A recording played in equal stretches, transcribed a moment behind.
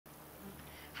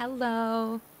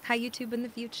Hello. Hi, YouTube in the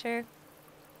future.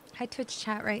 Hi, Twitch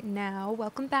chat right now.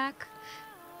 Welcome back.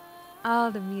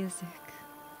 Oh, the music.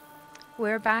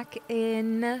 We're back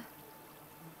in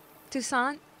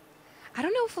Toussaint. I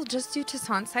don't know if we'll just do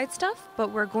Toussaint side stuff,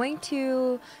 but we're going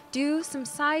to do some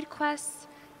side quests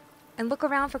and look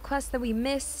around for quests that we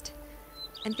missed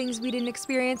and things we didn't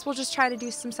experience. We'll just try to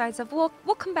do some side stuff.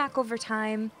 We'll come back over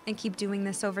time and keep doing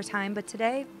this over time, but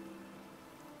today,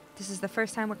 this is the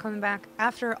first time we're coming back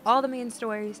after all the main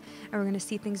stories, and we're going to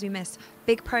see things we missed.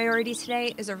 Big priority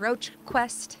today is a roach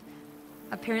quest.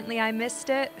 Apparently I missed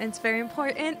it, and it's very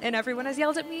important, and everyone has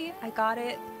yelled at me. I got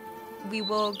it. We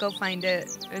will go find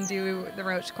it and do the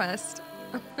roach quest.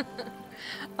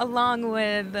 Along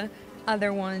with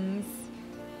other ones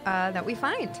that we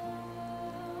find.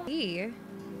 We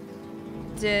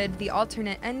did the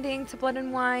alternate ending to Blood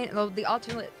and Wine. Oh, the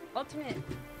alternate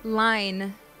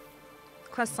line.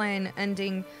 Questline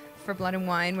ending for Blood and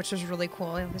Wine, which was really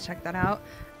cool. I have to check that out.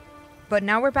 But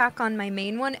now we're back on my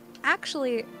main one.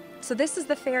 Actually, so this is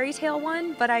the fairy tale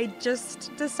one, but I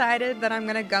just decided that I'm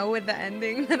gonna go with the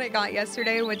ending that I got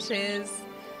yesterday, which is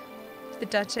the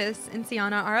Duchess and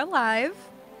Sienna are alive.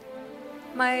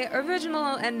 My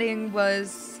original ending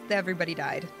was that everybody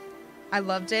died. I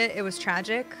loved it. It was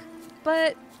tragic.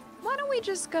 But why don't we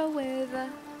just go with a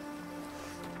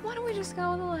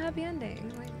little happy ending?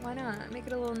 Like, why not? Make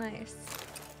it a little nice.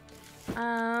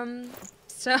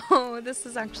 So this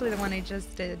is actually the one I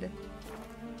just did.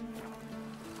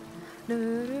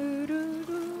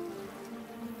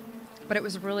 But it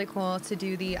was really cool to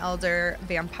do the elder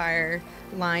vampire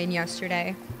line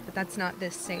yesterday. But that's not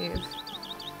this save.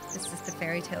 This is the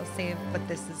fairy tale save, but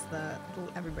this is the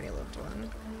everybody lived one.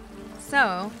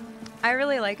 So I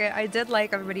really like it. I did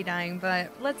like everybody dying,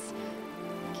 but let's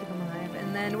keep them alive.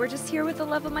 And then we're just here with the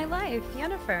love of my life,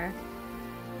 Yennefer.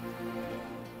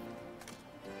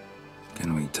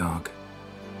 Can we talk?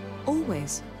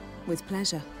 Always. With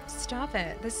pleasure. Stop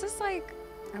it. This is like,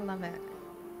 I love it.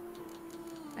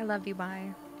 I love you,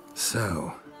 bye.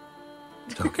 So,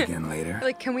 talk again later?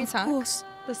 Like, can we talk? Of course.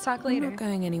 Let's talk I'm later. not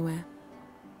going anywhere.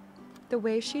 The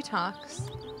way she talks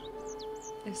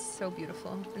is so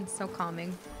beautiful and so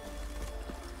calming.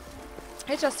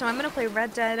 Hey Justin, I'm gonna play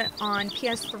Red Dead on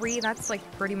PS3. That's like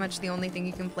pretty much the only thing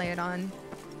you can play it on.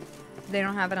 They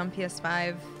don't have it on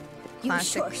PS5. You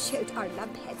Classic. sure showed our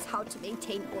lumpheads how to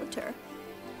maintain order.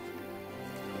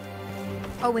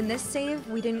 Oh, in this save,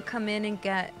 we didn't come in and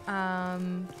get,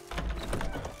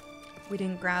 we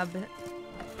didn't grab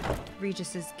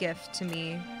Regis's gift to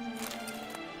me,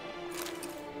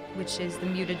 which is the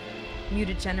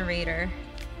muted generator.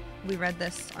 We read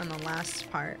this on the last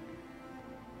part.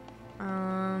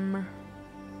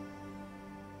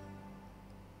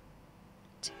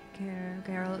 Take care,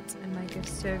 Geralt, and my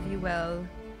gifts serve you well.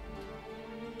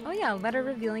 Oh yeah, letter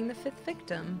revealing the 5th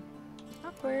victim.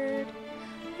 Awkward.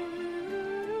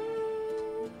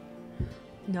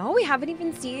 No, we haven't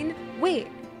even seen. Wait.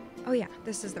 Oh yeah,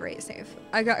 this is the right save.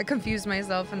 I confused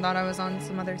myself and thought I was on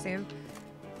some other save.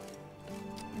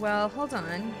 Well, hold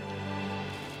on.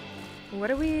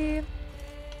 What are we?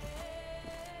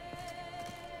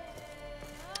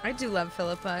 I do love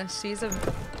Philippa. She's a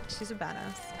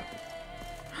badass.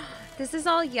 This is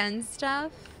all Yen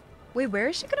stuff. Wait, where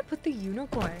is she gonna put the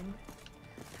unicorn?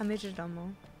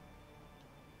 Hamijidomo.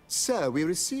 Sir, we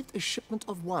received a shipment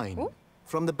of wine. Ooh.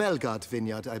 From the Belgard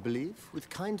vineyard, I believe, with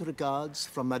kind regards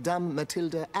from Madame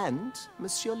Matilda and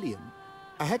Monsieur Liam.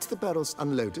 I had the barrels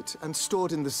unloaded and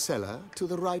stored in the cellar to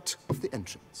the right of the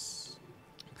entrance.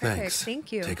 Perfect, Thanks.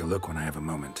 thank you. Take a look when I have a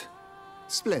moment.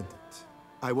 Splendid.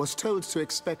 I was told to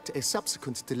expect a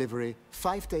subsequent delivery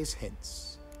 5 days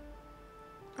hence.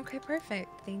 Okay,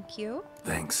 perfect. Thank you.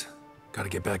 Thanks. Gotta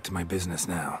get back to my business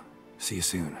now. See you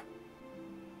soon.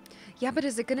 Yeah, but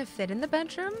is it gonna fit in the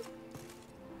bedroom?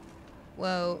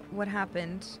 Whoa, what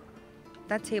happened?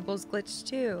 That table's glitched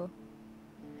too.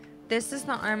 This is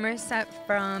the armor set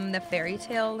from the Fairy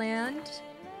Tale Land.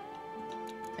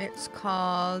 It's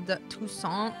called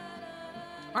Toussaint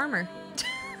Armor.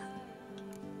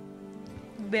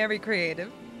 Very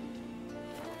creative.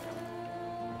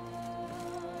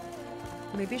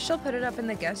 Maybe she'll put it up in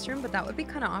the guest room, but that would be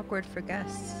kind of awkward for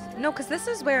guests. No, because this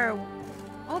is where...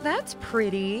 Oh, that's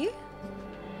pretty.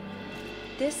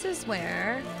 This is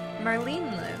where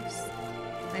Marlene lives,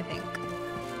 I think.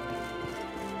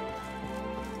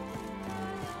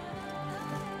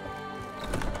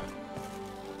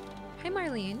 Hi,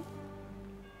 Marlene.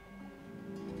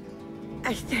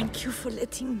 I thank you for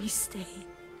letting me stay.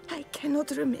 I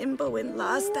cannot remember when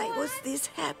last I was this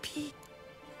happy.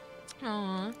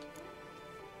 Aww.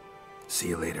 See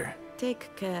you later.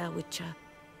 Take care, Witcher.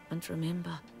 And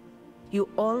remember, you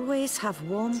always have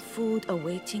warm food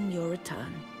awaiting your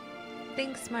return.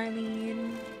 Thanks,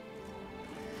 Marlene.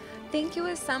 Thank you,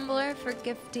 Assembler, for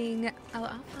gifting El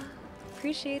Alpha.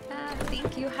 Appreciate that.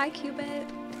 Thank you. Hi, Cubit.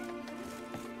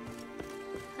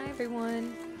 Hi,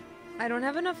 everyone. I don't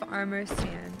have enough armor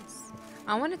stands.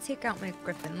 I want to take out my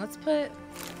Griffin. Let's put...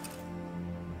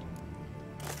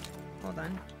 Hold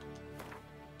on.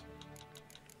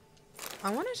 I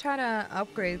want to try to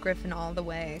upgrade Griffin all the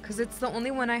way, because it's the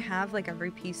only one I have like every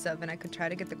piece of, and I could try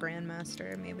to get the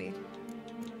Grandmaster, maybe.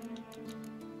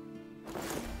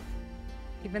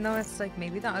 Even though it's like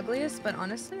maybe the ugliest, but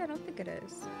honestly, I don't think it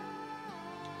is.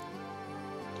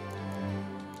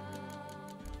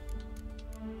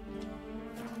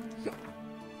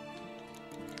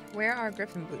 Where are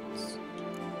Griffin boots?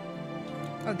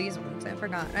 Oh, these ones. I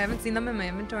forgot. I haven't seen them in my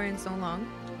inventory in so long.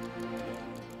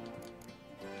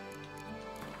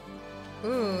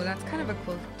 Ooh, that's kind of a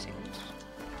cool change.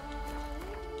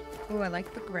 Ooh, I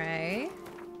like the gray.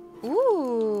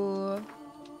 Ooh.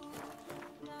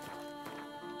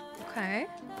 Okay.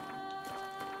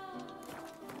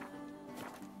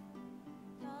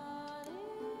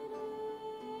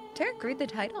 Tarek, read the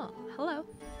title. Hello.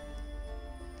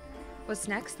 What's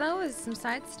next, though, is some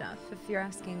side stuff, if you're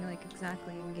asking, like,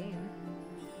 exactly in game.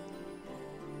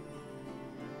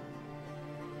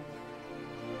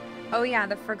 Oh yeah,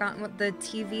 the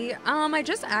TV. I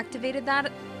just activated that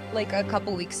like a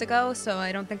couple weeks ago, so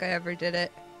I don't think I ever did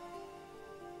it.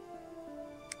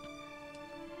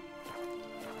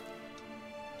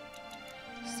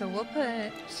 So we'll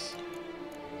put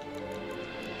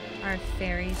our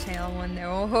fairy tale one there.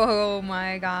 Oh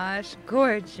my gosh,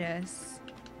 gorgeous.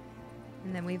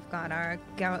 And then we've got our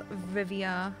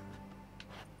Rivia.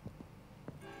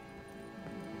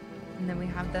 And then we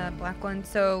have the black one,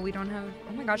 so we don't have...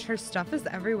 Oh my gosh, her stuff is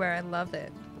everywhere. I love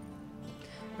it.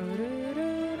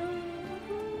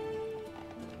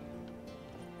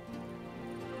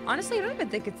 Honestly, I don't even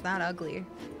think it's that ugly.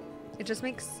 It just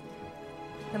makes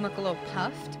them look a little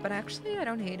puffed, but actually, I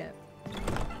don't hate it.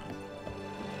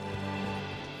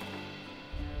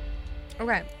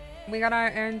 Okay, we got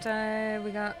our Erendite, we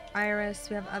got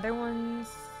Iris, we have other ones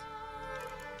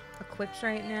equipped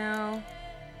right now.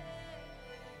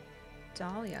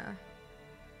 Dahlia.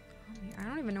 I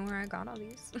don't even know where I got all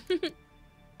these.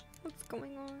 What's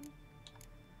going on?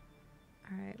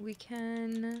 Alright, we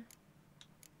can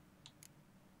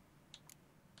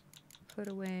put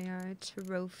away our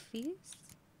trophies.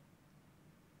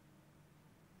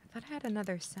 I thought I had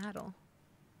another saddle.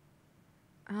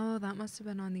 Oh, that must have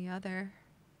been on the other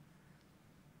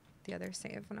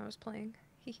save when I was playing.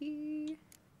 Hee.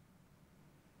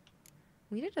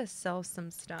 We need to sell some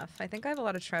stuff. I think I have a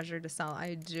lot of treasure to sell.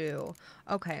 I do.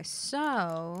 Okay,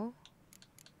 so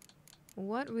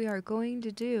what we are going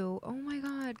to do... Oh my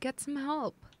god, get some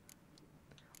help.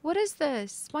 What is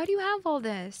this? Why do you have all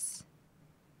this?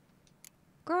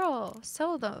 Girl,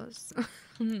 sell those.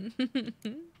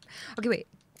 Okay, wait.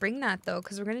 Bring that, though,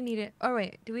 because we're going to need it. Oh,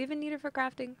 wait. Do we even need it for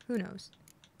crafting? Who knows?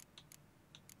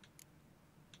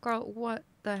 Girl, what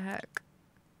the heck?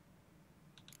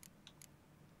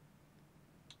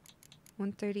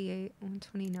 138,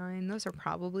 129. Those are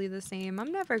probably the same.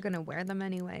 I'm never going to wear them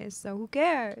anyways, so who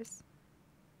cares?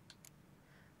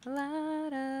 Oh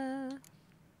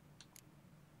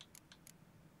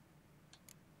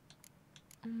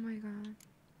my god.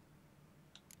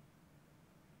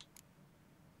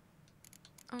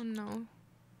 Oh no.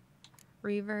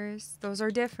 Reavers. Those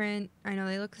are different. I know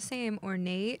they look the same.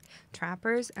 Ornate,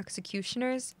 trappers,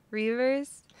 executioners,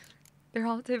 reavers. They're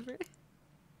all different.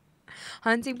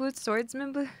 Hunting boots,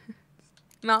 swordsman boots,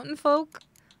 mountain folk.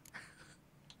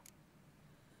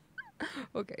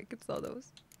 Okay, I can sell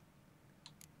those.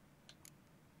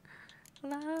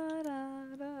 La,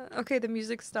 da, da. Okay, the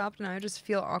music stopped now. I just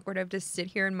feel awkward. I have to sit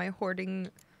here in my hoarding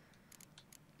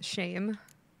shame.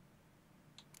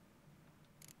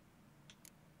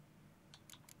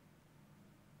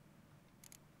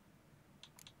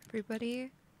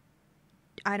 Everybody,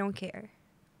 I don't care.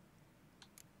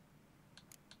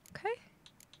 Okay.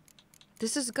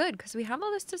 This is good because we have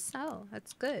all this to sell.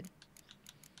 That's good.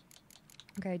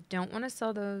 Okay, I don't want to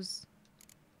sell those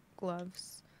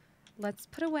gloves. Let's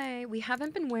put away. We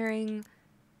haven't been wearing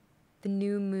the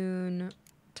new moon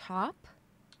top,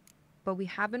 but we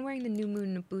have been wearing the new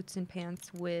moon boots and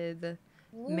pants with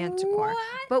Manticore. What?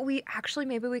 But we actually,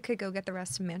 maybe we could go get the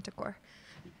rest of Manticore.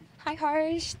 Hi,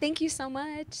 Harsh. Thank you so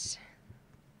much.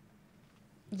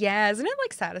 Yeah, isn't it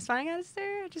like satisfying,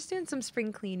 Esther? Just doing some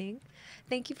spring cleaning.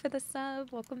 Thank you for the sub.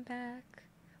 Welcome back.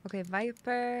 Okay,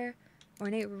 Viper.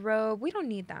 Ornate robe. We don't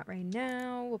need that right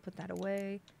now. We'll put that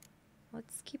away.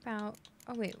 Let's keep out.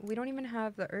 Oh wait, we don't even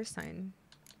have the earth sign.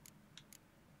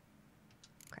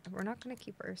 Okay, we're not gonna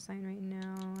keep earth sign right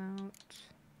now out.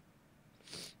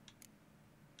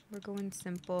 We're going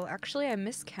simple. Actually, I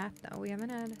miss cat though. We haven't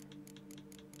had.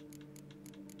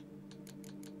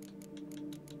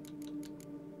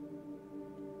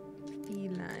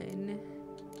 Feline.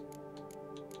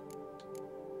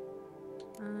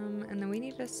 And then we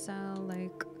need to sell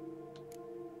like.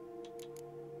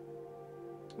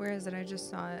 Where is it? I just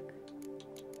saw it.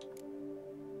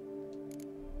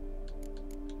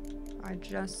 I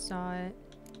just saw it.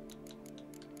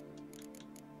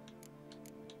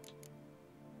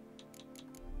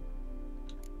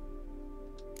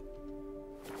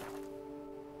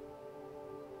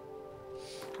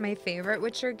 My favorite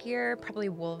Witcher gear, probably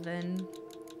Wolven.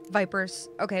 Vipers.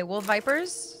 Okay, well,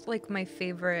 Vipers, like my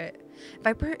favorite.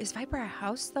 Viper, is Viper a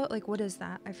house though? Like, what is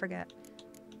that? I forget.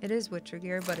 It is Witcher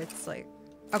gear, but it's like.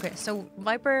 Okay, so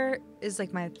Viper is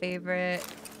like my favorite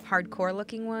hardcore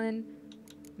looking one.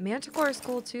 Manticore is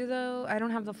cool too though. I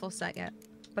don't have the full set yet.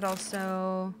 But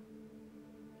also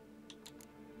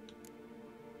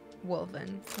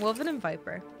Wolven. Wolven and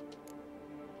Viper.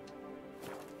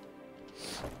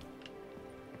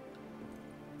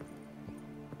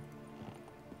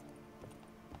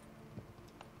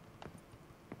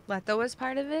 Leto was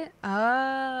part of it?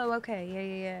 Oh,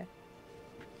 okay. Yeah.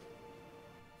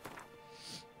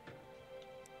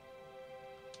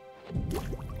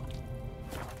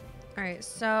 Alright,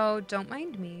 so don't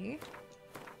mind me.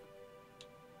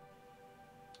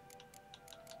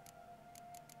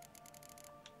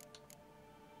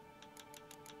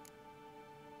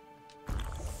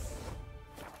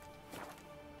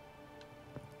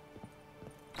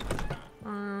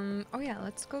 Oh yeah,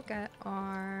 let's go get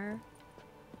our...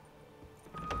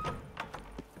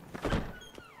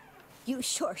 You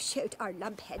sure showed our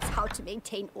lumpheads how to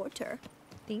maintain order.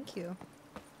 Thank you.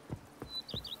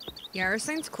 Yeah, our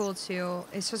sign's cool too.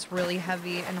 It's just really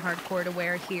heavy and hardcore to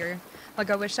wear here. Like,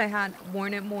 I wish I had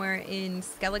worn it more in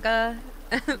Skellige,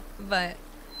 but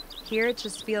here it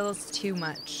just feels too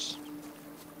much.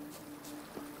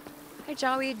 Hi,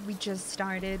 Jawi. We just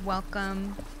started.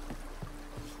 Welcome.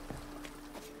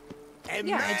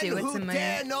 Yeah, I do. It's in my...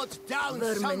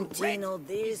 Vermentino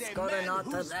this,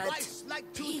 Coronata that.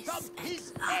 Peace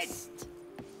at last.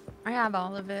 I have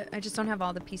all of it. I just don't have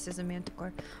all the pieces of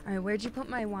Manticore. Alright, where'd you put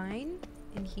my wine?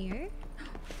 In here?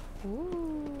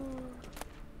 Ooh.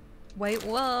 White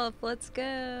Wolf, let's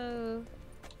go.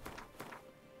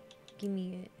 Give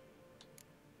me it.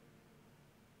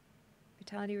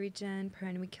 Vitality regen per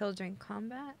enemy kill during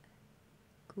combat.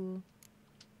 Cool.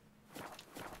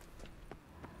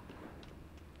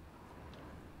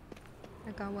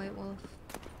 I got White Wolf.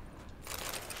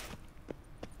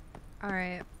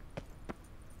 Alright.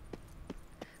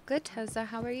 Good, Tezza.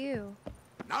 How are you?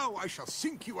 Now I shall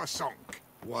sing you a song.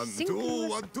 Sing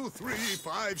 1, 2, 3,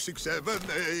 5, 6, 7,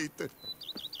 8.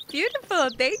 Beautiful,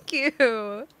 thank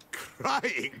you.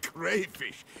 Crying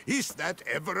crayfish. Is that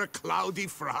ever a cloudy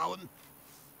frown?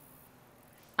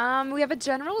 We have a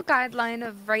general guideline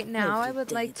of right now. I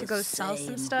would like to go sell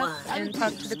some stuff and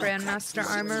talk to the Grandmaster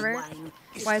Armorer.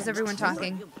 Why is everyone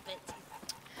talking?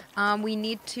 We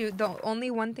need to, the only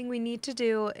one thing we need to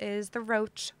do is the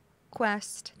Roach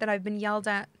quest that I've been yelled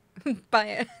at by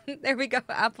it. There we go,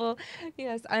 Apple.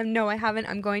 Yes, no, I haven't.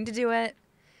 I'm going to do it.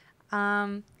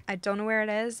 I don't know where it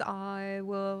is. I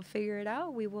will figure it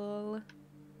out.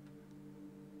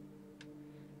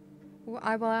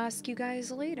 I will ask you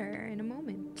guys later in a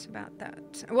moment about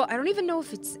that. Well, I don't even know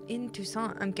if it's in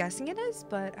Toussaint. I'm guessing it is,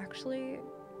 but actually,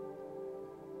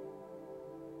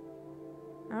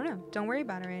 I don't know. Don't worry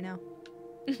about it right now.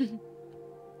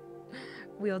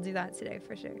 We'll do that today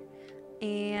for sure.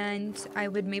 And I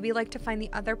would maybe like to find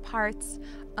the other parts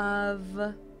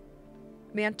of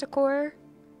Manticore.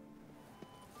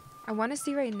 I want to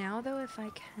see right now, though, if I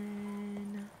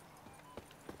can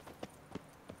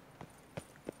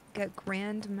get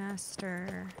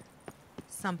Grandmaster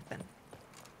something.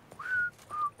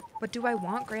 But do I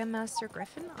want Grandmaster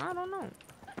Griffin? I don't know.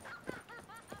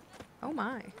 Oh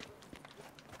my.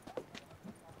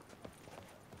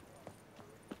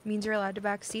 Means you're allowed to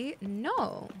backseat?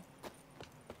 No.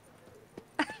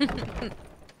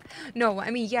 No, I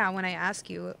mean, yeah, when I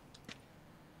ask you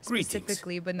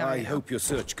specifically, but not I hope your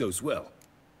search goes well.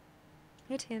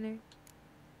 Hey, Tanner.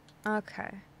 Okay.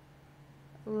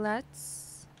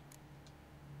 Let's...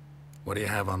 What do you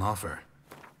have on offer?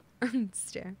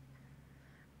 Stare.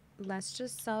 Let's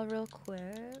just sell real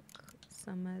quick.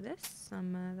 Some of this,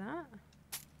 some of that.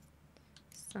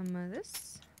 Some of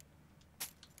this.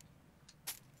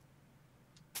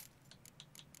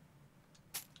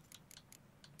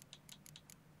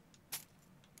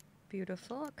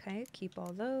 Beautiful. Okay, keep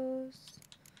all those.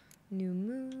 New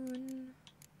moon.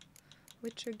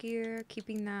 Witcher gear.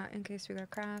 Keeping that in case we got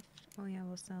craft. Oh yeah,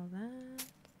 we'll sell that.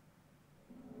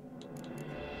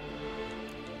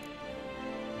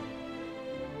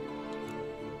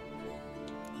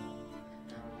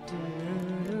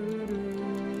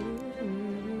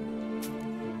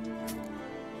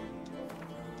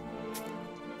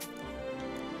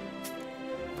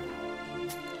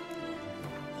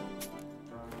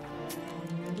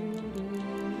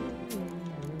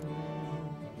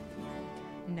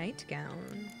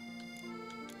 Nightgown.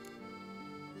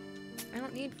 I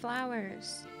don't need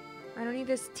flowers. I don't need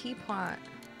this teapot.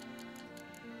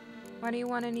 Why do you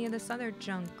want any of this other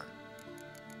junk?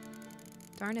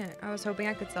 Darn it. I was hoping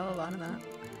I could sell a lot of that.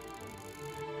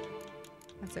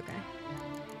 That's okay.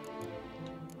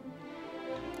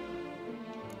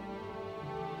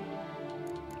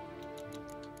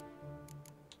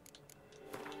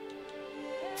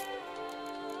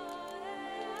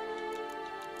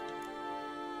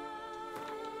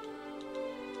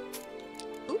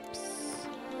 Oops.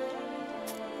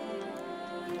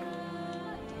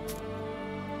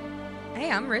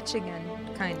 Hey, I'm rich again,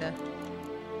 kinda.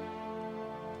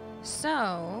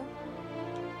 So,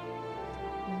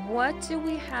 what do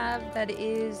we have that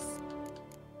is,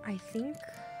 I think,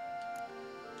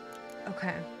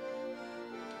 okay.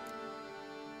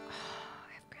 Oh,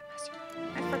 I have Grandmaster.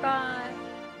 I forgot.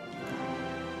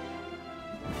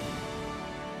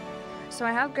 So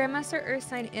I have Grandmaster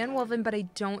Ursine and Woven, but I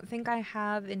don't think I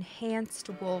have Enhanced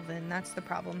Woven. That's the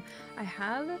problem. I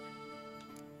have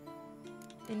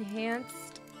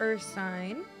Enhanced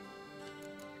Ursine.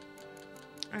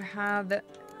 I have,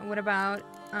 what about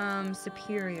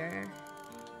Superior?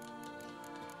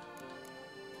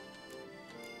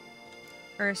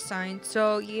 Ursine.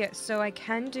 So yeah, so I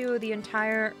can do the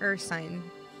entire Ursine.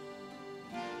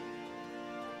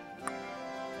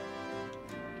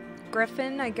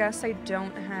 Griffin, I guess I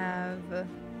don't have.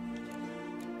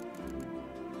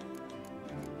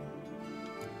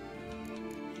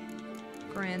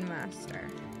 Grandmaster.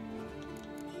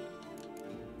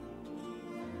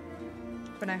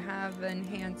 But I have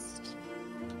Enhanced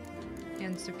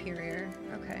and Superior.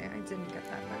 Okay, I didn't get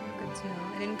that one. Good to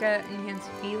know. I didn't get Enhanced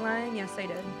Feline. Yes, I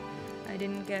did. I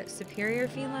didn't get Superior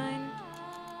Feline.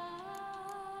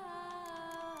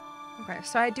 Okay,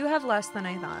 so I do have less than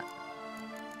I thought.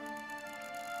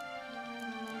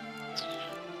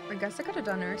 I guess I could have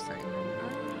done Ursine.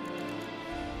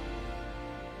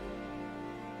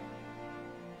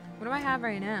 What do I have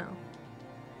right now?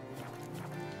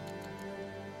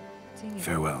 Dang it.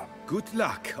 Farewell. Good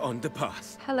luck on the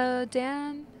path. Hello,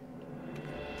 Dan.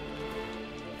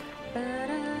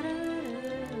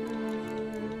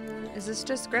 Is this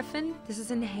just Griffin? This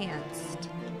is Enhanced.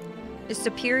 Is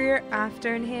Superior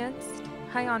after Enhanced?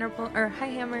 Hi, Honorable, or hi,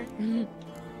 Hammer.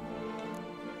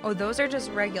 Oh, those are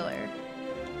just regular.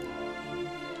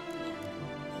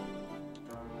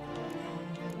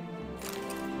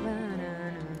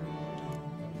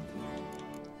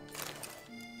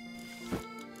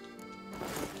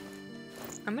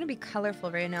 I'm gonna be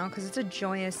colorful right now because it's a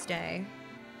joyous day.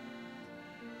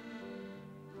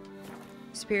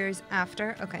 Superior's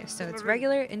after. Okay, so it's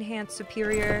regular, enhanced,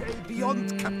 superior,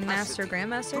 master,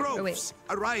 grandmaster. Oh wait.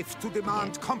 Arrived to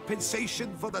demand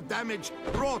compensation for the damage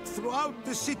wrought throughout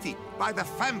the city by the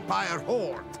vampire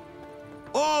horde.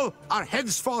 All are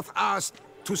henceforth asked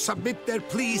to submit their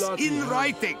pleas in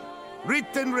writing.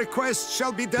 Written requests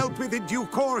shall be dealt with in due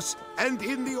course and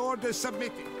in the order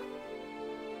submitted.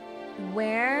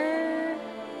 Where?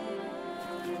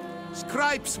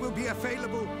 Scribes will be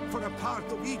available for a part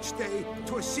of each day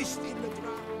to assist in the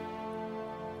draft.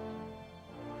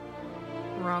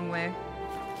 Wrong way.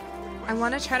 I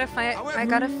want to try to find. I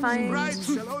gotta find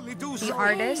the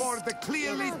artist for the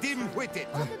clearly dim-witted.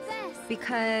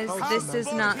 because this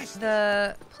is not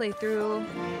the playthrough,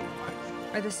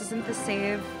 or this isn't the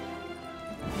save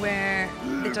where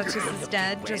the Duchess is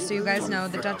dead. Just so you guys know,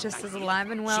 the Duchess is alive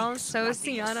and well. So is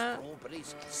Sienna.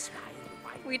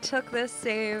 We took this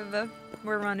save.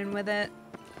 We're running with it.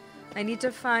 I need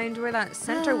to find where that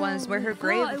center was, where her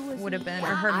grave would have been,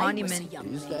 or her monument.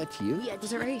 Is that you?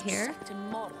 Was it right here?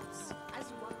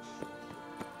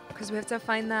 Because we have to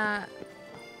find that.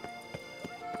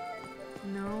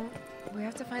 No, we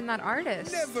have to find that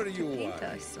artist Never to you paint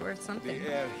worry. us or something. The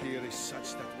air here is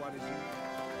such that one is.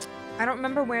 I don't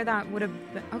remember where that would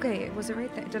have been. Okay, was it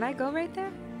right there? Did I go right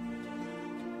there?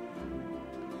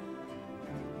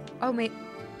 Oh, wait,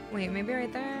 maybe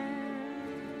right there.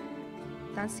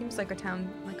 That seems like a town,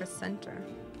 like a center.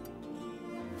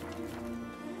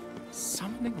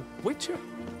 Summoning a Witcher?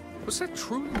 Was that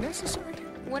truly necessary?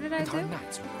 What did I do? And our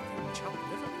knights will have their child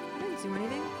liver. I didn't do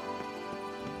anything.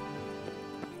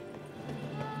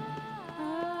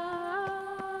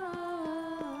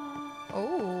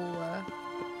 Oh.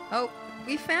 Oh,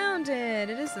 we found it.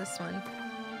 It is this one.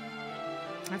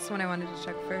 That's the one I wanted to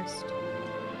check first.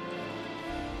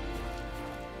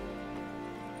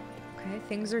 Okay,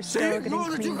 things are still getting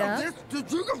cleaned up. The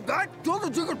Duke of that, you're the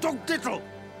Duke of Dog Dittle.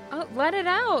 Oh, let it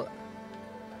out.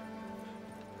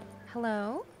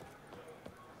 Hello?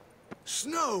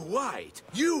 Snow White,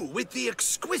 you with the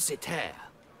exquisite hair.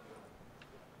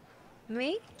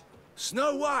 Me?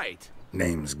 Snow White,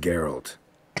 Name's Geralt.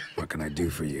 What can I do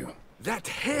for you? that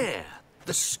hair,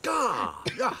 the scar,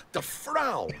 the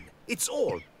frown, it's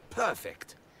all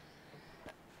perfect.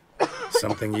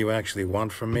 Something you actually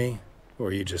want from me? Or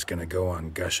are you just gonna go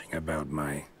on gushing about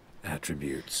my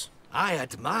attributes? I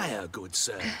admire, good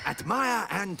sir, admire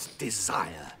and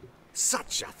desire.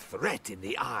 Such a threat in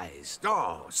the eyes,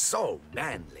 oh, so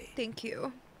manly. Thank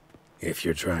you. If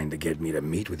you're trying to get me to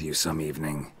meet with you some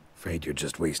evening, afraid you're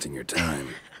just wasting your time.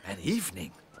 An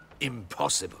evening?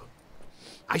 Impossible.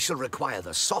 I shall require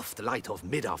the soft light of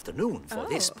mid-afternoon for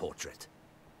this portrait.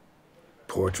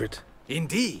 Portrait?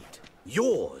 Indeed.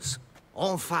 Yours.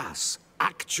 En face.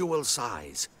 Actual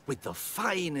size. With the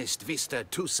finest vista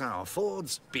Toussaint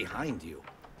affords behind you.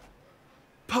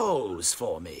 Pose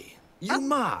for me. You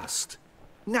must.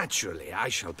 Naturally, I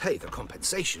shall pay the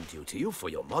compensation due to you for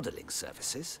your modeling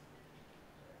services.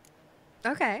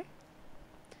 Okay.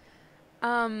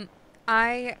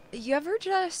 You ever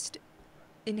just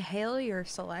inhale your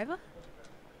saliva?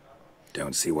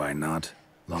 Don't see why not.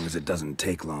 Long as it doesn't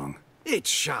take long. It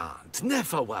shan't,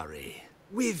 never worry.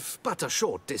 We've but a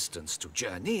short distance to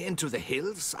journey into the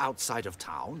hills outside of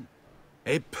town.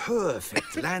 A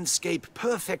perfect landscape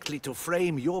perfectly to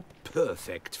frame your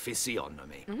perfect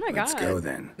physiognomy. Oh my Let's god. go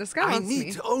then. This guy I wants need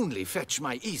me. to only fetch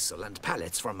my easel and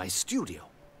palettes from my studio.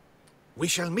 We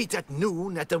shall meet at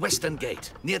noon at the western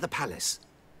gate, near the palace.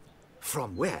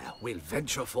 From where we'll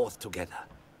venture forth together.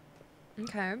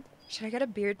 Okay. Should I get a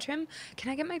beard trim?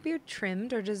 Can I get my beard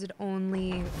trimmed or does it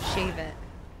only shave it?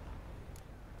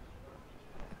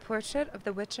 A portrait of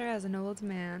the Witcher as an old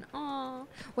man. Aww.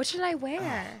 What should I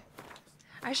wear?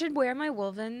 I should wear my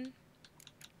woven.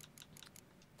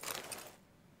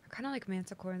 I kind of like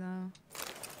Manticore though.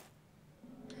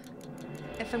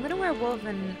 If I'm gonna wear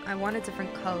woven, I want a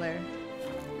different color.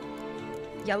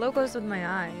 Yellow goes with my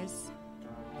eyes.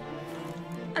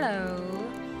 Hello.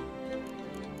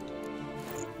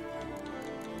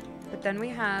 But then we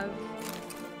have...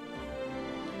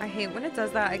 I hate when it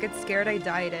does that. I get scared I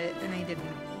dyed it, and I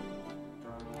didn't.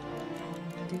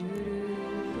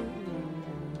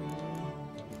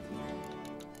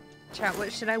 Chat,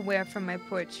 what should I wear for my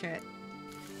portrait?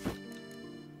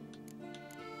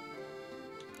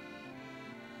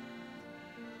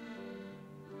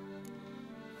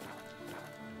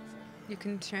 You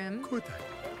can trim. Could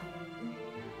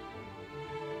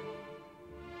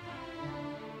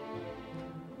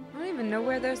I don't even know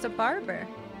where there's a barber.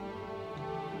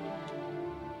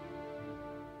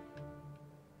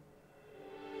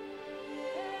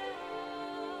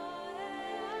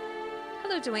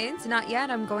 Hello, Dwayne's. Not yet.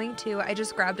 I'm going to. I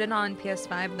just grabbed it on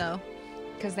PS5 though,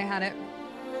 because they had it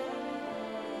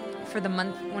for the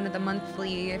month, one of the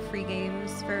monthly free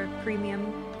games for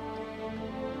premium.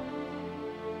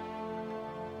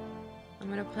 I'm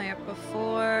gonna play it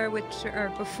before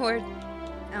before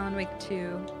Alan Wake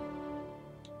 2.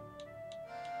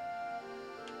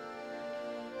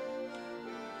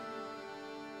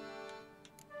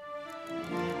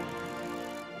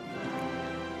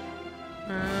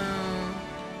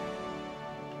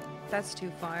 That's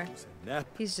too far.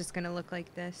 He's just gonna look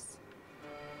like this.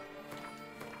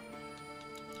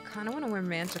 Kinda wanna wear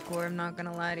Manticore, I'm not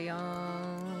gonna lie to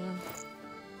y'all.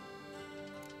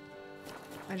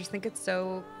 I just think it's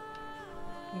so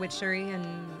witchery and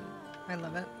I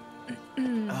love it.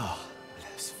 Oh,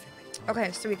 blasphemy.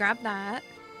 Okay, so we grabbed that.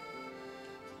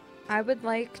 I would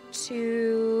like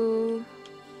to...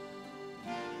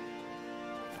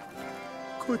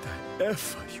 Could I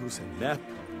ever use a nap?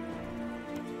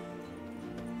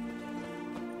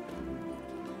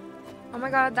 Oh my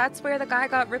god, that's where the guy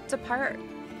got ripped apart.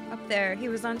 Up there. He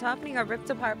was on top and he got ripped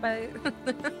apart by...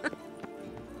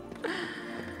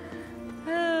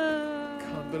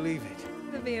 Can't believe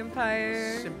it. The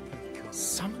vampire. Simply can't.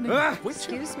 Summoning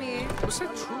Excuse me. Was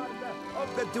that true?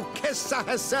 Of the Duchessa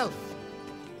herself.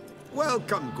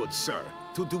 Welcome, good sir,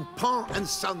 to Dupont and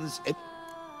Sons.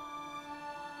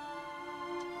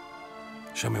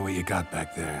 Show me what you got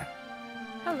back there.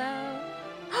 Hello.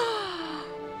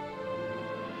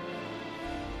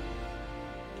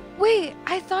 Wait,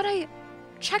 I thought I...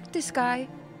 Check this guy.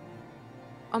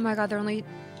 Oh my god, they're only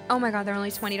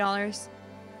 $20.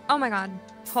 Oh my god.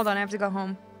 Hold on, I have to go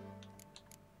home.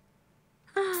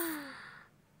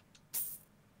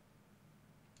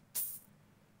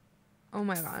 Oh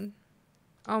my god.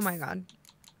 Oh my god.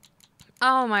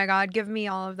 Oh my god, give me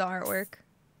all of the artwork.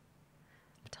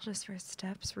 Matilda's First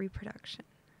Steps, reproduction.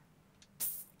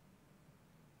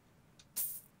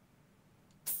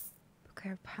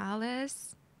 Bouquet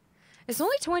Palace. It's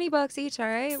only 20 bucks each,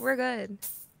 alright? We're good.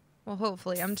 Well,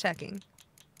 hopefully, I'm checking.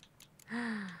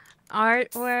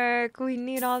 Artwork. We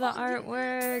need all the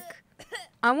artwork.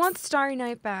 I want Starry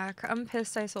Night back. I'm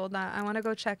pissed I sold that. I want to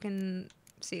go check and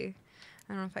see.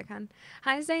 I don't know if I can.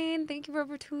 Hi, Zane. Thank you for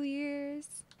over 2 years.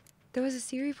 There was a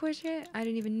Siri portrait? I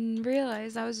didn't even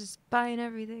realize. I was just buying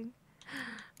everything.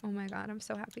 Oh my god, I'm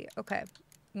so happy. Okay.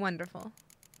 Wonderful.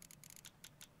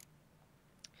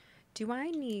 Do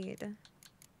I need...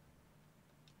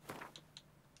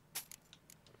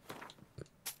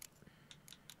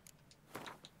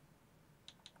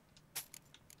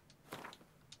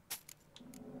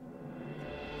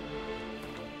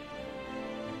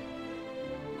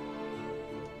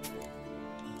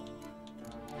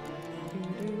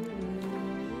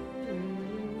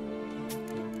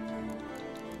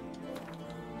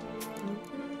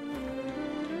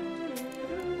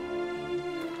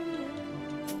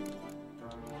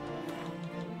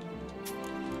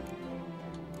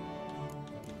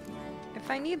 If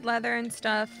I need leather and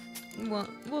stuff,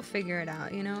 we'll figure it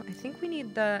out, you know? I think we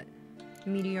need the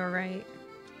meteorite.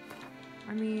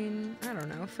 I mean, I don't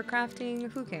know. For crafting,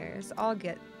 who cares? I'll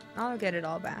get it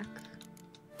all back.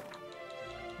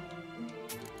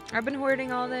 I've been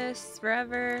hoarding all this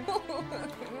forever.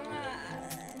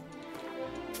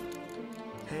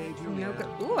 Hey, No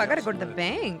go Ooh, I gotta go to the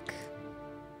bank.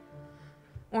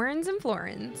 Orans and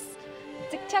Florins.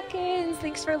 Dick Chuckins,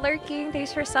 thanks for lurking.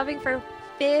 Thanks for subbing for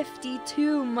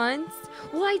 52 months.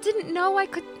 Well, I didn't know I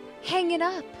could hang it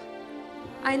up.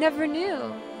 I never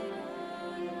knew.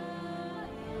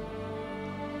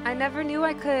 I never knew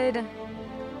I could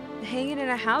hang it in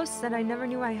a house that I never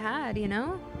knew I had, you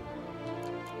know?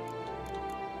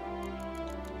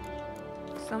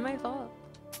 It's not my fault.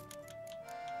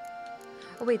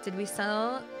 Oh wait, did we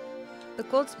sell the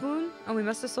gold spoon? Oh, we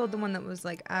must have sold the one that was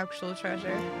like actual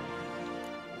treasure.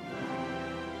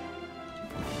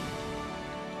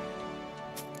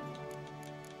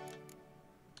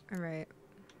 Alright.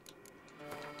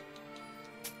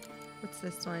 What's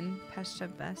this one? Pesha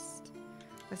Vest.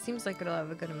 That seems like it'll have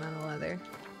a good amount of leather.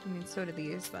 I mean, so do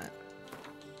these, but...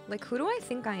 Like, who do I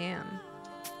think I am?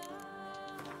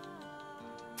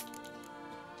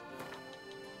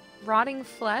 Rotting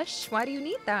flesh? Why do you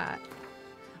need that?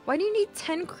 Why do you need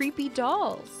 10 creepy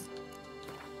dolls?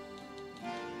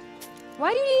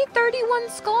 Why do you need 31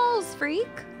 skulls, freak?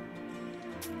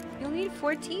 You'll need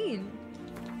 14.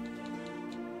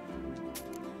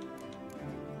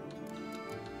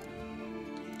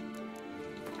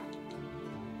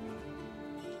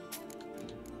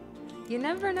 You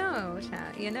never know,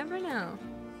 chat. You never know.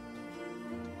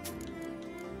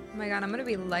 Oh my god, I'm gonna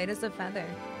be light as a feather.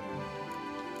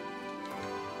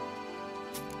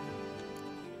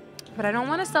 But I don't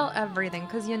want to sell everything,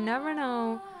 because you never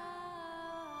know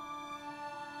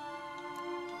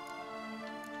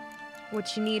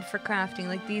what you need for crafting.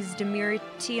 Like these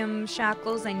Demeritium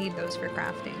shackles, I need those for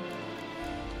crafting.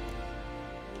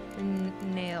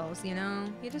 And nails, you know?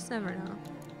 You just never know.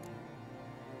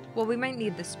 Well, we might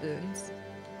need the spoons.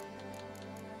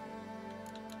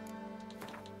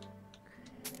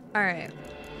 Alright.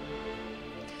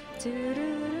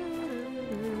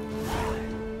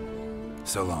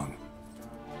 So long.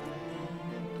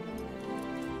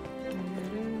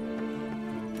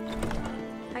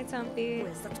 Hi, Tumpy.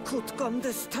 Where's that coot gone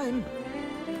this time?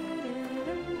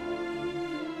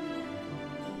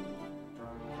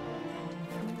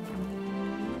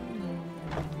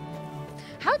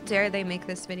 How dare they make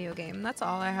this video game? That's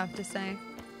all I have to say.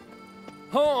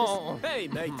 Oh, hey,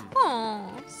 mate.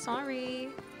 Oh, sorry.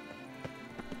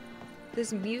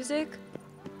 This music,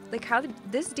 like how did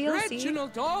this DLC?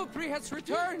 Reginald Aubrey has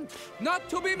returned, not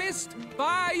to be missed.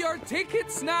 Buy your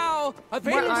tickets now.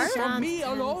 Available art? for me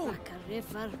alone. Back a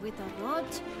river with a rod.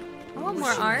 I want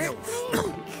more art.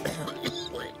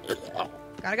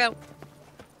 Gotta go.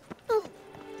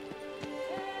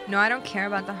 No, I don't care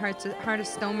about the Heart of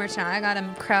Stone merchant. I gotta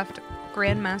craft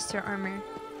Grandmaster armor.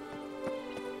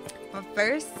 But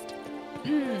first,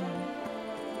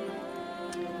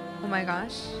 oh my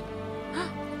gosh,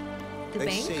 the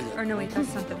bank? Or no, wait,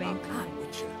 that's not the bank.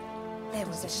 There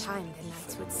was a time the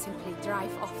knights would simply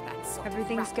drive off that sort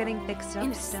Everything's of getting fixed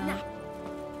in up a still. snap.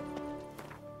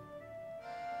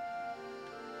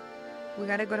 We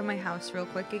gotta go to my house real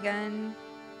quick again.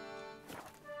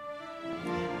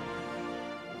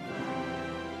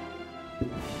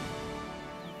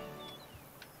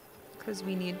 Because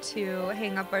we need to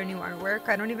hang up our new artwork.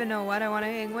 I don't even know what I want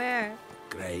to hang where.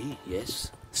 Grey,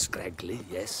 yes. Scraggly,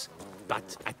 yes.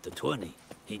 But at the tourney,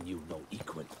 he knew no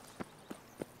equal.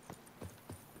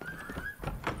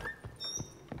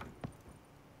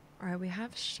 Alright, we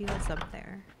have shields up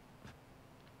there.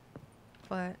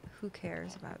 But who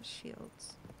cares about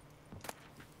shields?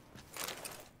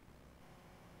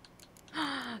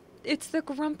 It's the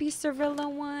Grumpy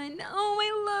Cirilla one. Oh,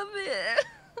 I love it.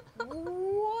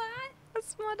 What?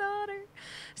 That's my daughter.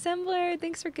 Sembler,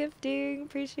 thanks for gifting.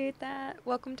 Appreciate that.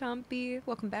 Welcome, Tompy.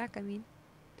 Welcome back, I mean.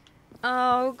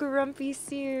 Oh, Grumpy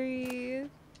Siri.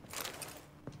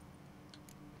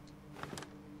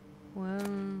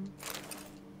 Whoa.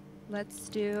 Let's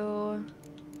do...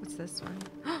 What's this one?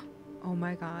 Oh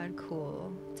my god,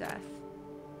 cool. Death.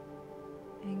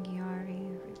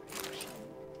 Angiari.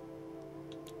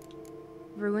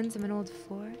 Ruins of an old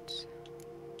fort.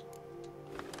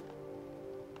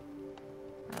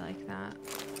 I like that.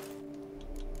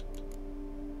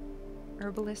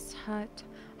 Herbalist hut.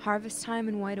 Harvest time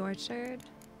in White Orchard.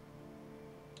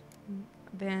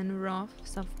 Van Roth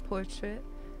self-portrait.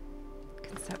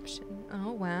 Conception.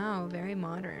 Oh wow, very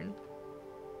modern.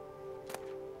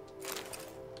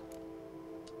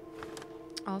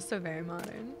 Also very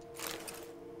modern.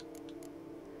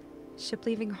 Ship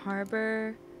leaving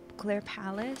harbor. Claire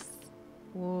Palace.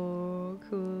 Whoa,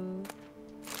 cool.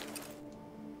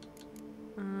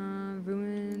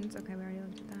 Ruins. Okay, we already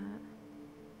looked at that.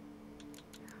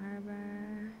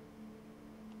 Harbor.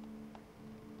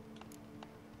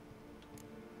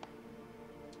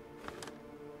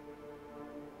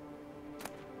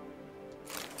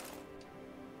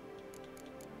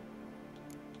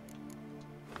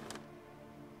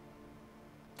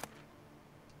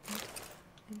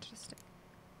 Interesting.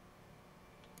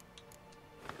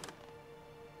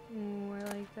 Oh, I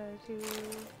like that too.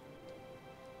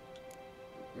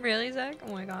 Really, Zach?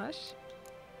 Oh my gosh.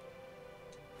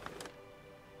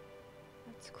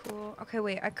 That's cool. Okay,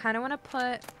 wait. I kind of want to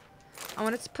put... I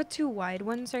wanted to put 2 wide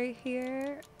ones right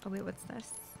here. Oh, wait. What's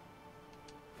this?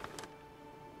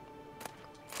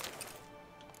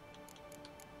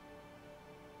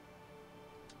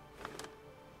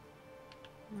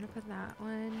 I want to put that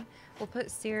one. We'll put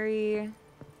Siri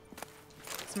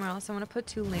somewhere else. I want to put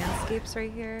 2 landscapes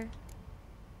right here.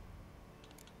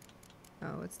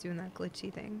 Oh, it's doing that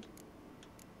glitchy thing.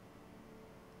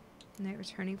 Knight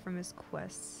returning from his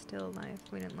quest. Still alive.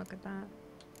 We didn't look at that.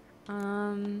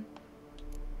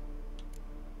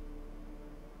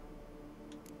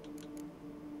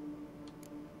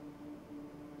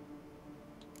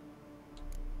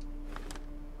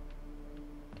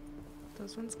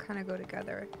 Those ones kind of go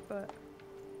together, but...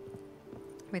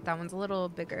 Wait, that one's a little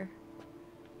bigger.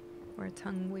 Or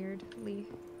tongue weirdly.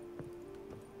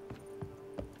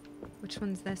 Which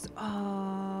one's this?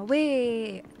 Oh,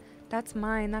 wait! That's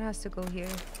mine. That has to go here.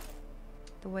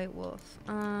 The White Wolf.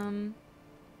 Let's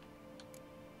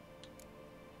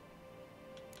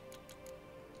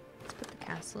put the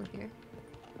castle here.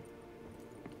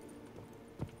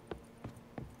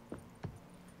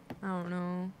 I don't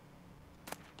know.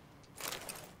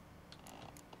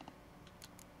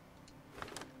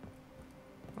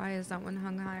 Why is that one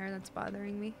hung higher? That's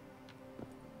bothering me.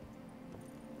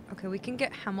 Okay, we can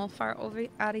get Hemelfart over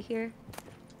out of here.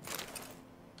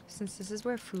 Since this is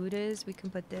where food is, we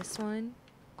can put this one.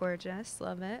 Gorgeous,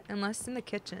 love it. Unless in the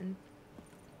kitchen.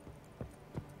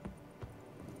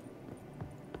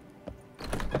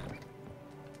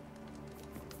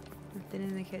 Nothing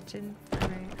in the kitchen?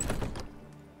 Alright.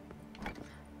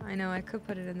 I know, I could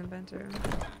put it in the bedroom.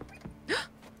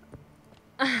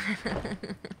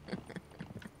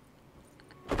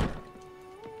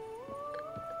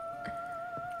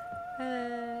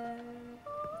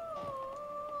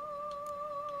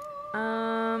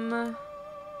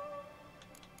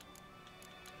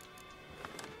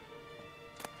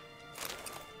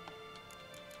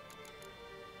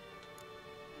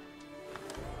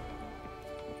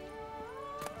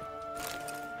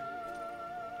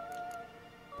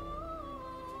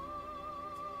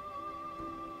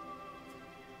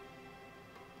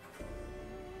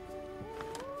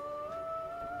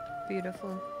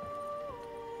 Beautiful.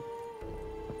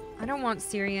 I don't want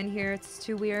Siri in here. It's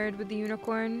too weird with the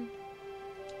unicorn.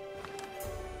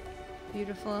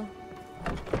 Beautiful.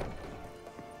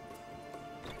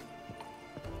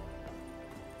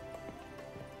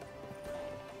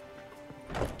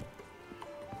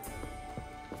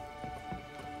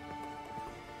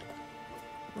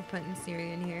 We're putting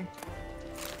Siri in here.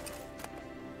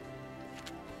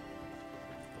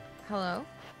 Hello?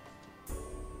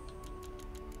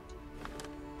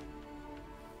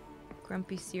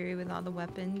 Grumpy Siri with all the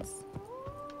weapons.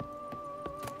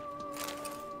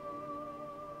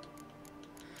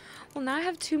 Well, now I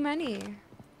have too many.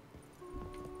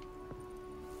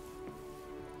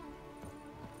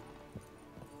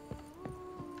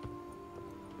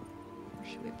 What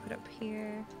should we put up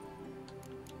here?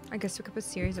 I guess we could put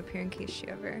Siri's up here in case she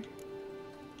ever...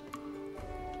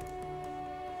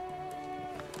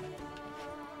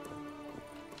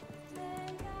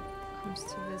 comes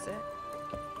to visit.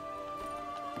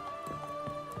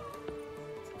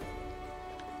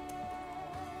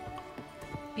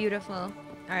 Beautiful.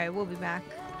 Alright, we'll be back.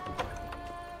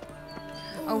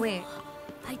 Oh, wait.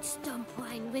 I'd stomp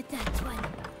wine with that one.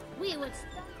 We would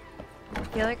stomp. I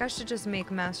feel like I should just make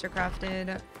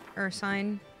Mastercrafted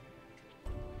Ursine.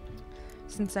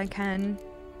 Since I can.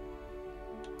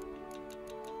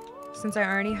 Since I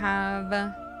already have...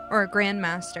 or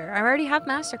Grandmaster. I already have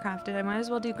Mastercrafted. I might as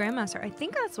well do Grandmaster. I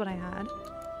think that's what I had.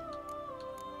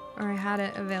 Or I had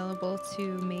it available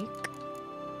to make.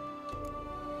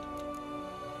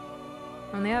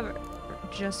 I only have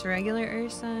just regular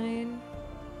Ursine.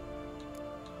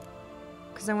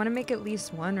 Because I want to make at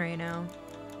least one right now.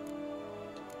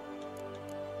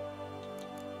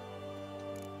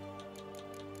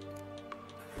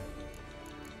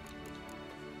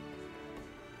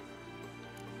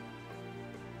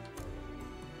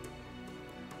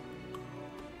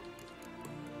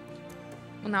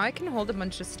 Well, now I can hold a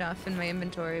bunch of stuff in my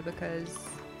inventory because...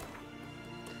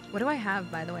 What do I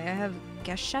have, by the way? I have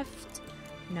Geschäft.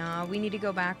 No, we need to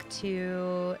go back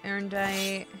to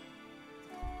Erndite.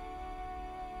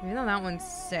 Even though that one's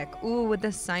sick. Ooh, with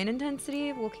the sign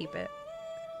intensity, we'll keep it.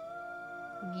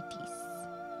 Vitis.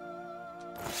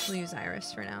 We'll use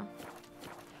Iris for now.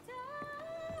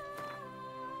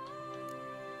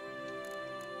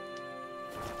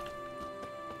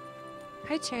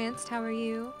 Hi, Chanced. How are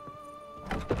you?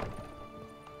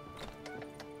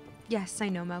 Yes, I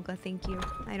know, Melga. Thank you.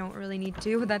 I don't really need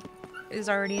to. That is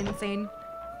already insane.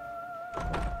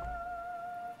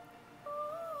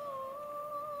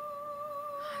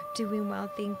 Doing well,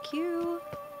 thank you.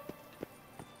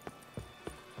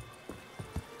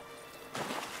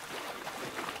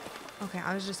 Okay,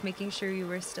 I was just making sure you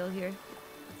were still here.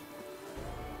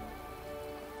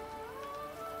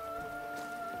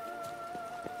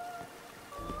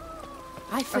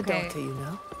 I've a daughter, you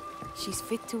know. She's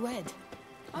fit to wed.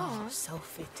 Oh, so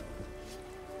fit.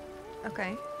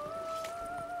 Okay.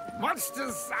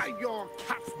 Monsters are your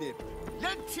catnip.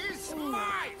 Yet is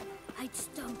mine. I'd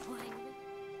stomp wine.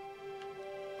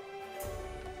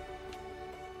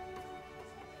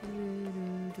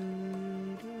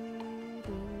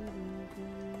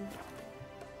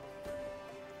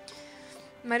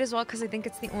 Might as well, because I think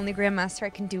it's the only Grandmaster I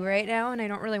can do right now, and I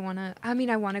don't really want to... I mean,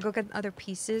 I want to go get other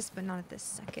pieces, but not at this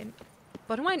second.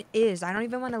 Blood and Wine is. I don't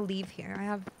even want to leave here. I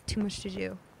have too much to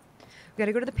do. We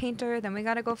gotta go to the painter, then we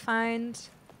gotta go find...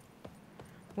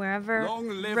 wherever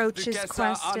Roach's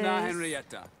quest is.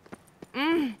 Henrietta.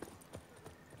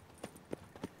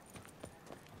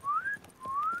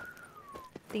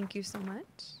 Thank you so much.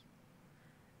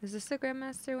 Is this the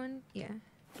Grandmaster one? Yeah.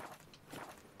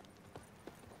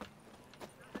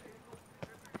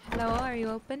 Hello, are you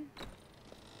open?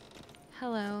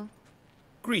 Hello.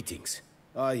 Greetings.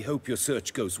 I hope your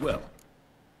search goes well.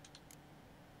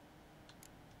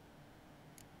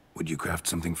 Would you craft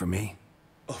something for me?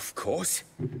 Of course.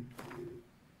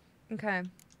 Okay.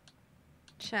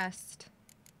 Chest.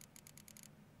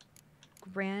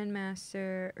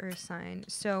 Grandmaster Ursine.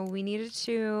 So we needed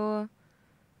to...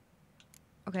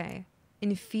 Okay.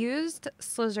 Infused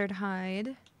Slizzard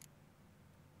Hide.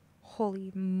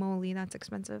 Holy moly, that's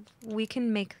expensive. We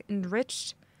can make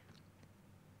enriched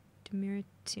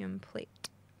Demeritium plate.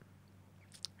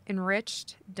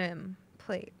 Enriched dim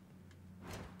plate.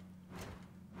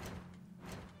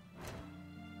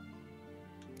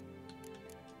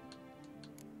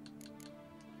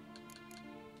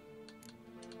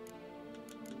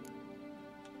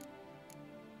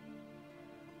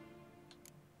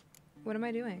 What am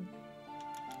I doing?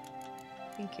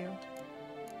 Thank you.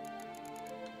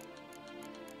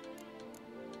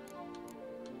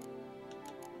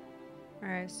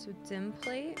 Alright, so dim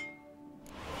plate.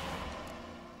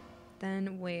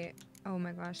 Then, wait. Oh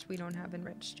my gosh, we don't have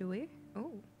enriched, do we?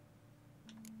 Oh.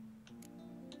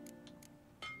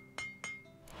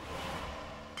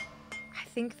 I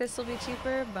think this will be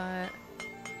cheaper, but...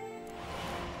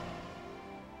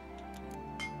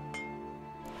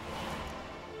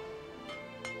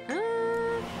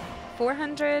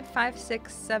 400, 5,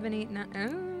 6, 7, 8, 9.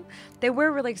 Oh. They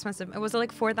were really expensive. It was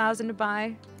like 4,000 to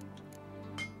buy.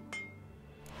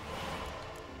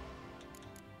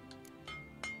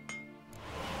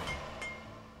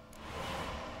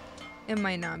 it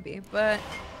might not be, but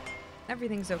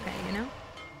everything's okay, you know?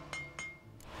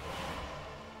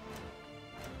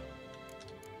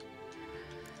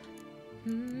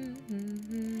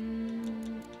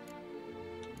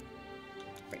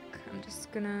 Frick, I'm just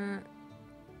gonna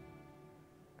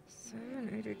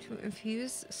 782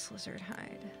 infuse slizzard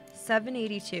hide.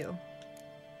 782.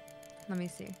 Let me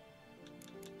see.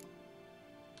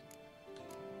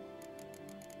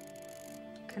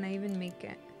 Can I even make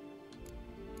it?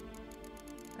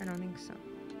 I don't think so.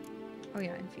 Oh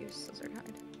yeah, infused slizzard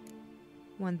hide.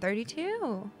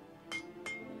 132.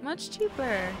 Much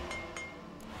cheaper.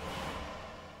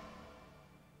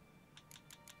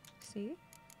 See?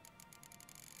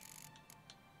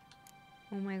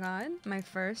 Oh my god, my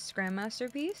first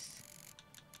Grandmaster piece.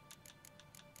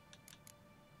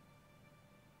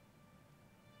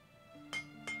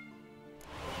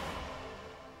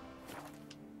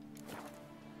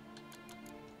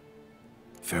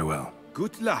 Farewell.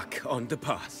 Good luck on the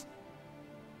path.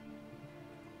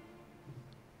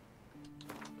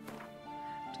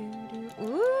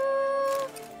 Ooh.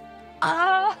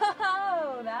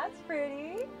 Oh, that's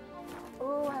pretty.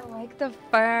 Oh, I like the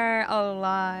fur a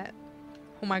lot.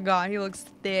 Oh my god, he looks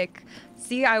thick.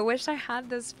 See, I wish I had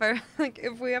this fur. Like,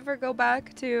 if we ever go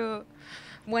back to...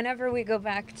 Whenever we go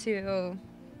back to...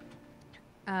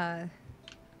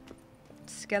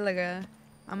 Skellige,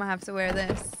 I'm gonna have to wear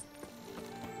this.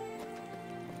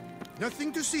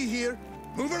 Nothing to see here.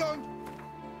 Move along.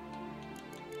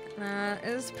 That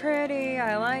is pretty.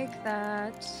 I like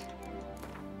that.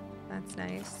 That's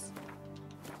nice.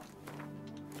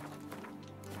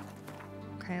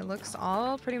 Okay, it looks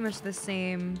all pretty much the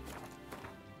same.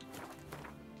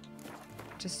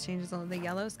 Just changes a little. The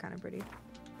yellow's kind of pretty.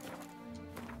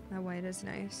 That white is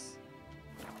nice.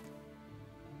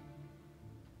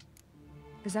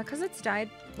 Is that because it's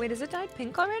dyed? Wait, is it dyed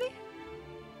pink already?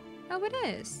 Oh, it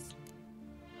is.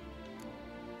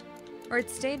 Or it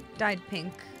stayed dyed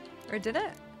pink. Or did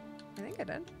it? I think it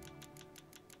did.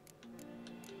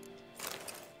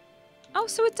 Oh,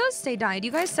 so it does stay dyed.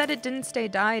 You guys said it didn't stay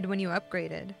dyed when you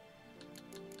upgraded.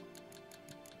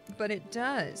 But it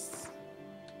does.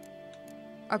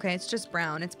 Okay, it's just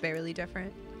brown. It's barely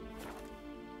different.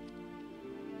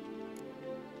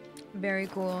 Very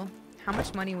cool. How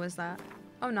much money was that?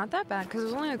 Oh, not that bad, because it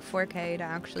was only like 4K to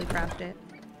actually craft it.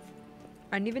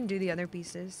 I didn't even do the other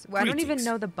pieces. Well, I don't even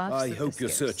know the buffs. I hope your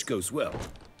search goes well.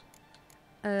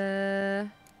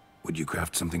 Would you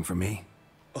craft something for me?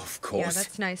 Of course. Yeah,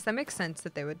 that's nice. That makes sense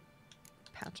that they would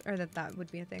patch, or that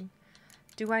would be a thing.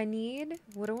 Do I need,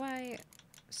 what do I,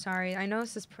 sorry, I know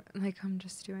this is, like, I'm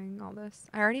just doing all this.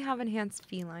 I already have enhanced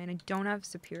feline. I don't have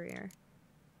superior.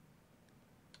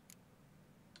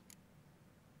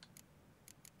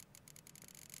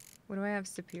 What do I have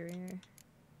superior?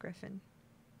 Griffin.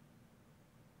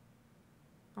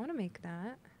 I want to make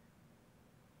that.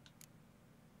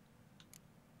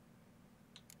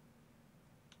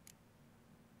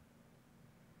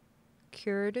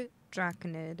 Cured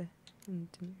Draconid.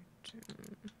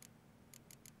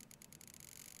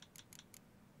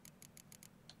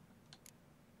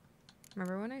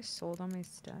 Remember when I sold all my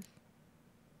stuff?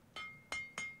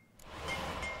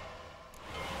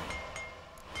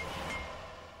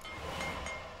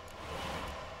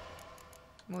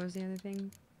 What was the other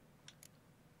thing?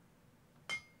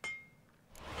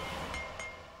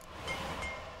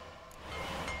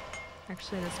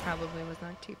 Actually, this probably was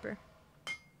not cheaper.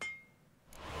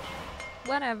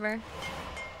 Whatever.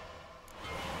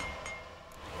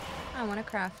 I want to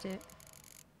craft it.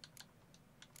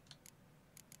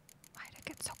 Why did it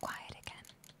get so quiet again?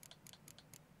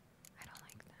 I don't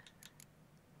like that.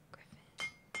 Griffin.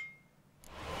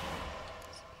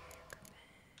 Superior Griffin.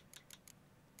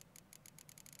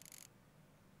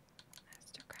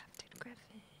 Master crafted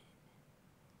Griffin.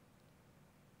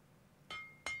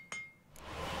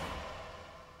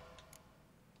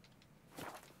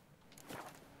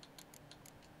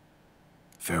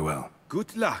 Farewell.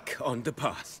 Good luck on the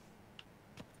path.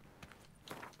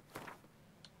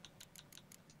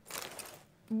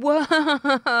 Whoa!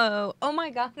 Oh my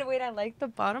god, wait, I like the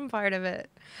bottom part of it.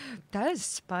 That is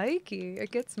spiky. It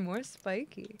gets more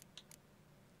spiky.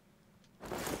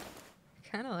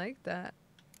 Kind of like that.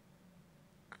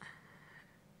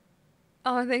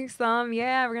 Oh, thanks, Thom.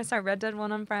 Yeah, we're gonna start Red Dead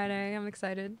 1 on Friday. I'm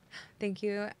excited. Thank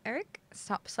you, Eric.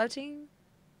 Stop slouching.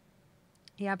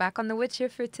 Yeah, back on The Witcher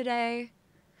for today.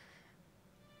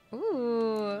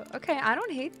 Ooh, okay, I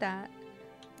don't hate that.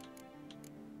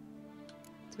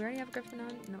 Do we already have Griffin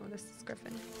on? No, this is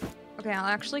Griffin. Okay, I'll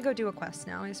actually go do a quest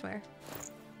now, I swear.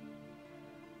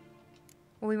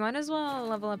 Well, we might as well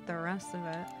level up the rest of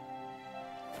it.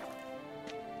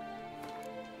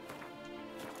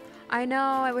 I know,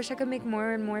 I wish I could make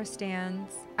more and more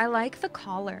stands. I like the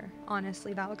collar,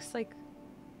 honestly. That looks like...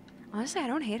 Honestly, I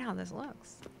don't hate how this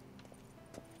looks.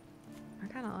 I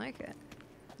kind of like it.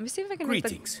 Let me see if I can make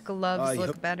the gloves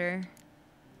look better.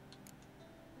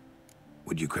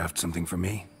 Would you craft something for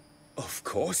me? Of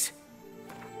course.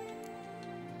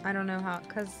 I don't know how,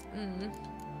 because...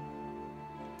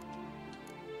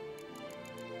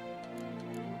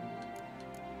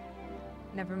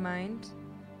 Never mind.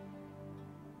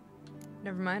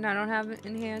 Never mind, I don't have it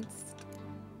enhanced.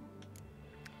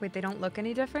 Wait, they don't look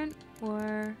any different?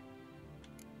 Or...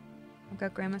 I've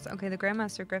got Grandmaster... Okay, the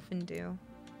Grandmaster Griffin do.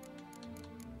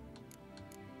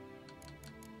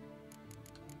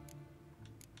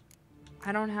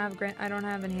 I don't have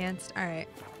enhanced. Alright.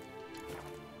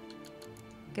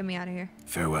 Get me out of here.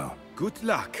 Farewell. Good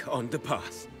luck on the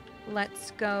path.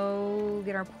 Let's go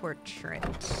get our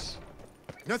portrait.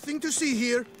 Nothing to see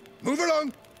here. Move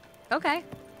along. Okay.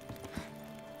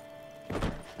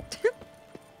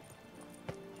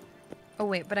 Oh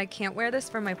wait, but I can't wear this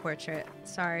for my portrait.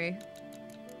 Sorry.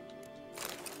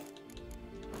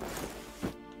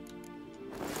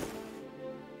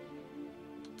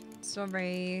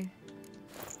 Sorry.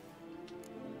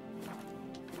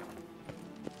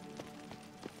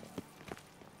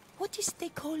 What is they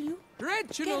call you?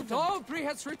 Reginald Daltrey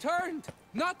has returned,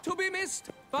 not to be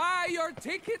missed. Buy your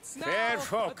tickets now. Fair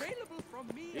folk. Available from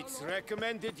me It's alone.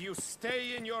 recommended you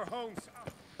stay in your homes.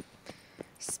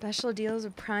 Special deals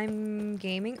with Prime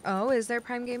Gaming. Oh, is there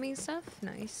Prime Gaming stuff?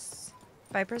 Nice.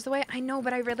 Viper's the way? I know,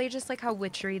 but I really just like how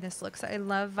witchery this looks. I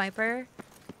love Viper,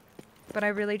 but I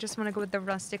really just want to go with the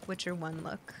rustic Witcher 1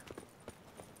 look.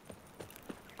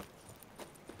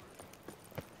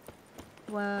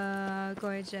 Whoa,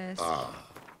 gorgeous.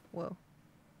 Whoa.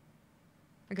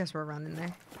 I guess we're running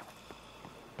there.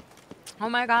 Oh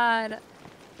my god.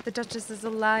 The Duchess is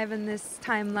alive in this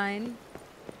timeline.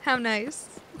 How nice.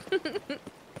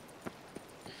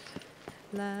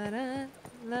 La da,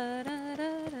 la da,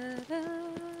 da, da, da,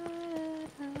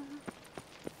 da.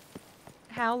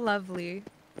 How lovely,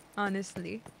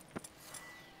 honestly.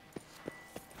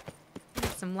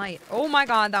 Some light. Oh my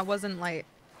god, that wasn't light.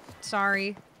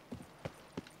 Sorry.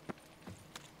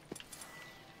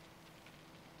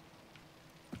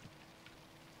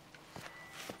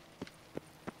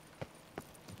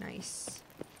 Nice.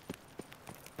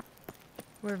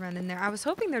 We're running there. I was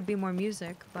hoping there'd be more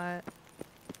music, but...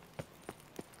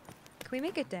 Can we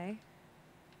make it day?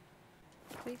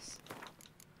 Please?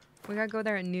 We gotta go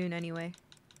there at noon anyway.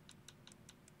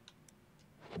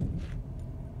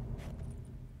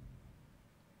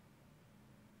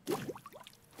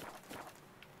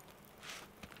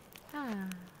 Ah.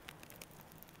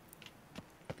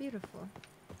 Beautiful.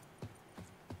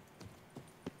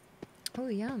 Oh,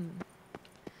 yum.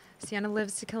 Sienna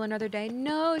lives to kill another day.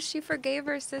 No, she forgave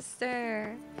her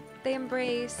sister. They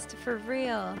embraced for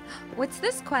real. What's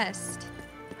this quest?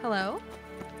 Hello?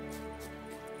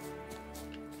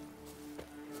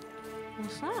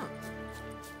 What's that?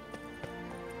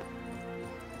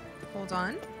 Hold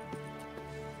on.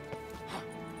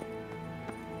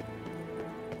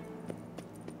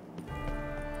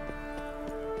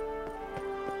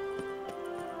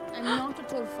 I'm not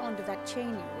at all fond of that chain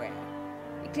you wear.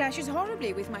 It clashes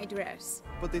horribly with my dress.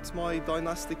 But it's my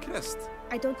dynastic crest.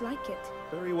 I don't like it.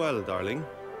 Very well, darling.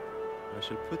 I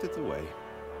shall put it away.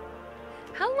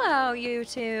 Hello, you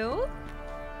two.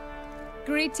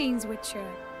 Greetings, Witcher.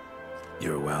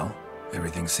 You're well?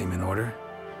 Everything seem in order?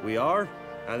 We are,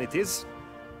 and it is.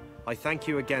 I thank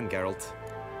you again, Geralt.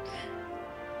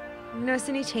 Notice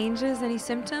any changes, any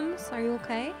symptoms? Are you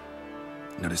okay?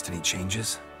 Noticed any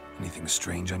changes? Anything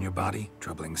strange on your body?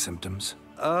 Troubling symptoms?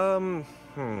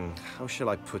 How shall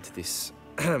I put this?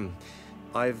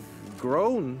 I've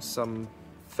grown some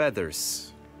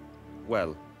feathers.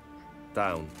 Well,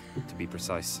 down, to be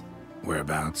precise.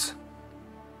 Whereabouts?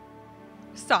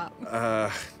 Stop.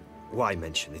 Why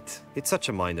mention it? It's such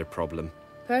a minor problem.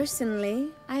 Personally,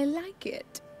 I like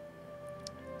it.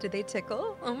 Did they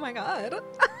tickle? Oh my god.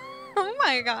 Oh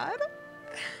my god.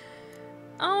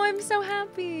 Oh, I'm so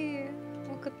happy.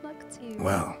 Well, good luck to you.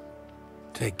 Well,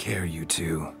 take care, you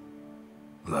two.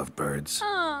 Lovebirds.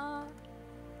 Aww.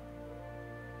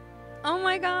 Oh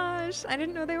my gosh. I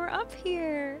didn't know they were up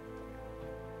here.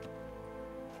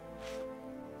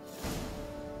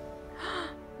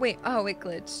 Wait, oh, it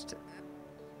glitched.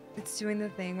 It's doing the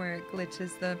thing where it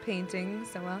glitches the painting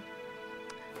so well.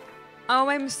 Oh,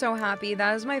 I'm so happy.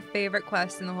 That is my favorite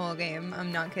quest in the whole game.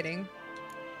 I'm not kidding.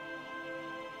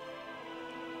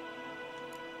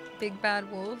 Big Bad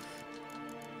Wolf.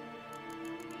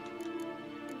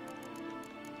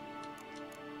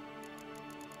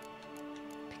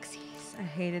 Pixie. pixies. I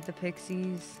hated the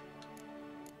pixies.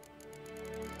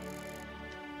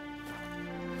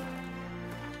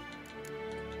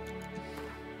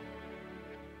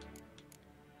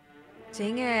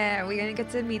 Dang it, we're gonna get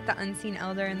to meet the unseen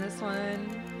elder in this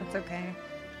one. That's okay.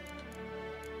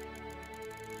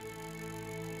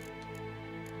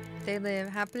 They live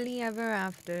happily ever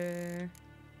after.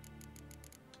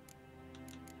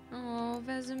 Oh,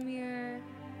 Vesemir.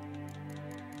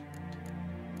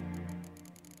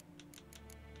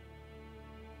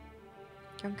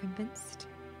 I'm convinced.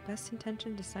 Best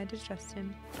intention, decide to trust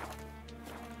him.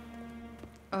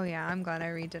 Oh yeah, I'm glad I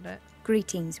redid it.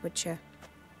 Greetings, Witcher.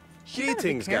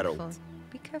 Greetings, Geralt.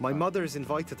 Be careful. My mother's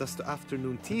invited us to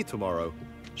afternoon tea tomorrow.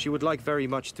 She would like very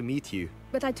much to meet you.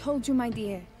 But I told you, my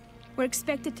dear. We're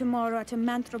expected tomorrow at a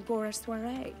Mandragora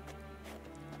soiree.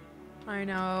 I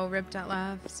know, ripped out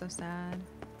laugh, so sad.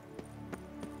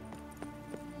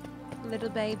 Little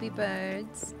baby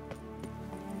birds.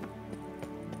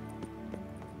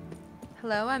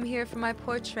 Hello, I'm here for my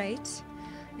portrait.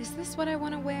 Is this what I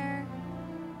want to wear?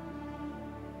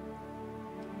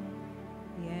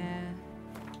 Yeah.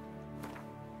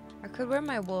 I could wear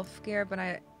my wolf gear, but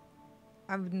I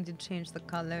would need to change the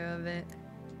color of it.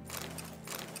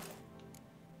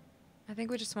 I think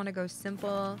we just want to go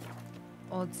simple,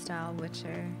 old style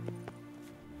Witcher.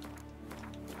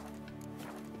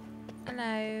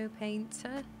 Hello,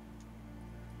 painter.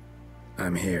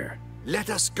 I'm here. Let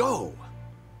us go!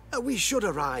 We should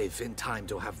arrive in time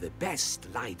to have the best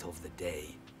light of the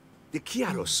day. The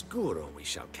chiaroscuro we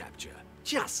shall capture.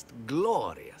 Just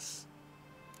glorious.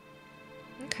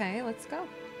 Okay, let's go.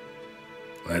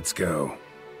 Let's go.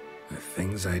 The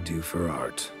things I do for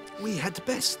art. We had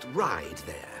best ride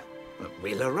there.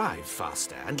 We'll arrive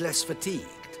faster and less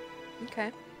fatigued.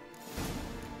 Okay.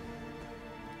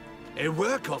 A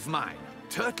work of mine,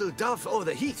 Turtle Dove o'er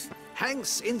the Heath,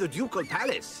 hangs in the ducal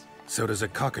palace. So does a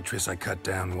cockatrice I cut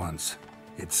down once.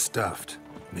 It's stuffed,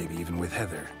 maybe even with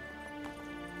heather.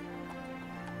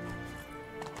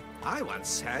 I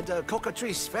once had a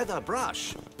cockatrice feather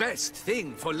brush. Best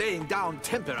thing for laying down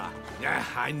tempera.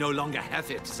 I no longer have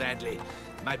it, sadly.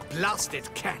 My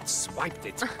blasted cat swiped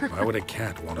it. Why would a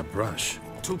cat want a brush?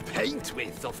 To paint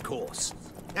with, of course.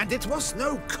 And it was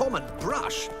no common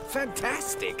brush.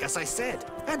 Fantastic, as I said.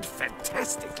 And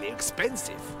fantastically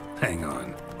expensive. Hang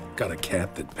on. Got a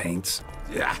cat that paints?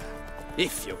 Yeah,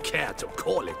 if you care to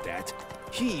call it that.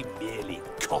 He merely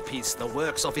copies the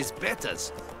works of his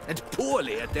betters. And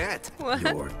poorly at that. What?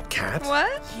 Your cat?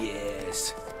 What?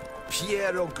 Yes.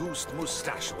 Pierre-Auguste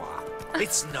Moustachois.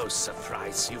 It's no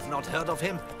surprise you've not heard of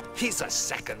him. He's a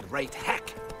second-rate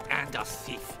hack and a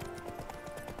thief.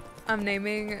 I'm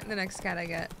naming the next cat I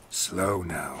get. Slow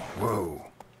now. Whoa.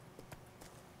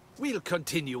 We'll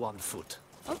continue on foot.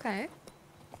 Okay.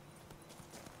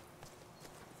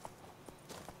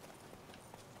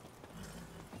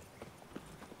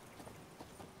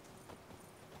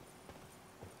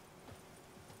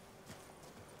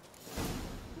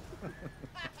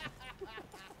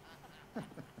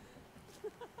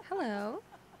 Hello.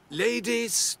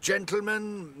 Ladies,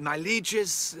 gentlemen, my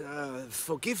lieges,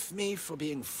 forgive me for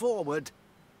being forward,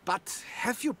 but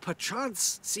have you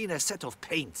perchance seen a set of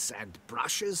paints and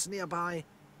brushes nearby?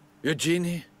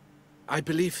 Eugenie, I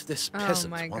believe this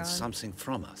peasant my wants God. something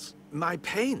from us. My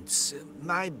paints,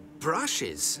 my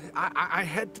brushes, I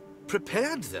had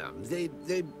prepared them. They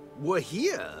were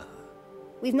here.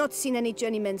 We've not seen any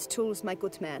journeyman's tools, my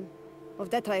good man. Of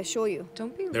that I assure you.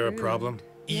 Don't be There a rude. problem?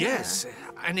 Yes,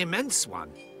 an immense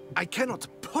one. I cannot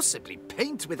possibly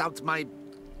paint without my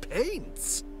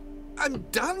paints. I'm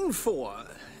done for.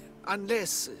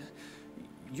 Unless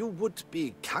you would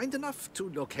be kind enough to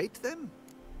locate them?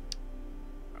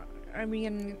 I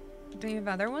mean, do you have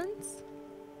other ones?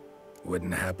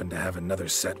 Wouldn't happen to have another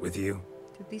set with you?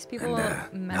 Did these people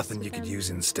And mess nothing with you could him? use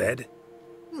instead?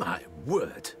 My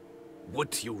word.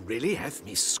 Would you really have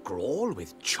me scrawl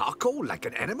with charcoal like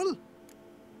an animal?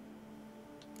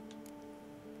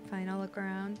 Fine, I'll look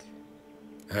around.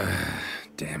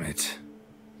 Damn it.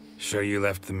 Sure you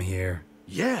left them here?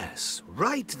 Yes,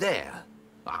 right there.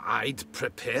 I'd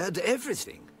prepared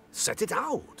everything. Set it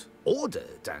out.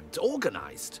 Ordered and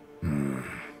organized.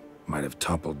 Might have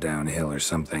toppled downhill or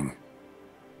something.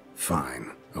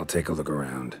 Fine. I'll take a look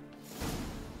around.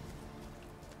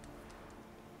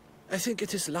 I think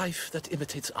it is life that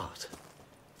imitates art,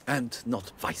 and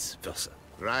not vice versa.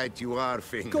 Right you are,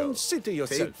 Fingal. Consider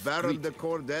yourself Take Baron greeted. de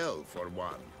Cordel for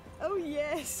one. Oh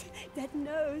yes, that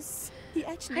nose. He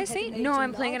actually Hi, had Saint. an No, I'm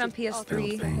agent playing it on artist PS3. after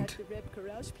he Paint. had the Reb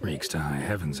Garage play. Reeks to high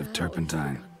heavens of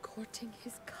turpentine. Courting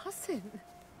his cousin.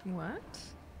 What?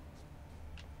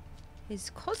 His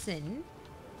cousin?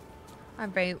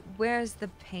 Alright, where's the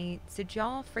paint? Did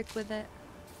y'all frick with it?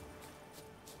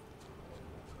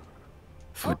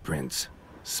 Footprints.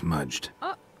 Smudged.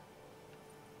 Oh.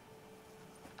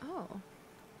 Oh.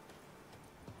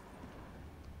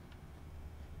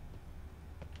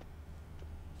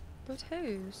 But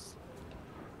whose?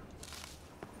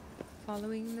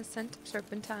 Following the scent of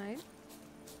turpentine.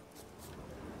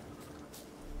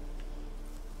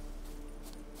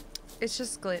 It's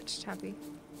just glitched, Happy.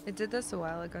 It did this a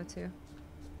while ago too.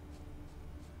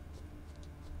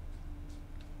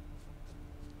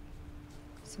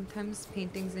 Sometimes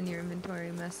paintings in your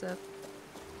inventory mess up.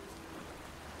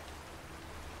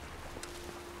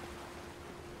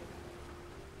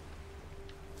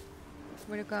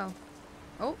 Where'd it go?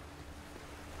 Oh.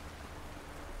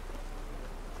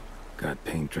 Got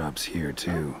paint drops here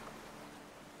too.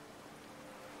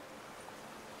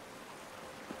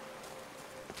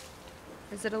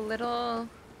 Is it a little...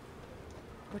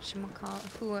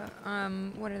 whatchamacallit? Who,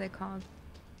 what are they called?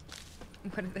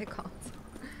 What are they called?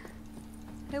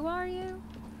 Who are you?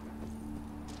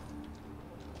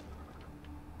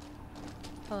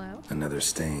 Hello? Another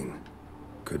stain.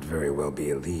 Could very well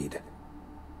be a lead.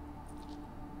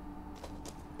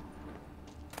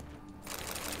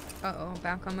 Uh-oh,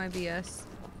 back on my BS.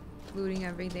 Looting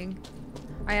everything.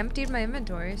 I emptied my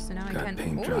inventory, so now I Got can't...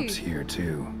 paint drops here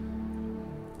too.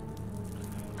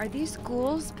 Are these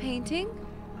ghouls painting?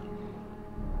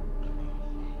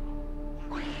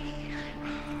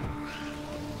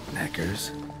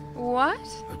 Neckers. What?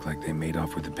 Look like they made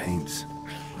off with the paints.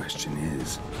 Question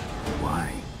is,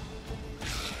 why?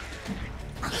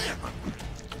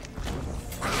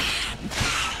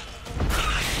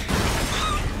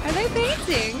 Are they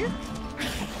painting?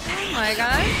 Oh my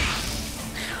god.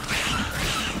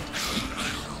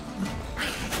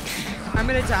 I'm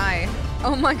gonna die.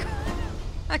 Oh my god.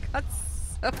 I got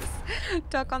so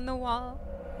stuck on the wall.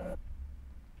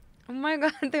 Oh my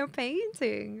god, they're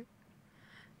painting.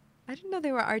 I didn't know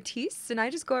they were artistes and I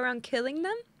just go around killing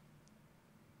them?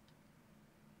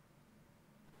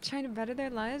 Trying to better their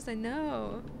lives? I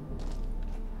know.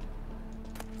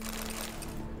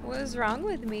 What is wrong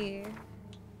with me?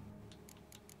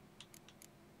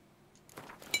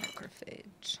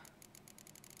 Necrophage.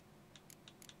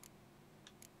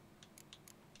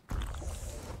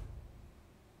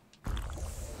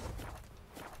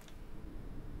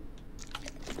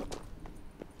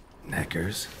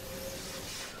 Neckers.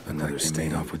 Another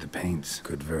stain off with the paints.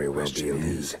 Could very well be a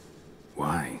lead.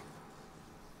 Why?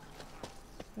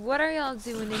 What are y'all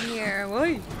doing in here?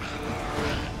 Whoa.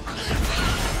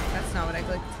 That's not what I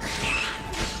clicked.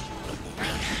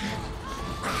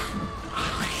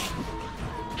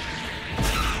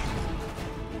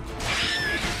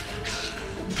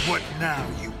 What now,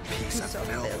 you piece of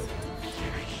filth?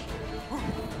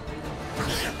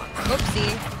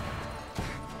 Oopsie.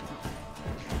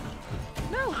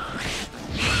 No.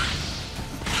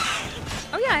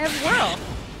 Oh yeah, I have whirl.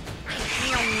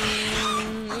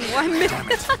 1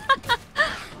 minute.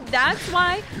 That's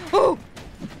why. Oh.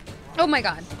 Oh my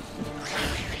god.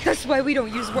 That's why we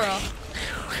don't use whirl.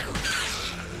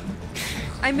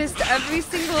 I missed every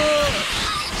single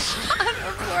shot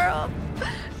of whirl,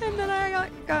 and then I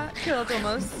got killed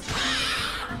almost.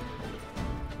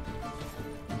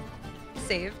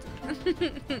 Saved.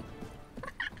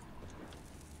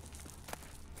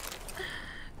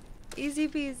 Easy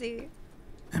peasy.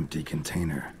 Empty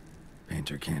container.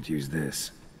 Painter can't use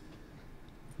this.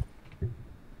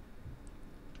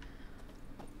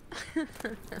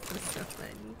 That was so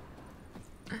funny.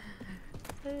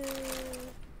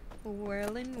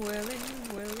 Whirling, whirling,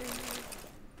 whirling.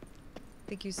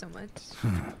 Thank you so much.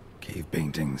 Cave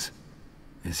paintings.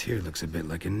 This here looks a bit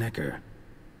like a necker.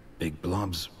 Big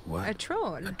blobs, what? A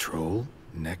troll. A troll?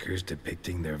 Neckers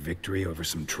depicting their victory over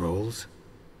some trolls?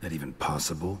 That even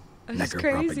possible? That's Necker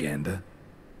crazy. propaganda?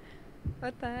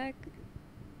 What the heck?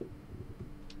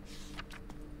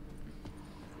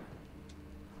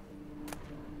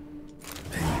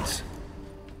 Paints.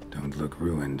 Don't look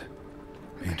ruined.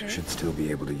 Painter should still be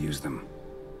able to use them.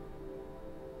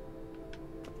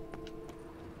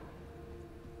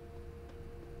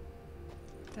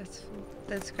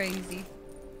 That's crazy.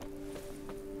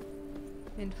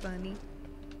 And funny.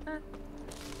 Huh.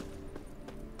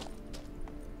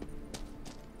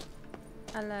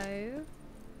 Hello?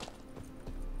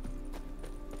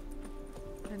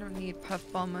 I don't need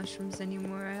puffball mushrooms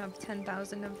anymore. I have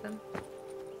 10,000 of them.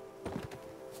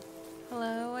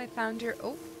 Hello, I found your...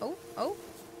 Oh, oh, oh.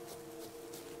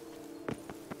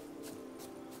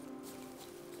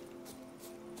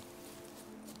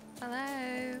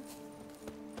 Hello.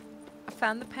 I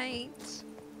found the paint.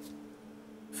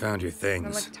 found your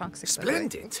things. Like toxic.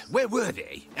 Splendid. Where were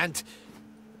they? And...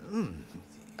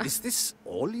 is this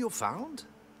all you found?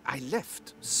 I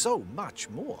left so much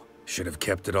more. Should have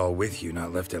kept it all with you,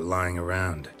 not left it lying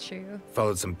around. True.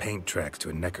 Followed some paint tracks to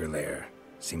a Necker lair.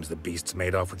 Seems the beast's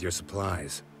made off with your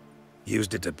supplies.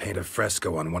 Used it to paint a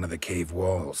fresco on one of the cave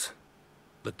walls.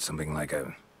 Looked something like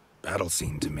a battle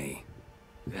scene to me.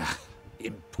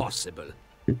 Impossible.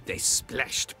 They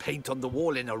splashed paint on the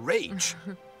wall in a rage.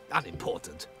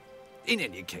 Unimportant. In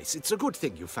any case, it's a good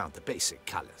thing you found the basic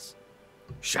colors.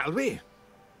 Shall we?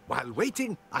 While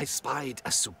waiting, I spied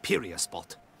a superior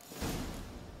spot.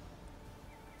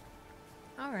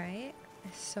 All right.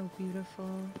 It's so beautiful.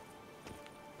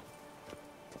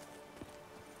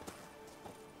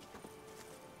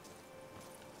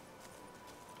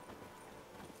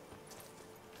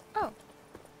 Oh.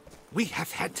 We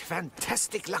have had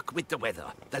fantastic luck with the weather.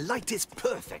 The light is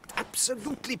perfect,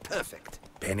 absolutely perfect.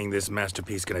 Painting this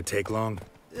masterpiece gonna take long?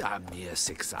 A mere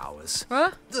 6 hours.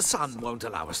 Huh? The sun won't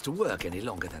allow us to work any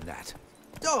longer than that.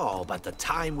 Oh, but the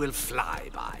time will fly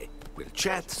by. We'll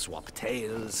chat, swap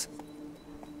tales.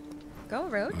 Go,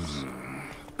 Roach.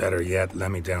 Better yet,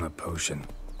 let me down a potion.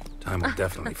 Time will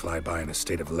definitely fly by in a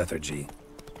state of lethargy.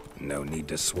 No need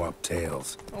to swap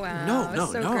tales. Wow,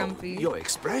 No, so grumpy. Your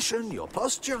expression, your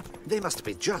posture, they must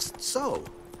be just so.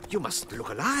 You must look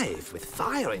alive with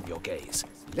fire in your gaze.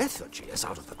 Lethargy is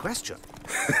out of the question.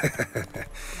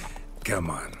 Come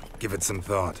on, give it some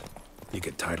thought. You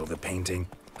could title the painting,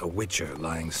 A Witcher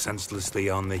Lying Senselessly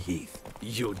on the Heath.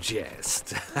 You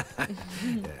jest.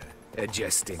 A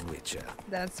jesting witcher.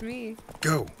 That's me.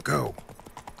 Go, go.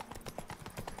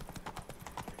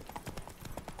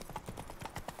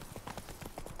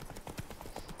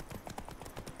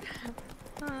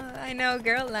 I know,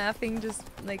 girl laughing just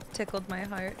like tickled my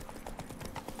heart.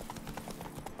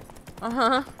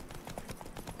 Uh-huh.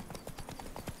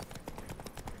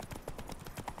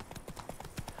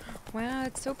 Wow,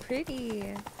 it's so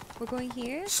pretty. We're going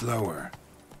here? Slower.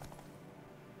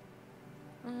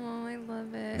 Oh, I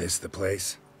love it. This the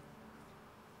place?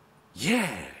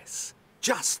 Yes.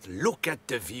 Just look at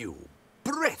the view.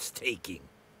 Breathtaking.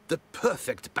 The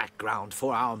perfect background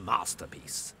for our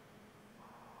masterpiece.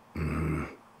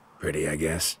 Pretty, I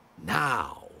guess.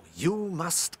 Now, you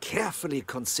must carefully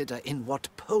consider in what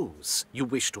pose you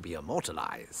wish to be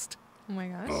immortalized. Oh my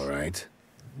gosh. All right.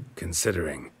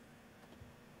 Considering.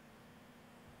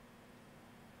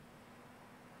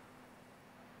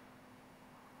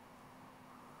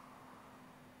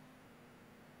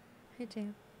 Hey,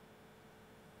 Jam.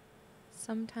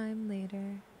 Sometime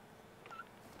later.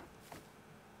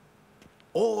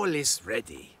 All is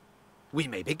ready. We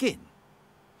may begin.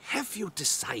 Have you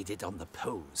decided on the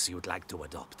pose you'd like to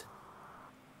adopt?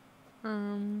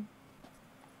 On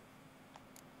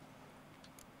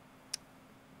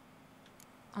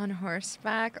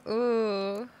horseback?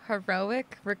 Ooh,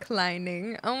 heroic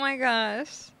reclining. Oh my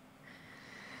gosh.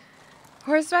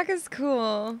 Horseback is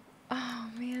cool.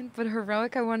 Oh man, but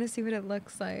heroic, I want to see what it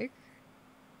looks like.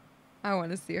 I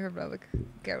want to see a heroic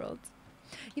Geralt.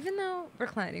 Even though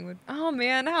reclining would... Oh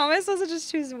man, how am I supposed to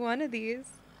just choose one of these?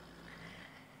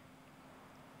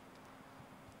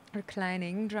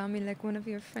 Reclining, draw me like one of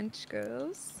your French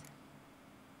girls.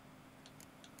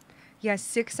 Yeah,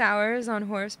 6 hours on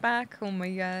horseback. Oh my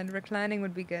god, reclining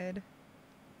would be good.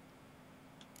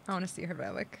 I want to see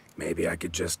heroic. Maybe I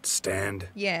could just stand?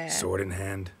 Yeah. Sword in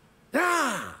hand?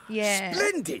 Ah! Yeah.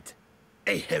 Splendid!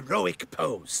 A heroic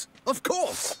pose. Of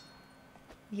course!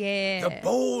 Yeah. The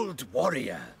bold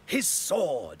warrior, his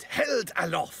sword held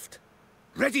aloft.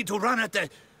 Ready to run at the...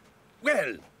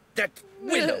 well, that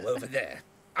willow over there.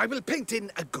 I will paint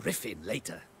in a griffin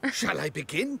later. Shall I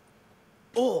begin?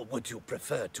 Or would you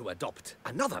prefer to adopt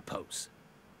another pose?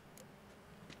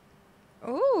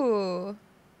 Ooh.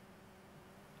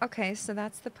 Okay, so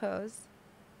that's the pose.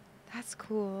 That's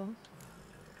cool.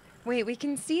 Wait, we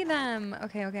can see them.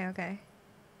 Okay, okay, okay.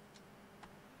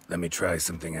 Let me try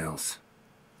something else.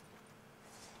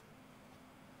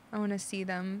 I want to see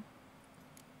them.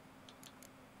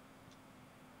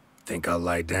 Think I'll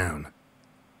lie down.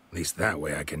 At least that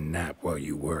way I can nap while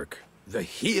you work. The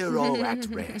hero at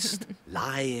rest,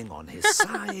 lying on his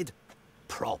side,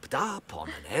 propped up on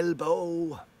an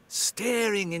elbow,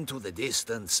 staring into the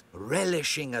distance,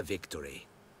 relishing a victory.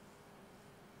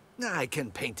 I can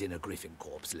paint in a griffin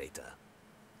corpse later.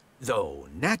 Though,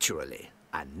 naturally,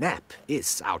 a nap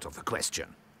is out of the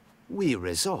question. We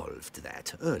resolved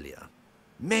that earlier.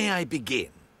 May I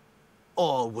begin?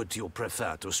 Or would you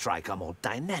prefer to strike a more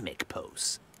dynamic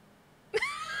pose?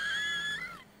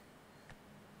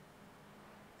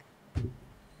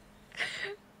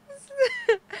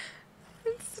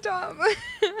 Stop.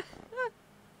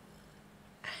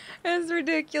 It's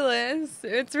ridiculous.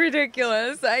 It's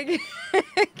ridiculous. I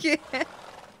can't.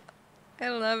 I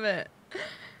love it.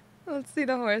 Let's see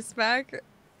the horseback.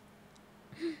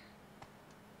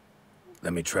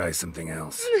 Let me try something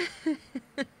else.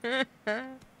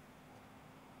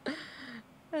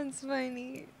 That's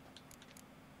funny.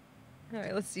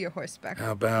 Alright, let's see your horseback.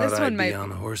 How about this one I might be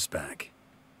on horseback?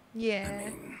 Yeah. I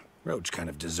mean, Roach kind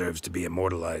of deserves to be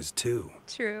immortalized too.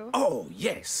 True. Oh,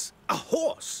 yes. A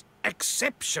horse.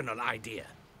 Exceptional idea.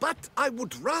 But I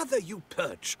would rather you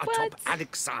perch atop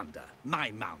Alexander,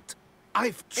 my mount.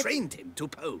 I've trained him to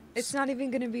pose. It's not even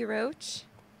gonna be Roach?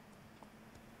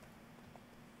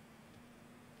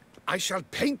 I shall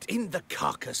paint in the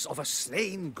carcass of a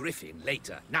slain griffin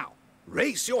later. Now,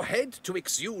 raise your head to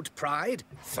exude pride.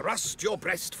 Thrust your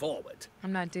breast forward.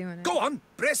 I'm not doing it. Go on,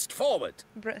 breast forward.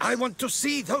 Breast. I want to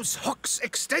see those hocks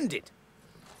extended.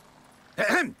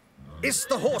 Ahem. Is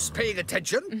the horse paying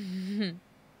attention?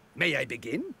 May I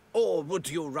begin? Or would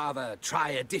you rather try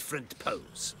a different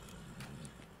pose?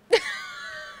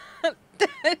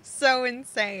 That's so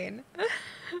insane.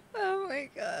 Oh my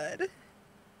god.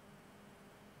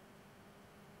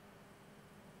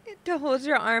 To hold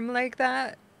your arm like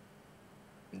that?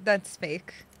 That's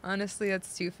fake. Honestly,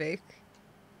 that's too fake.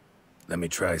 Let me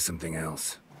try something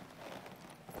else.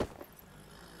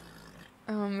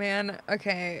 Oh man,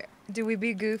 okay. Do we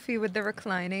be goofy with the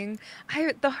reclining?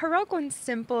 The heroic one's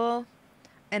simple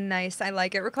and nice. I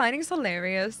like it. Reclining's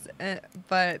hilarious,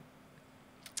 but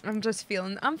I'm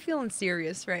feeling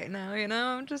serious right now, you know?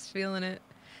 I'm just feeling it.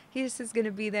 He's just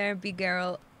gonna be there, be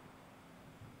Geralt.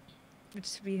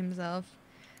 Just be himself.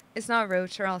 It's not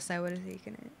Roach, or else I would have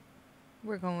taken it.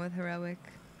 We're going with heroic.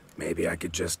 Maybe I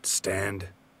could just stand,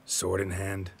 sword in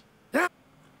hand.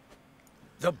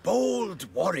 The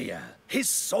bold warrior, his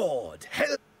sword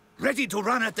held, ready to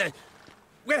run at the...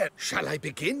 Where shall I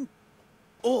begin?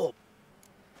 Or...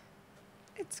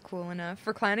 It's cool enough.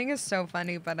 Reclining is so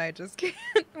funny, but I just can't.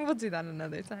 We'll do that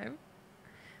another time.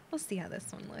 We'll see how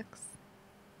this one looks.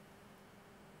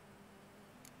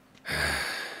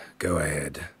 Go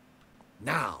ahead.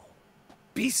 Now,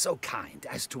 be so kind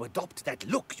as to adopt that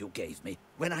look you gave me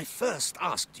when I first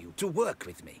asked you to work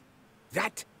with me.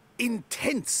 That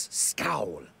intense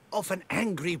scowl of an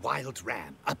angry wild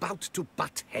ram about to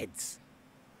butt heads.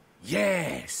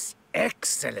 Yes,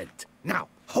 excellent. Now,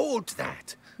 hold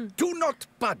that. Do not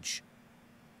budge.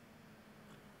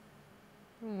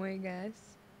 Oh my gosh.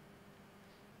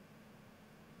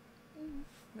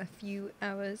 A few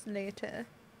hours later.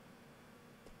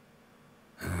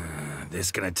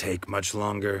 This gonna take much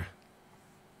longer?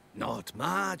 Not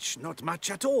much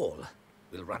at all.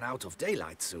 We'll run out of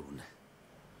daylight soon.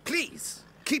 Please,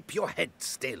 keep your head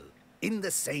still, in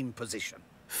the same position.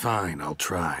 Fine, I'll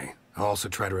try. I'll also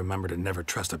try to remember to never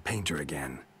trust a painter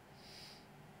again.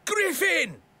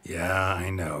 Griffin! Yeah, I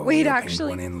know. Wait, We'll actually...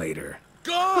 paint one in later.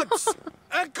 Gods!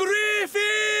 A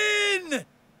griffin!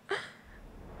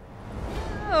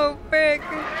 Oh, frick.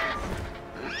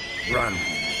 Run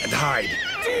and hide.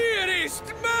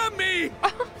 Dearest Mummy!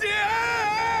 Oh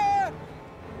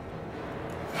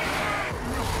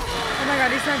my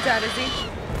god, he's not dead, is he?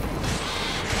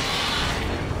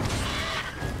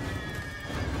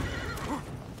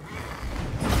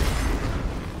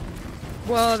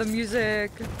 Whoa, the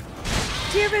music.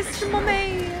 Dearest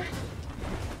Mummy!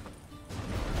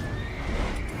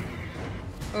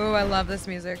 Oh, I love this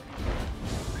music.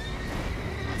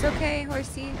 It's okay,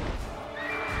 horsey.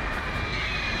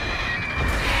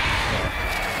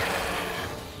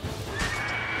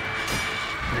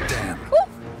 Damn. Woo!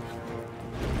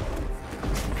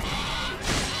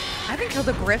 I haven't killed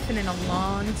a griffin in a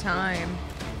long time.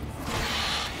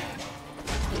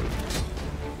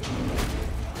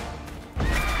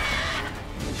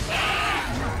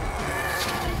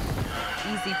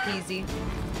 Easy peasy.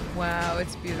 Wow,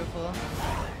 it's beautiful.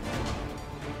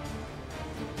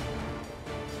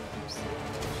 Oops.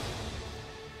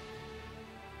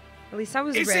 At least I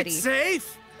was ready. Is it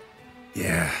safe?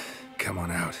 Yeah, come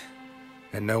on out.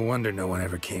 And no wonder no one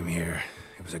ever came here.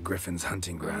 It was a griffin's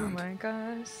hunting ground. Oh my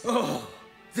gosh. Oh,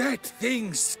 that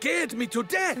thing scared me to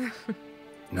death.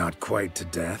 Not quite to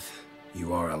death.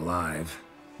 You are alive.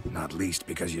 Not least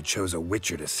because you chose a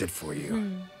witcher to sit for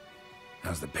you.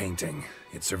 How's the painting?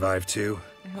 It survived too?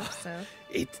 I hope so.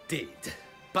 It did.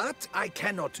 But I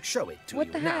cannot show it to you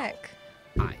What the now. heck?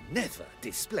 I never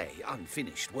display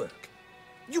unfinished work.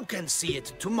 You can see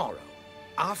it tomorrow,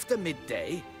 after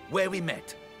midday, where we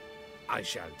met. I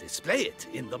shall display it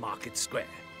in the market square.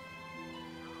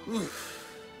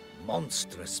 Oof,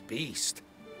 monstrous beast.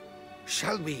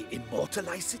 Shall we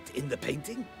immortalize it in the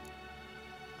painting?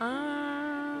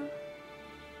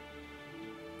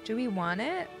 Do we want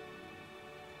it?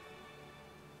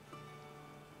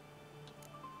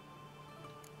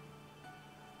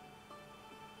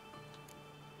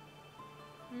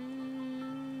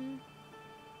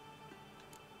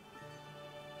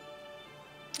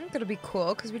 I think it'll be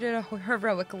cool because we did a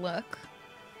heroic look.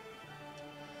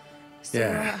 So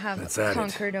yeah, we'll have that's at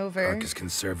conquered it. over. Arcus can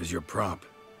serve as your prop.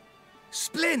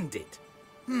 Splendid.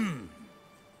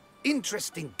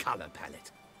 Interesting color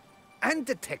palette. And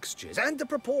the textures and the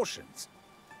proportions.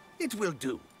 It will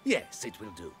do. Yes, it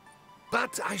will do.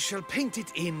 But I shall paint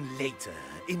it in later,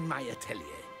 in my atelier.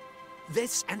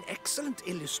 There's an excellent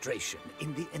illustration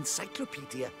in the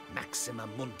Encyclopedia Maxima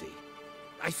Mundi.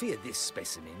 I fear this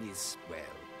specimen is, well,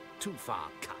 too far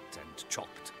cut and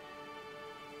chopped.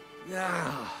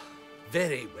 Ah,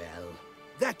 very well.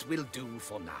 That will do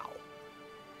for now.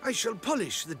 I shall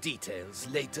polish the details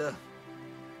later.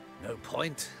 No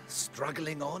point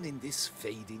struggling on in this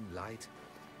fading light.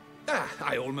 Ah,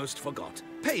 I almost forgot.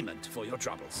 Payment for your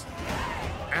troubles.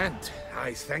 And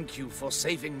I thank you for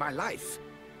saving my life.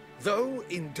 Though,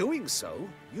 in doing so,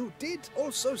 you did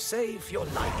also save your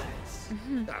likeness.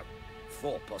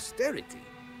 For posterity.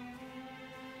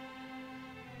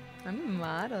 I'm a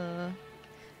model.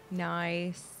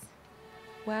 Nice.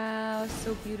 Wow,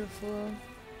 so beautiful.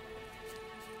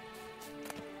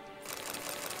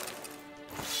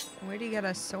 Where do you get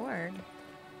a sword?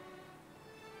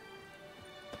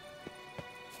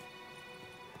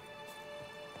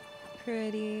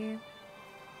 Pretty.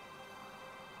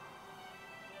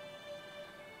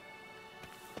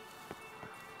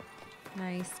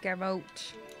 Nice,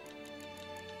 Garrote.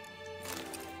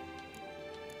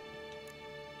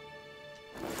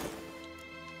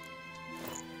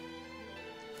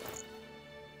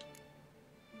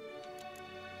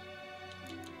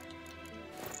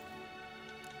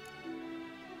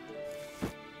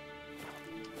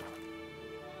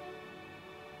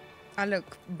 I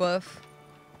look buff.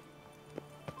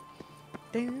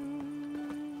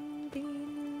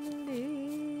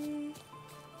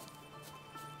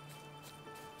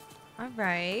 All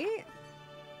right.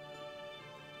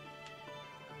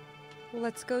 Well,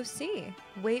 let's go see.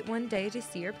 Wait one day to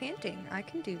see your painting. I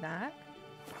can do that.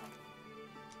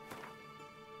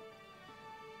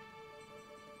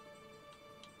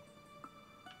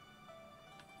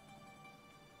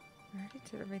 I already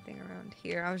did everything around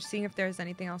here. I was seeing if there's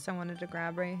anything else I wanted to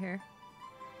grab right here.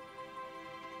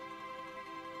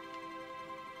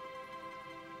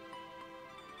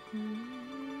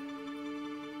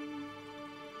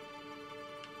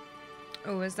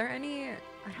 Oh, is there any?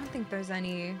 I don't think there's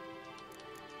any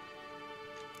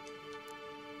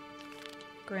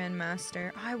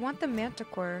Grandmaster. Oh, I want the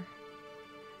Manticore.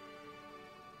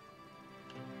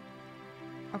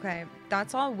 Okay,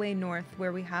 that's all way north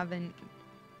where we haven't,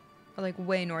 or like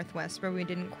way northwest where we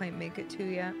didn't quite make it to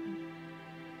yet.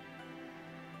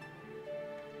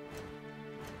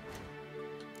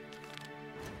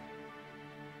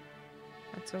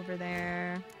 That's over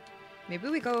there. Maybe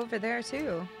we go over there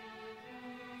too.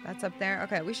 That's up there.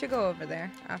 Okay, we should go over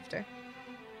there after.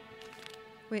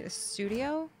 Wait, the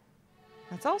studio?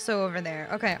 That's also over there.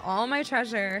 Okay, all my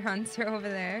treasure hunts are over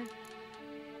there.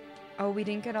 Oh, we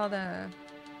didn't get all the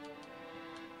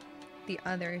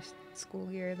other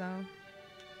school year though.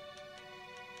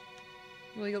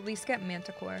 We'll at least get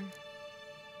Manticore.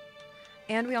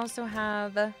 And we also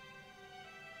have...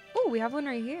 Oh, we have one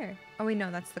right here. Oh, wait,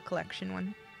 no, that's the collection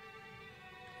one.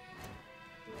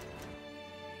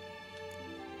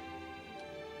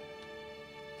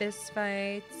 Fist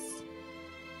fights.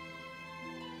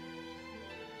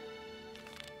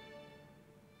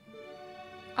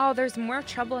 Oh, there's more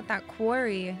trouble at that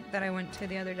quarry that I went to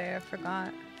the other day. I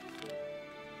forgot.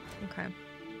 Okay.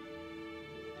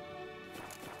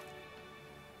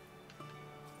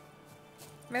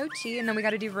 Roachy, and then we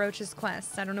gotta do Roach's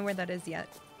quest. I don't know where that is yet.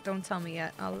 Don't tell me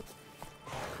yet. I'll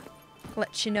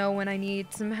let you know when I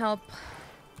need some help.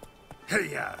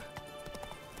 Hey-ya!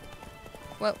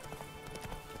 Whoa.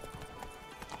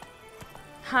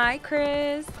 Hi,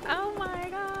 Chris. Oh my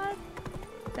god.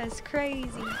 That's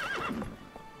crazy.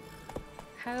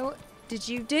 How did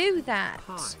you do that?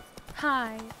 Hi.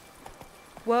 Hi.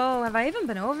 Whoa, have I even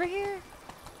been over here?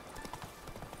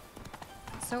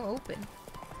 It's so open.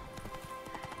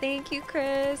 Thank you,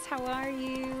 Chris. How are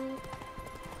you?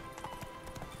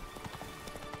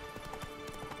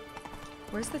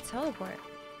 Where's the teleport?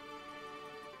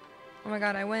 Oh my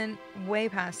god, I went way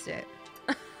past it.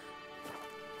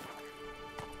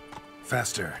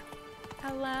 Faster.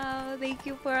 Hello, thank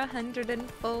you for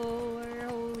 104.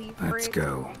 Holy frick. Let's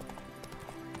go.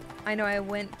 I know I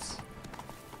went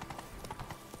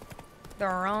the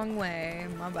wrong way.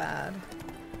 My bad.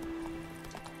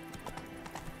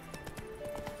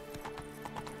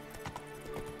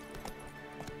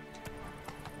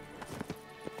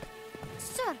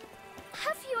 Sir,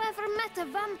 have you ever met a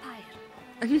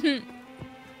vampire?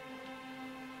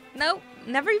 Nope,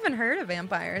 never even heard of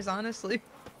vampires, honestly.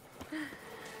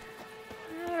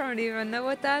 I don't even know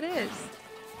what that is.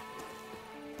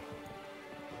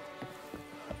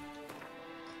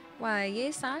 Why,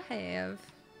 yes, I have.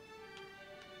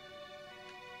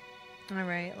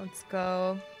 Alright, let's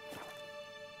go.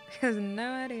 He has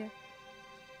no idea.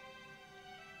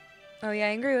 Oh yeah,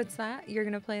 Angry, what's that? You're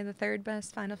gonna play the third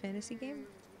best Final Fantasy game?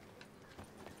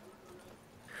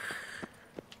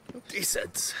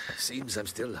 Decent. Seems I'm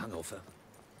still hungover.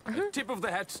 A tip of the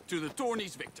hat to the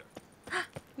Tourneys victor.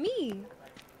 Me?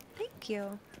 Thank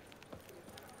you.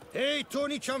 Hey,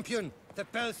 Tony Champion! The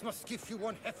bells must give you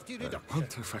one hefty reduction. I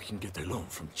wonder if I can get a loan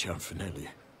from Cianfinelli.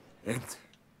 And...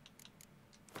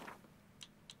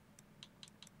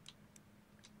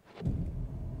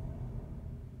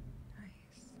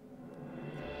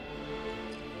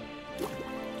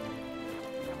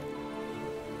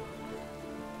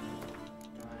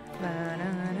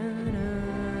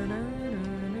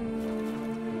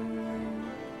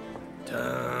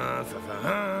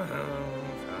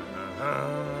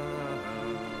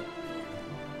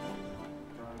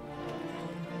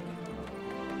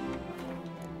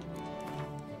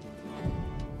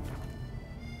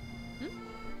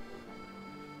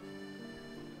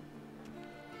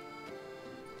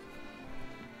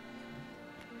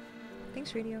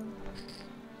 Thanks, radio.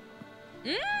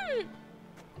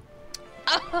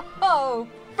 Oh,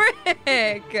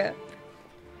 frick!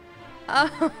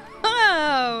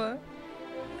 Oh.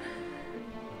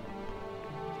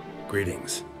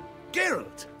 Greetings.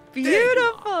 Geralt!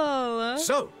 Beautiful!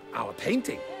 So, our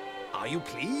painting. Are you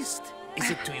pleased?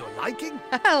 Is it to your liking?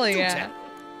 Hell Do yeah.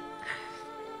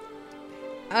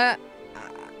 tell.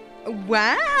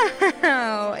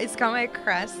 Wow! It's got my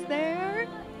crest there.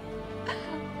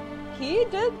 He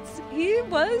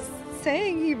was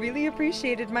saying he really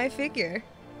appreciated my figure.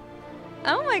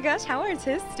 Oh my gosh, how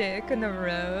artistic. And the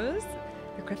rose.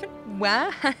 The griffin.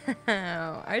 Wow.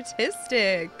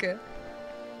 Artistic.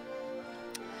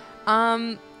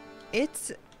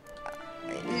 It's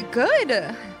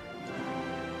good.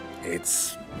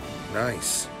 It's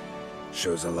nice.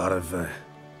 Shows a lot of,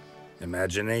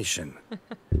 imagination.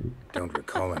 Don't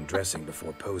recall undressing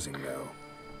before posing, though.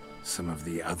 Some of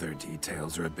the other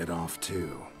details are a bit off,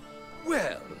 too.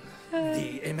 Well,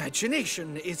 the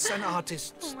imagination is an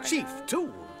artist's chief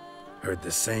tool. Heard the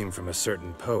same from a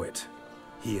certain poet.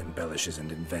 He embellishes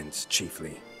and invents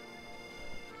chiefly.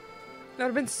 That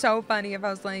would have been so funny if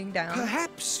I was laying down.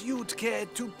 Perhaps you'd care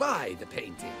to buy the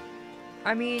painting.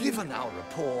 I mean... Given our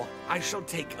rapport, I shall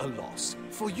take a loss.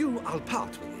 For you, I'll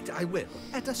part with it, I will,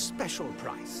 at a special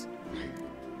price.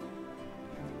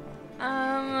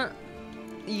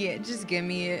 Yeah, just give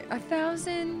me it.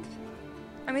 1,000?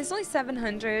 I mean, it's only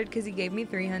 700 because he gave me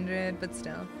 300, but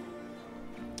still.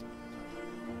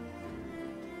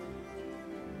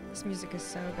 This music is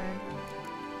so good.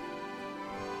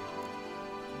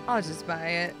 I'll just buy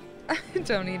it.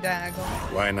 Don't need to haggle.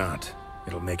 Why not?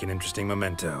 It'll make an interesting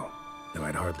memento, though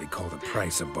I'd hardly call the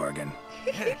price a bargain.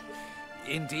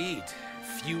 Indeed.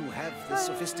 Few have the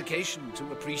sophistication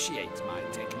to appreciate my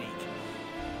technique.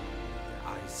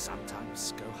 I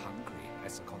sometimes go hungry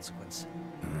as a consequence.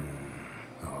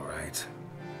 All right.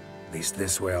 At least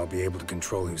this way I'll be able to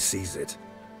control who sees it.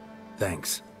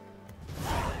 Thanks.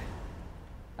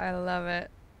 I love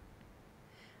it.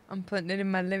 I'm putting it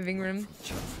in my living room.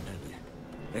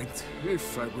 And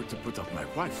if I were to put up my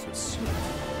wife's suit...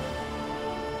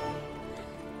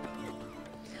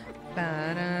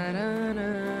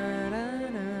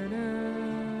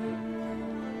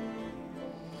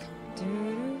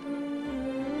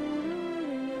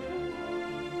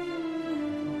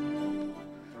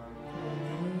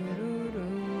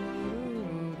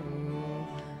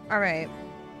 All right.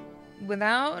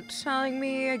 Without telling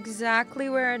me exactly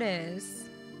where it is,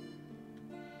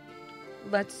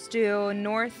 let's do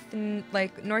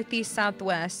northeast,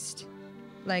 southwest.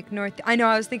 Like north. I know,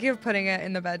 I was thinking of putting it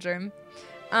in the bedroom.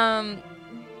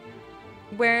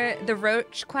 Where the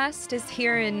Roach quest is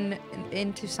here in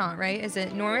Toussaint, right? Is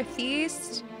it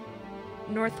northeast?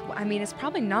 I mean, it's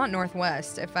probably not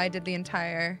northwest if I did the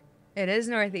entire... It is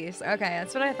northeast. Okay,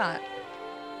 that's what I thought.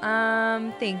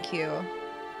 Thank you.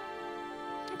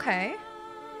 Okay.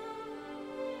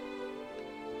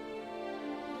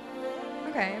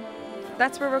 Okay.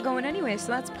 That's where we're going anyway,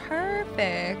 so that's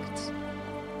perfect.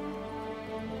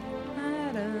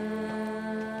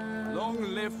 Long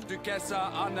live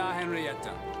Duchessa Anna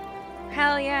Henrietta.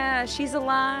 Hell yeah, she's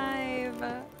alive.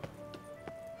 I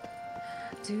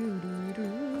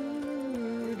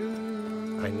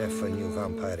never knew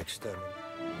vampire exterminate.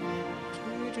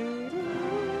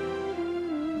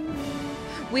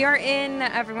 We are in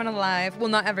Everyone Alive. Well,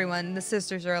 not everyone. The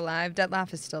sisters are alive.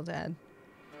 Detlef is still dead.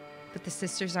 But the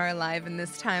sisters are alive in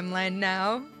this timeline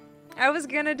now. I was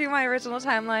gonna do my original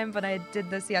timeline, but I did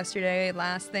this yesterday,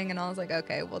 last thing, and I was like,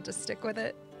 okay, we'll just stick with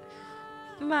it.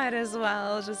 Might as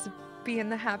well just be in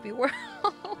the happy world.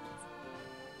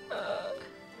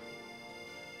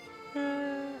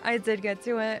 I did get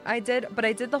to it. I did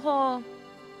the whole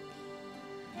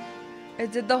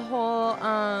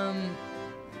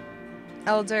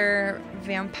Elder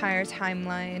Vampire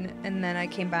timeline, and then I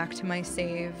came back to my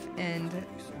save and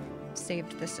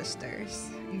saved the sisters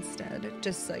instead,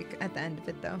 just like at the end of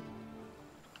it though,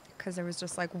 because there was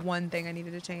just like one thing I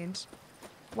needed to change.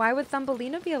 Why would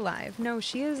Thumbelina be alive? No,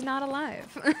 she is not alive.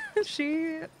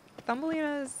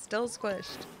 Thumbelina is still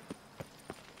squished.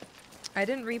 I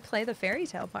didn't replay the fairy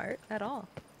tale part at all.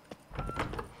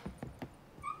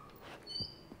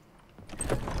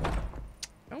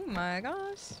 Oh my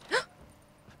gosh.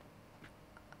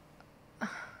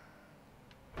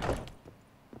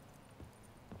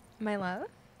 My love?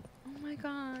 Oh my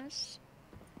gosh.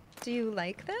 Do you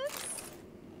like this?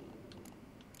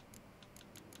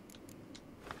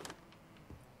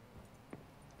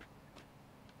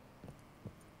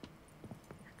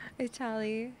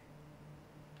 Itali.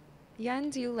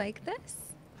 Yan, do you like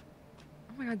this?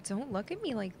 Oh my god, don't look at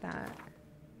me like that.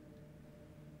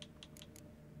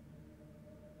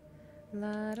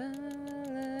 La da,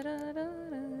 la da, da,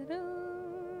 da, da.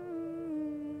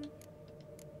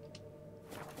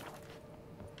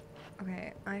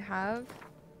 Okay, I have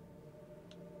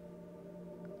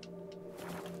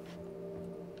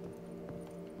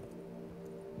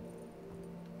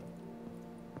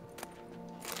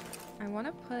I want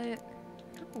to put, I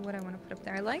don't know what I want to put up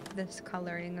there. I like this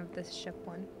coloring of this ship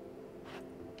one.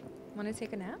 Want to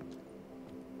take a nap?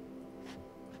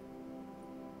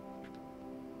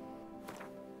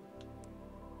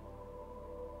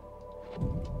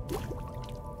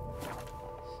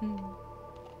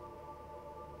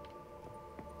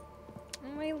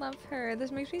 I love her.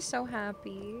 This makes me so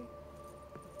happy.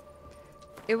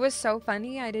 It was so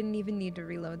funny. I didn't even need to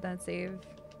reload that save.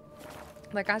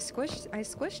 Like I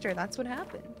squished her. That's what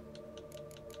happened.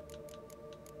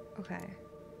 Okay.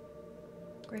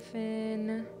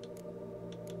 Griffin.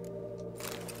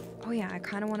 Oh yeah, I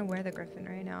kind of want to wear the Griffin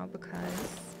right now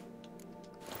because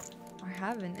I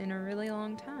haven't in a really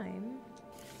long time.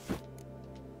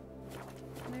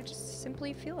 And I just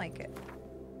simply feel like it.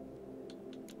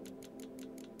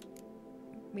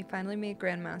 We finally made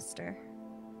Grandmaster.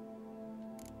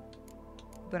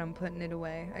 But I'm putting it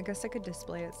away. I guess I could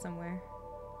display it somewhere.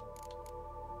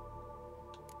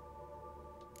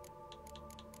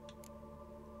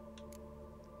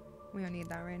 We don't need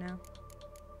that right now.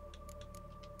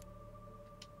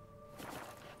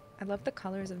 I love the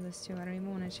colors of this too. I don't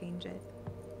even want to change it.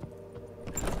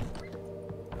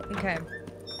 Okay.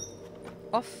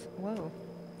 Whoa.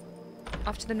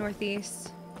 Off to the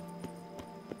northeast.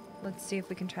 Let's see if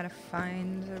we can try to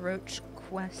find the Roach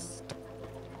quest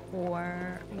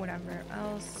or whatever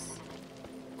else.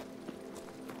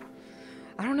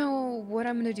 I don't know what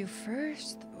I'm gonna do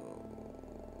first.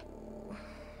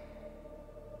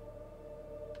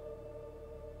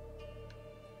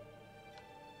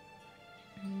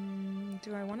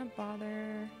 Do I want to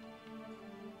bother?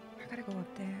 I gotta go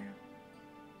up there.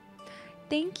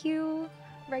 Thank you,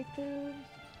 right there.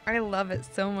 I love it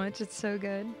so much. It's so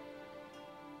good.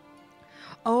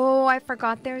 Oh, I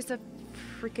forgot there's a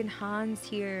freaking Hans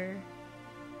here.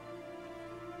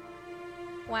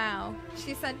 Wow,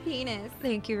 she said penis.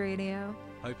 Thank you, Radio.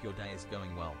 Hope your day is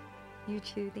going well. You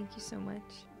too. Thank you so much.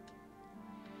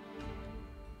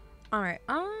 All right.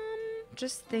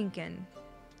 Just thinking.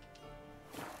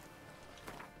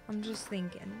 I'm just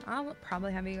thinking. I'll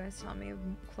probably have you guys tell me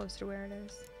close to where it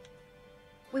is.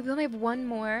 Wait, we only have one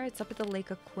more. It's up at the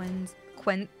Lake of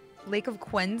Lake of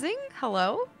Cleansing?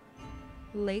 Hello?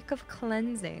 Lake of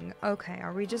Cleansing. Okay,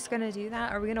 are we just gonna do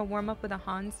that? Are we gonna warm up with a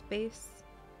Hans base?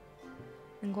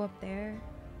 And go up there?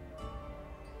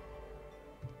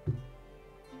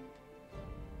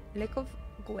 Lake of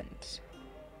Gwent.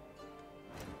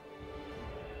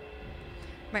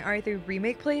 My RE3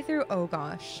 remake playthrough? Oh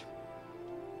gosh.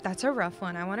 That's a rough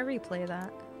one. I want to replay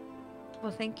that.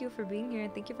 Well, thank you for being here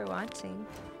and thank you for watching.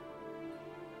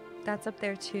 That's up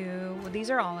there too. Well, these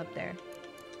are all up there.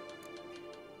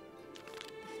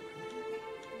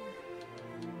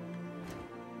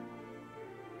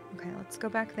 Okay, Let's go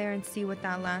back there and see what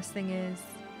that last thing is.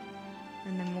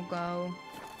 And then we'll go...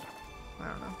 I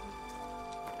don't know.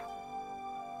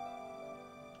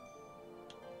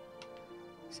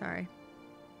 Sorry.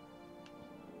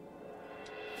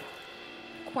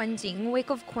 Quanjing. Wake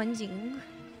of Quanjing.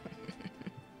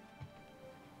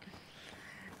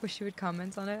 Wish she would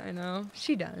comment on it. I know.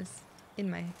 She does. In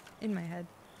my head.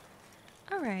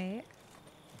 Alright.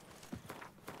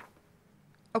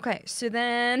 Okay, so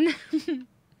then...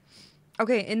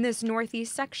 okay, in this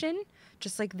northeast section,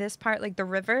 just like this part, like the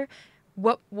river,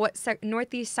 what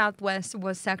northeast, southwest,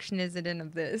 what section is it in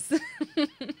of this? I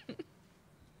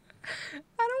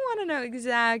don't want to know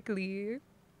exactly,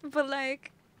 but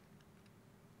like...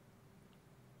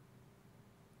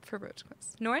 for Roach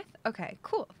Quest. North? Okay,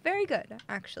 cool. Very good,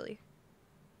 actually.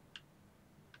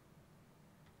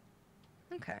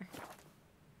 Okay.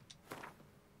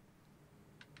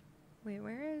 Wait,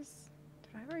 where is...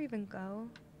 did I ever even go?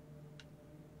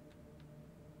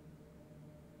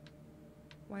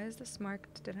 Why is this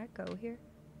marked? Did I go here?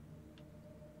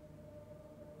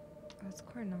 Oh, it's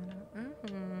Coronado.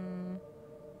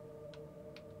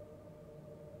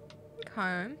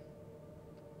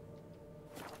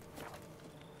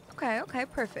 Okay. Okay,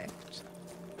 perfect.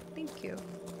 Thank you.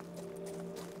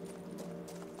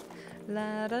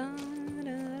 La da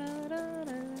da da da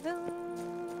da.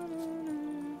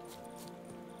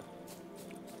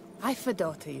 I've a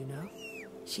daughter, you know.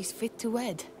 She's fit to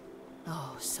wed.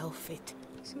 Oh, so fit.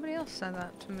 Somebody else said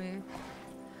that to me.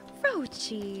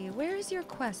 Roachy, where is your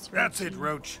quest, Roachy? That's it,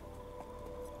 Roach.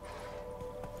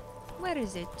 Where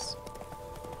is it?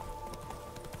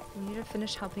 We need to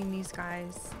finish helping these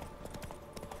guys.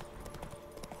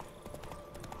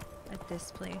 At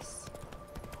this place.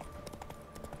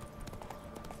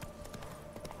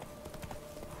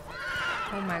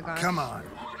 Oh my gosh. Come on.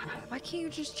 Why can't you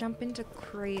just jump into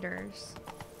craters?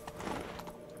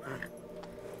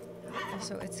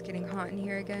 Also, it's getting hot in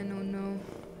here again. Oh no.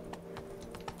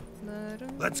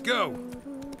 Let's go.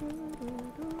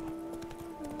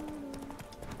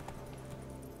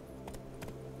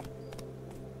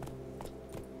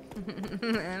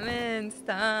 Emin,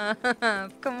 stop.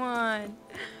 Come on.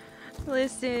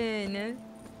 Listen.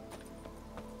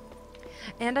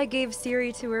 And I gave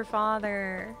Siri to her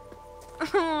father.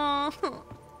 Oh.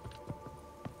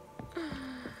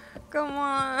 Come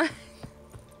on.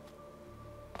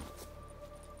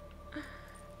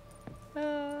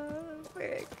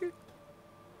 Quick.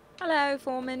 Hello,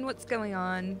 Foreman. What's going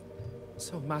on?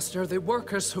 So, Master, the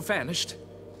workers who vanished.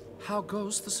 How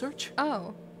goes the search?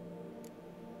 Oh.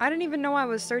 I didn't even know I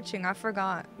was searching. I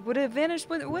forgot. Would it vanish?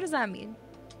 What does that mean?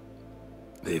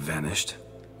 They vanished?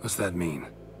 What's that mean?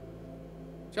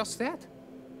 Just that.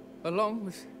 Along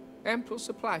with ample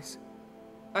supplies.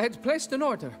 I had placed an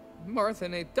order. More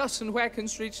than a dozen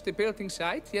wagons reached the building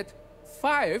site, yet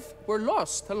 5 were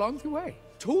lost along the way.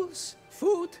 Tools,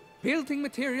 food, building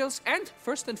materials, and,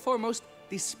 first and foremost,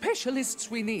 the specialists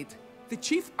we need. The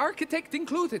chief architect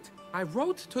included. I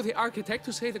wrote to the architect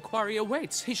to say the quarry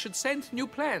awaits. He should send new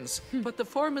plans. But the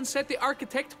foreman said the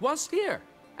architect was here,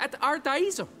 at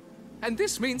Ardaizo. And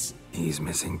this means... He's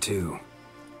missing too.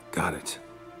 Got it.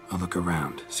 I'll look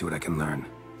around, see what I can learn.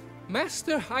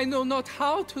 Master, I know not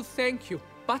how to thank you,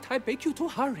 but I beg you to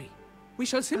hurry. We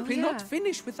shall simply not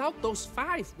finish without those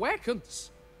 5 wagons.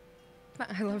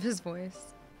 I love his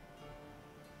voice.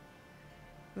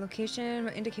 Location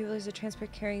indicators of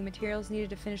transport carrying materials needed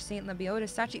to finish St. Lebiota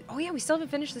statue. Oh yeah, we still haven't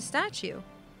finished the statue.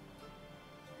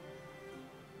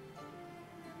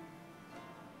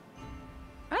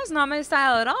 That's not my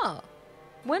style at all.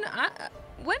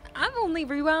 I've only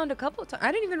rewound a couple times.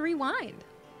 I didn't even rewind.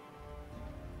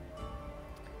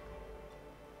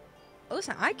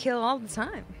 Listen, I kill all the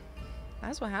time.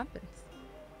 That's what happens.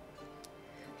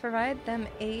 Provide them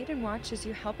aid and watch as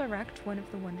you help erect one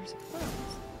of the wonders of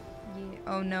worlds. Yeah.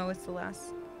 Oh no, it's the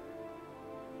last.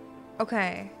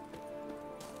 Okay.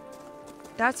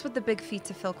 That's what the big feat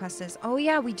to fill quest is. Oh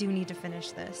yeah, we do need to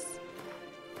finish this.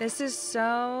 This is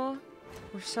so...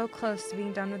 We're so close to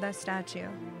being done with that statue.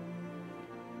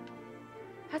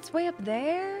 That's way up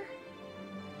there?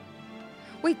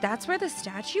 Wait, that's where the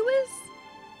statue is?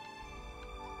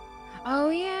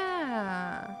 Oh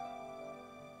yeah.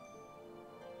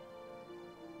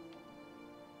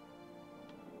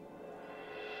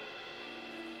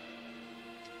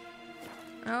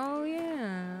 Oh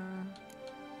yeah.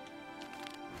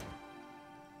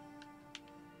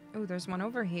 Oh, there's one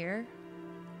over here.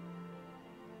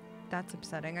 That's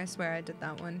upsetting. I swear I did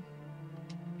that one.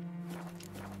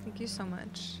 Thank you so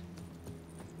much.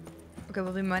 Okay,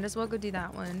 well we might as well go do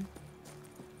that one.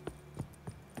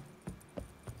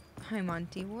 Hi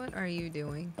Monty, what are you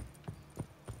doing?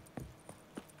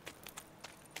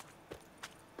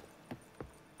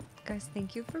 Guys,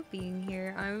 thank you for being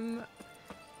here. I'm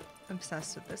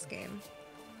obsessed with this game.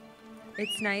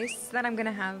 It's nice that I'm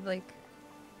gonna have, like,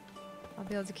 I'll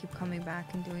be able to keep coming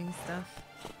back and doing stuff.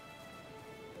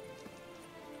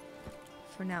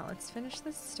 For now, let's finish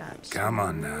this statue. Come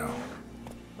on now.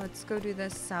 Let's go do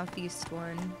this southeast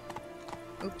one.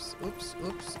 Oops, oops,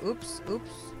 oops, oops,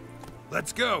 oops.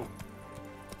 Let's go.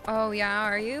 Oh yeah,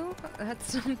 are you?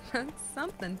 That's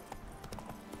something.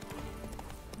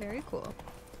 Very cool.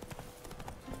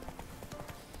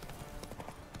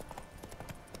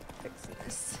 Fix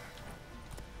this.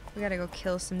 We gotta go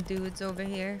kill some dudes over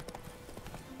here.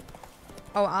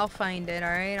 Oh, I'll find it,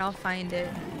 alright? I'll find it.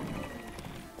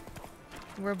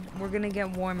 We're gonna get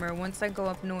warmer. Once I go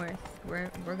up north, we're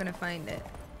gonna find it.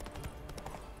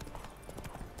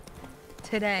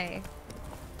 Today.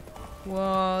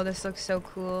 Whoa, this looks so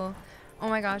cool. Oh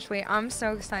my gosh, wait, I'm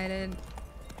so excited.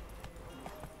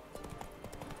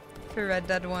 For Red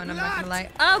Dead 1, I'm not gonna lie.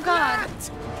 Oh god!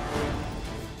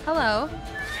 Hello.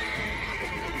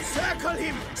 Circle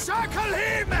him! Circle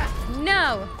him!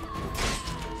 No!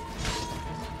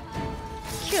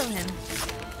 Kill him.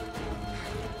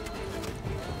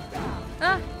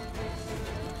 Ah!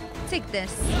 Take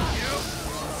this.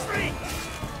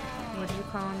 What are you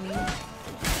calling me?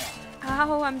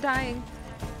 Ow, I'm dying.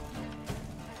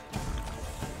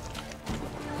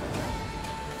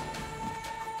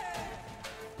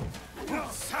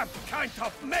 Some kind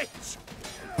of match!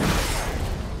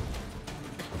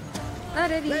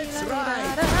 Let's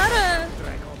ride!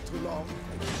 Drag on too long.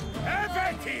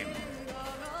 Evade him!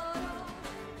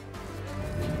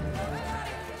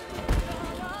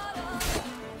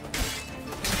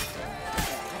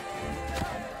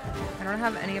 I don't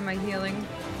have any of my healing.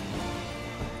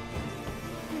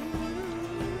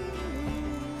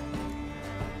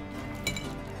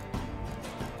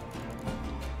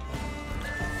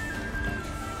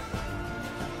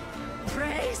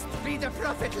 Praised be the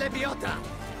Prophet Lebiota!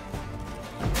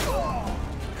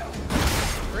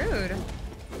 Rude.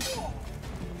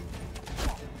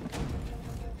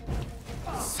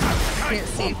 Can't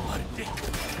see.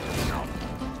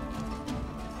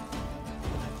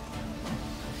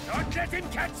 Don't let him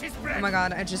catch his breath. Oh my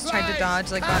god, I just tried to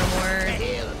dodge like God of War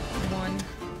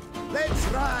 1. Let's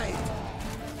ride.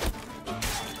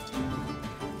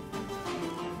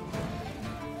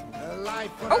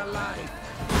 Alive for alive.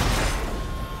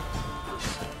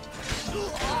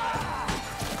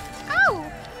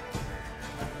 Ow!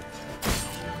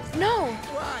 No!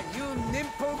 Why, you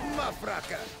nimble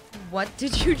muffracker? What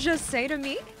did you just say to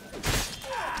me?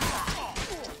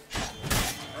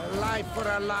 Alive for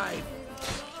alive.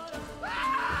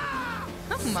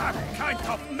 Oh my. Some kind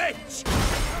of match.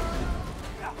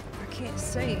 I can't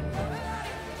see.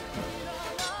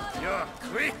 You're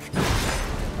quick.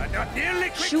 But not nearly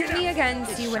quick Shoot enough. me again,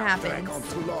 see what happens. Drag on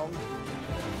too long.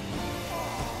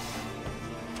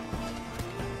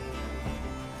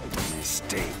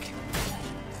 Mistake.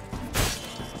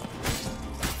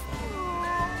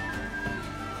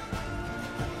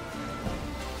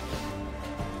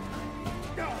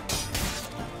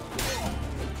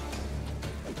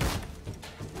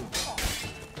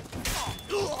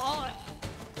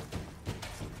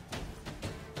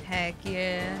 Heck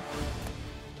yeah.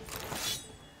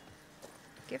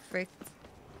 Get fricked.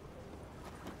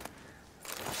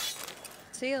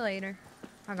 See you later.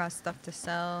 I got stuff to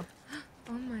sell.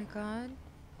 Oh my god.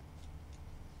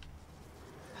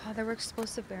 Oh, there were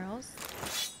explosive barrels.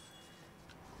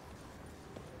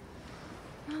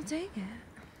 Well, dang it.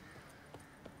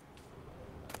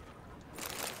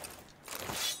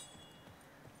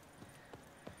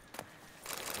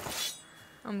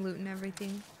 I'm looting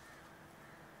everything.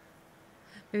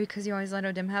 Maybe because you always let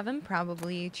O'Dim have him?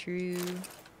 Probably true.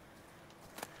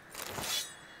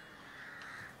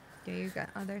 Yeah, you got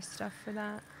other stuff for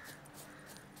that.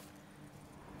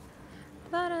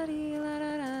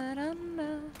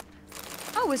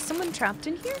 Oh, is someone trapped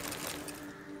in here?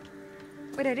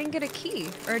 Wait, I didn't get a key.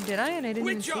 Or did I? And I didn't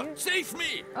even see Witcher, it. save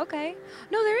me! Okay.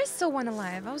 No, there is still one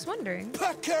alive. I was wondering.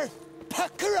 Pucker!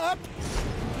 Pucker up!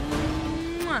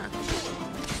 Mwah.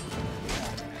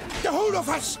 Get hold of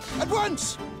us! At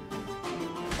once!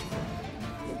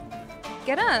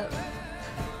 Get up.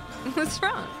 What's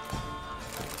wrong?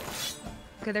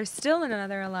 Okay, there's still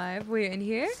another alive. Wait, in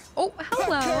here? Oh,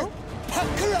 hello.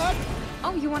 Pucker up!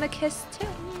 Oh, you want a kiss too?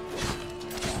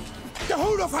 Get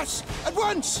hold of us! At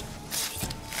once!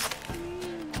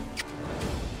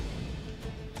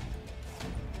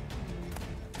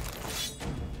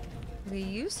 Okay,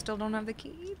 you still don't have the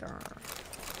key either.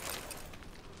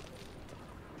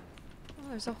 Oh,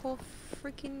 there's a whole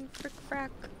freaking frick-frack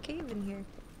cave in here.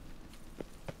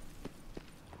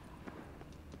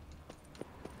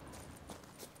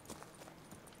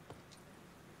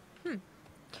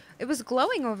 was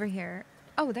glowing over here.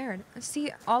 Oh, there.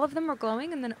 See, all of them were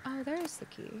glowing, and then... Oh, there's the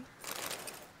key.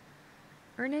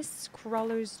 Ernest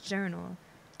Crawler's Journal.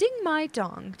 Ding my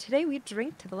dong. Today we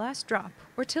drink to the last drop.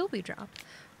 Or till we drop.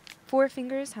 Four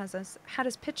Fingers had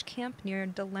us pitch camp near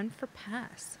Delenfer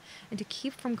Pass. And to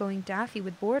keep from going daffy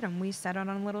with boredom, we set out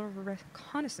on a little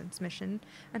reconnaissance mission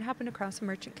and happened across a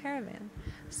merchant caravan.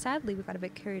 Sadly, we got a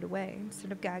bit carried away.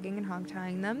 Instead of gagging and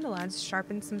hog-tying them, the lads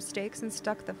sharpened some stakes and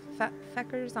stuck the fat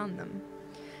feckers on them.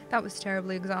 That was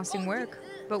terribly exhausting work,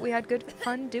 but we had good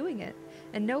fun doing it,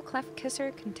 and no cleft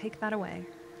kisser can take that away.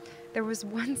 There was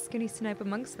one skinny snipe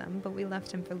amongst them, but we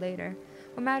left him for later.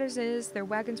 What matters is, their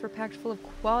wagons were packed full of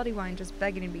quality wine just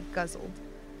begging to be guzzled.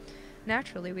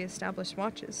 Naturally, we established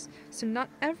watches, so not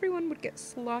everyone would get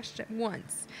sloshed at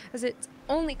once, as it's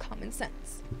only common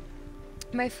sense.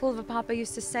 My fool of a papa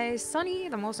used to say, "Sonny,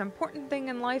 the most important thing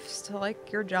in life is to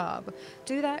like your job.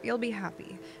 Do that, you'll be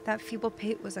happy." That feeble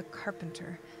pate was a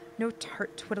carpenter. No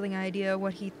tart twiddling idea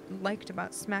what he liked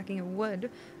about smacking of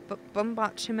wood, but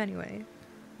bumbotch him anyway.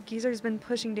 Geezer's been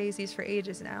pushing daisies for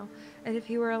ages now, and if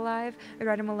he were alive, I'd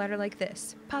write him a letter like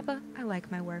this. "Papa, I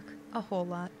like my work. A whole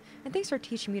lot. And thanks for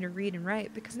teaching me to read and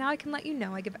write, because now I can let you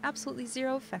know I give absolutely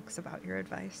zero fucks about your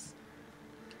advice."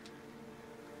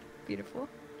 Beautiful.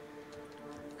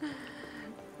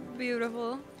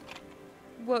 Beautiful.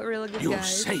 What really good You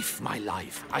guys. saved my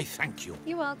life. I thank you.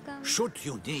 You're welcome. Should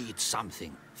you need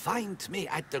something, find me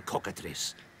at the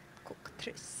Cockatrice.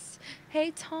 Cockatrice. Hey,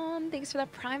 Tom. Thanks for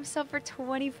that Prime sub for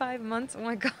 25 months. Oh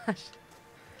my gosh.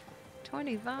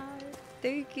 25.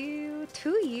 Thank you.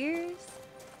 2 years.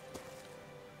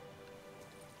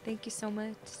 Thank you so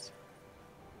much.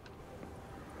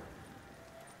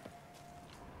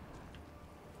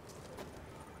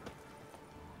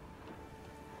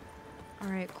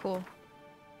 Alright, cool.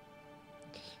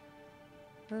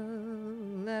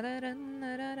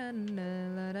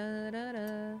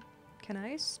 Can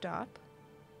I stop?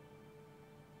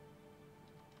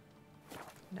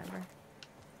 Never.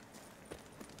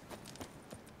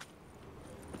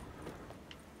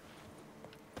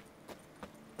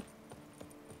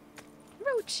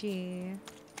 Rochi.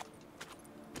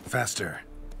 Faster.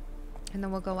 And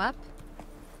then we'll go up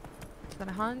to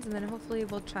the Hans, and then hopefully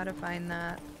we'll try to find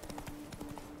that.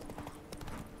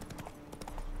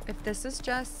 If this is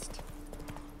just...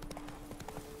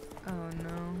 Oh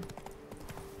no.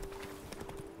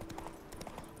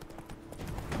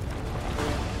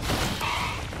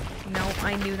 No,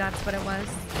 I knew that's what it was.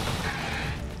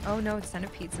 Oh no, it's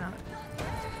centipedes not.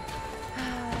 I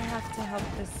have to help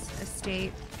this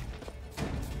estate.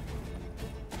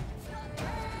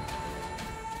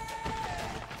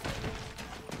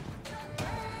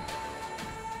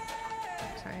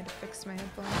 Sorry, I had to fix my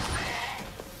headphones.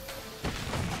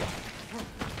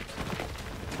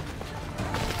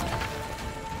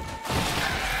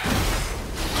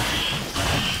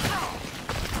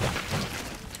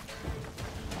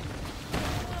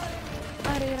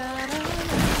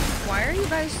 Why are you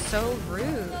guys so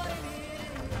rude?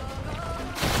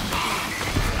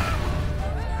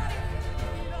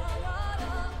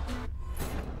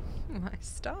 My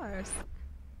stars.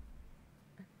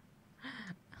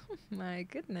 Oh my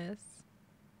goodness.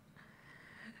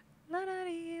 La da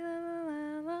dee la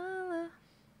la la la.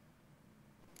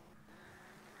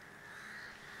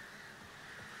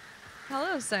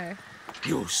 Hello, sir.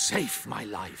 You saved my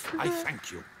life. I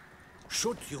thank you.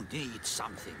 Should you need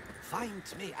something, find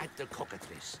me at the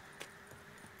Cockatrice.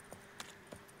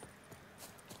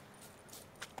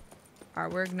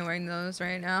 Alright, we're ignoring those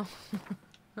right now.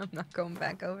 I'm not going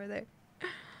back over there.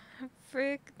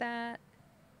 Frick that.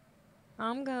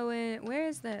 I'm going... Where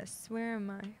is this? Where am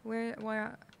I? Where...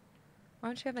 Why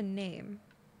don't you have a name?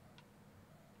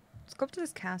 Let's go up to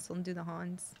this castle and do the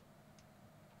Hans.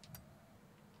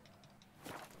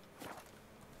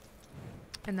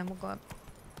 And then we'll go up.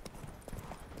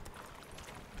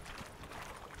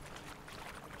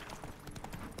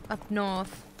 Up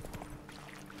north.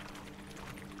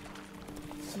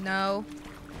 No.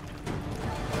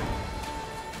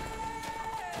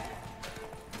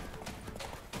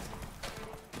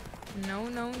 No,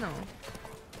 no, no.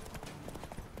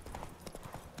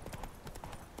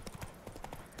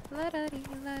 La-da-dee,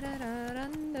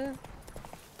 la-da-da-dun-da.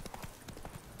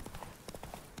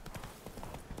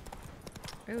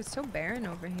 It was so barren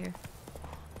over here.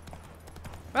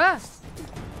 Ah!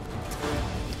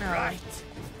 Right.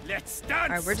 Let's dance.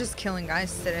 Alright, we're just killing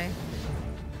guys today.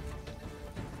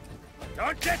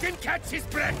 Don't let him catch his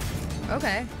breath.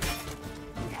 Okay.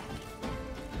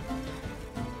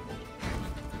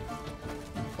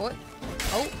 What?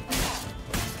 Oh.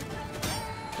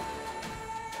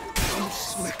 I'm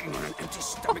smacking on an empty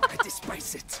stomach, I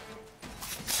despise it.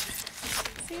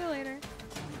 See you later.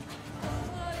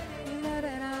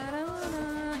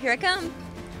 Here I come.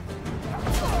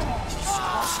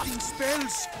 Casting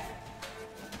spells.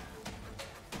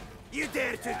 You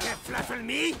dare to flaffle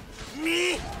me?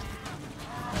 Me?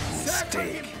 Circle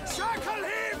him! Circle him!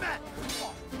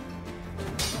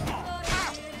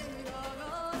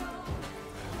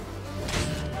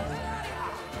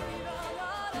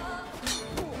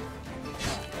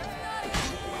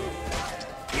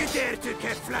 You dare to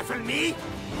flaffle me?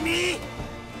 Me?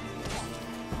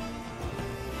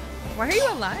 Why are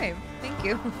you alive? Thank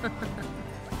you.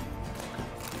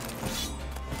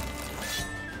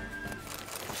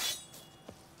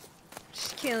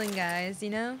 Just killing guys, you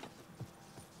know?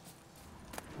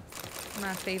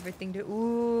 My favorite thing to...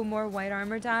 Ooh, more white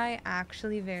armor dye.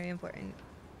 Actually very important.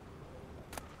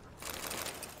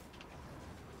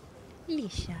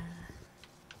 Lisha.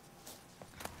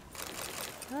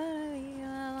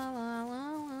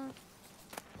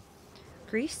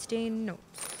 Grease stain notes.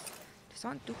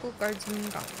 Descent ducal guardsman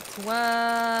gauntlets.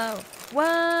 Whoa!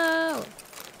 Whoa!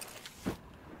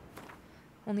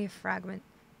 Only a fragment.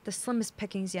 The slimmest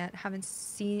pickings yet. Haven't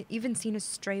even seen a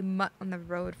stray mutt on the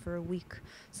road for a week.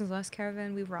 Since the last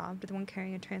caravan we robbed, the one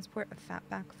carrying a transport of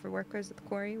fatback for workers at the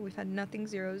quarry, we've had nothing,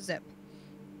 zero zip.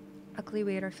 Luckily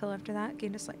we ate our fill after that,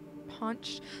 gained a slight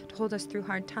paunch to hold us through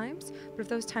hard times, but if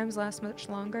those times last much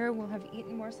longer, we'll have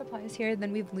eaten more supplies here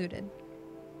than we've looted.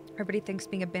 Everybody thinks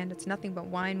being a bandit's nothing but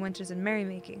wine, wenches, and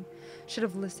merrymaking. Should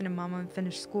have listened to Mama and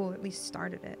finished school, at least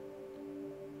started it.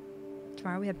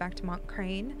 Tomorrow we head back to Mont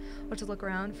Crane, or to look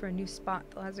around for a new spot.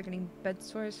 The lads are getting bed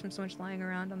sores from so much lying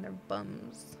around on their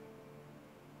bums.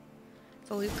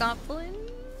 So Luke Goblin.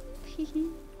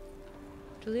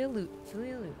 Julia Loot.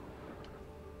 Julia Loot.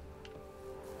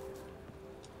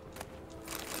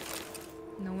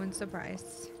 No one's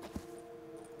surprised.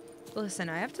 Listen,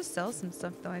 I have to sell some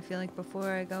stuff though, I feel like,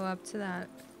 before I go up to that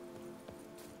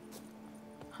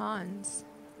Hans.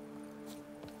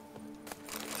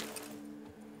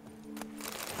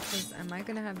 Am I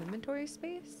gonna have inventory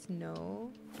space?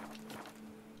 No.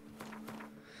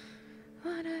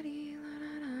 Oh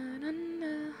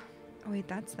wait,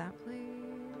 that's that place.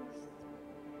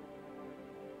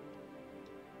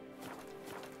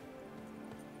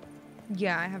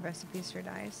 Yeah, I have recipes for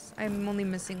dyes. I'm only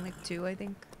missing like 2, I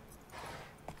think.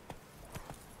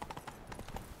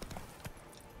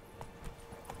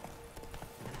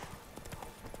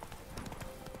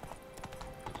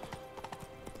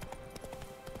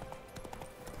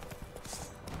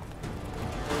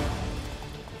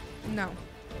 No.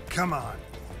 Come on.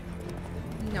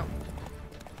 No.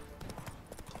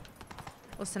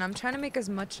 Listen, I'm trying to make as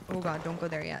much... Oh god, don't go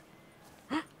there yet.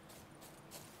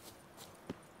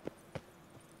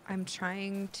 I'm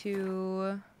trying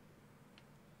to...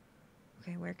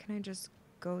 Okay, where can I just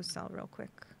go sell real quick?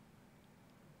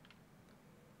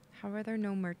 How are there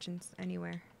no merchants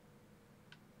anywhere?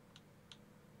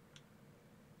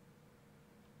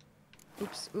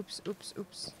 Oops, oops, oops,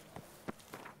 oops.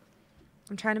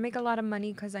 I'm trying to make a lot of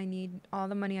money because I need all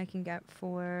the money I can get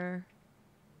for...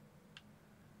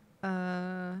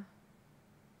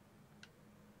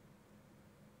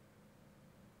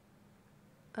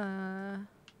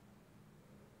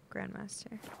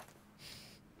 Grandmaster.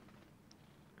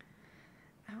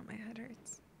 Ow, my head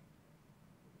hurts.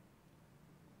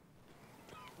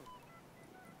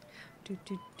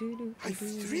 I've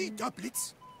 3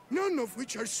 doublets, none of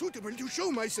which are suitable to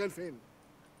show myself in.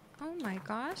 Oh my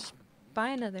gosh.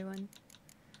 Buy another one.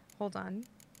 Hold on.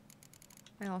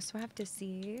 I also have to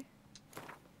see.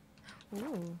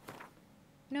 Ooh.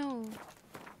 No.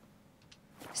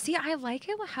 See, I like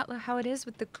it how it is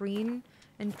with the green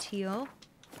and teal.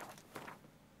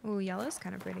 Ooh, yellow's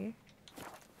kind of pretty.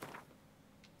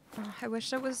 Oh, I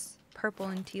wish it was purple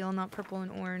and teal, not purple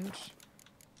and orange.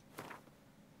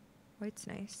 White's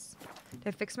nice. Did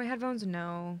I fix my headphones?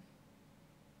 No.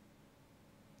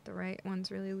 The right one's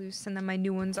really loose, and then my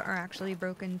new ones are actually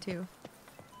broken too.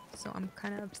 So I'm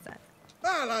kind of upset.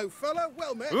 Hello, fella.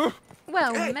 Well met.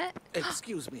 Well met.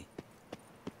 Excuse me.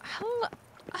 Hello,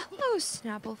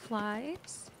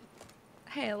 Snappleflies.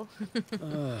 Hail.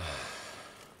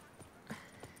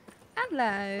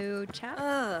 Hello, chap.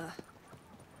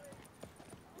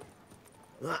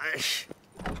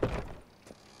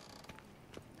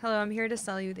 Hello, I'm here to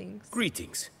sell you things.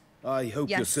 Greetings. I hope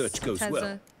your search goes Tessa,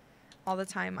 well. all the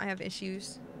time. I have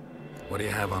issues. What do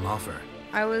you have on offer?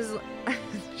 I was...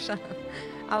 Shut up.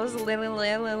 I was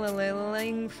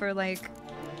littling for like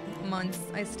months.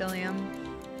 I still am.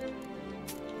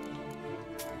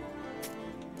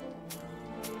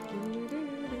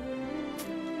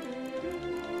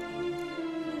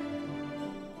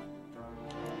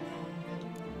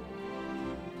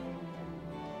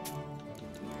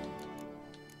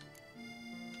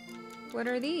 What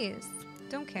are these?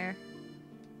 Don't care.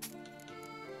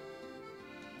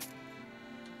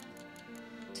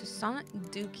 Toussaint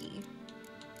Dookie.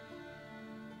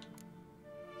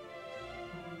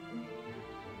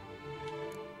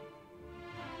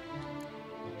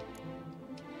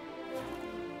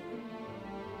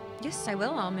 Yes, I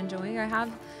will, Almond Joy. I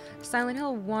have Silent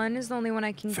Hill 1 is the only one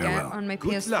I can get on my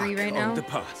PS3 right now. The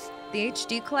path. The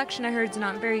HD collection I heard is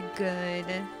not very good.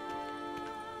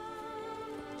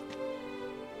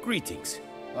 Greetings.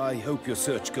 I hope your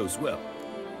search goes well.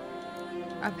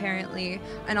 Apparently.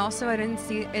 And also I didn't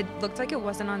see, it looked like it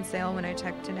wasn't on sale when I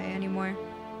checked today anymore.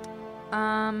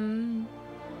 And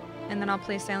then I'll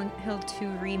play Silent Hill 2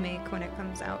 Remake when it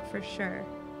comes out for sure.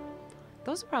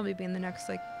 Those will probably be in the next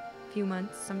like few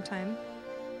months sometime.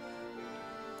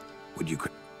 Would you...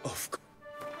 Of course.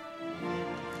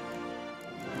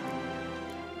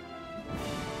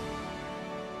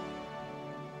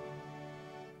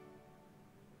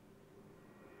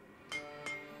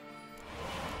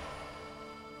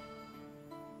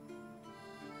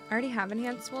 I already have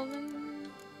Enhanced Woven.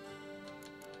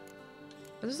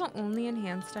 This is the only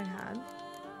enhanced I had.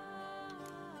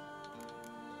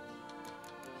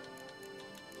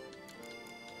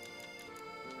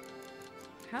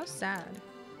 How sad.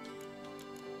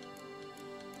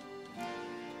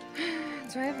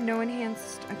 So I have no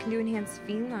enhanced, I can do enhanced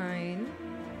feline.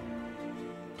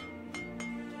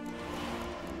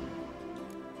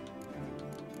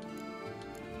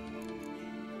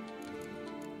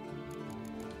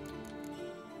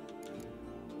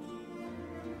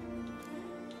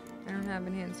 I don't have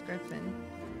enhanced griffin.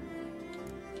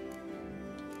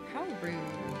 How rude.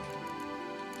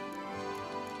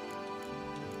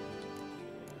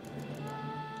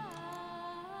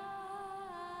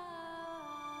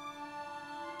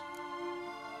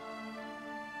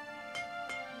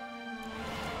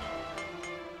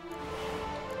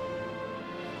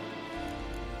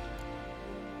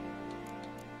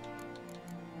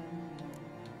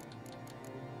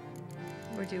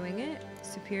 We're doing it.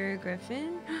 Superior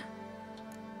Griffin.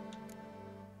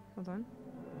 Hold on.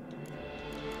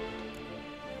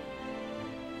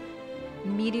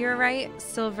 Meteorite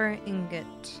silver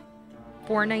ingot.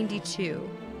 492.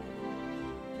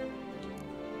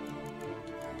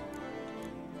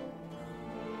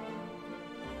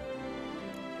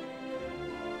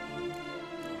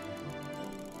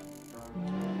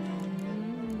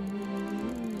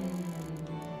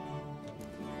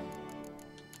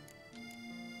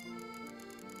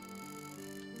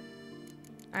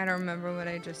 I don't remember what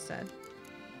I just said.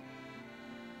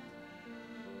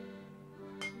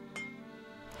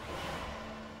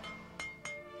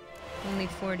 Only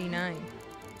 49.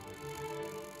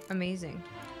 Amazing.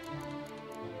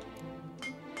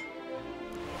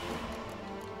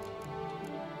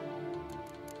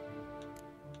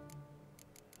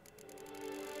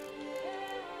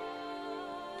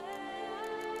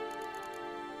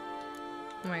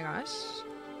 Oh my gosh.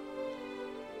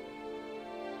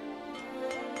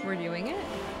 We're doing it.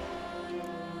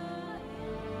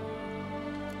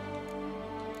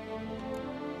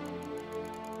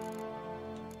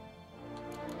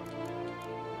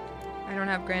 I don't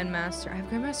have Grandmaster. I have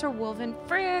Grandmaster Wolven.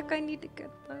 Frick! I need to get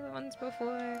the ones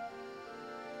before.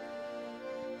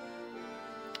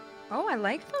 Oh, I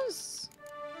like those.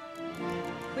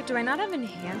 Wait, do I not have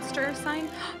enhanced Ursine?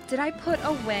 Did I put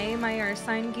away my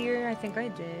Ursine gear? I think I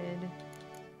did.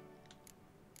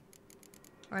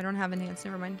 Oh, I don't have enhanced.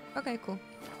 Never mind. Okay, cool.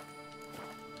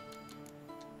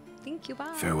 Thank you.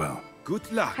 Bye. Farewell. Good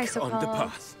luck Hi, on the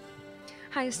path.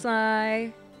 Hi,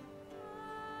 Sly.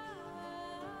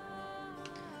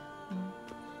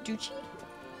 Duchy?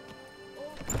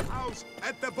 House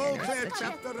at the Beauclair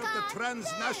chapter of the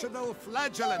Transnational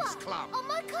Flagellants Club. Oh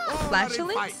my God! All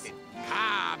Flatulence? are invited.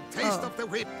 Come, taste of the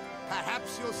whip.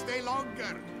 Perhaps you'll stay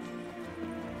longer.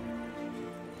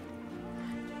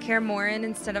 Kaer Morhen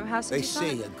instead of House of They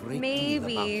Toussaint? say a great deal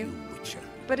Maybe. about you, Witcher.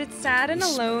 But it's sad and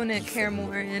alone at Kaer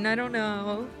Morhen. I don't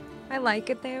know. I like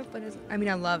it there, but it's, I mean,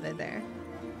 I love it there.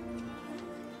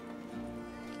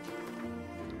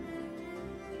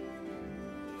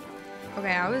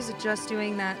 Okay, I was just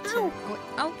doing that too.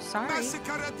 Oh, sorry.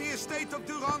 Massacre at the estate of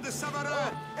Durand de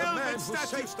Savarin. Elven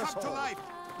statues come to life.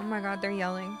 Oh my god, they're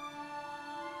yelling.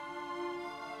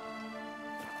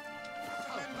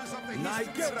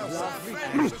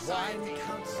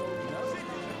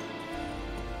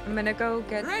 I'm gonna go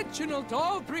get Reginald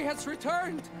Aubrey has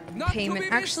returned. Not payment. To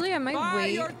be Actually, I might Buy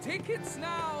wait. your tickets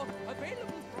now.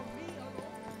 Available from me.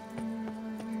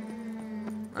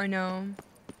 I know.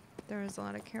 There is a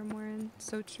lot of Kaer Morhen.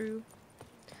 So true.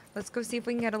 Let's go see if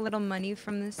we can get a little money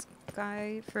from this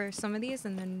guy for some of these,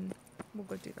 and then We'll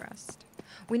go do the rest.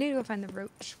 We need to go find the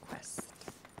roach quest.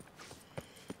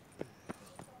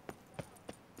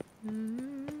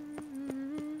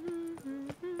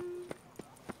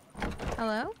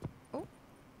 Hello? Oh.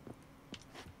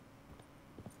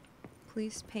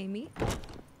 Please pay me.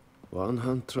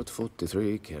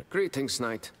 143 care. Greetings,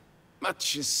 knight.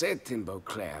 Much is said in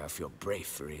Beauclair of your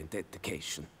bravery and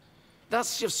dedication.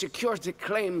 Thus you've secured a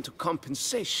claim to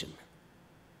compensation.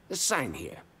 A sign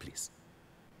here, please.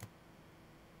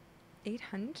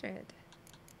 800.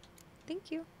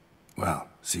 Thank you. Well,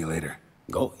 see you later.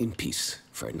 Go in peace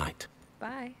for a night.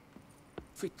 Bye.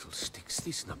 Fiddlesticks,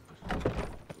 this number.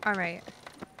 All right.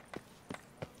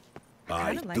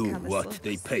 I like do how this what looks.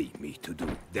 they pay me to do.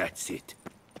 That's it.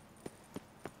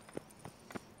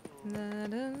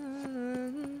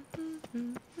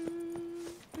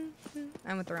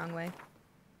 I went the wrong way.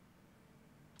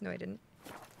 No, I didn't.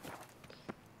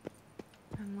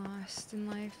 I'm lost in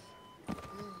life.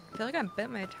 I feel like I bit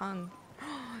my tongue.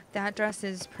 That dress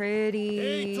is pretty.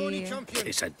 Hey, Tony Champion.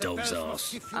 It's a The dog's bells must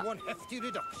ass. give you one hefty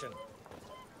reduction.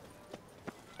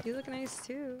 You look nice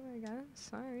too, I guess.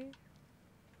 Sorry.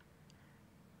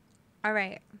 All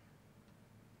right.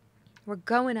 We're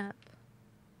going up.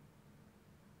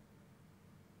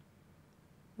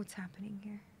 What's happening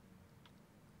here?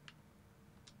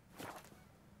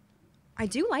 I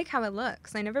do like how it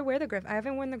looks. I never wear the Griffin. I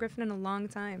haven't worn the Griffin in a long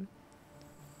time.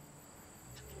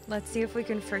 Let's see if we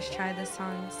can first try the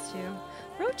songs too.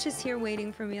 Roach is here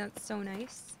waiting for me. That's so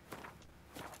nice.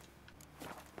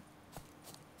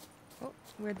 Oh,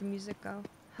 where'd the music go?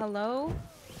 Hello?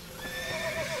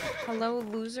 Hello,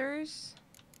 losers?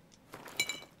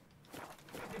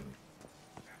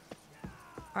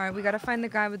 Alright, we gotta find the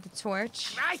guy with the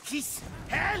torch.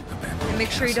 And make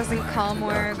sure he doesn't call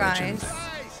more guys.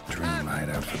 Dream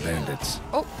hideout for bandits.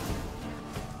 Oh!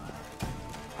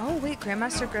 Oh, wait,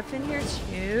 Grandmaster Griffin here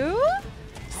too?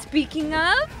 Speaking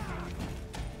of?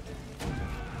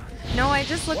 No, I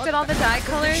just looked at all the dye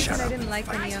colors and I didn't like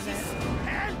any of it.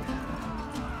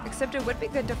 Except it would be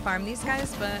good to farm these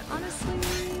guys, but honestly...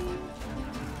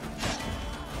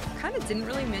 kind of didn't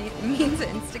really mean to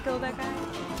insta-kill that guy.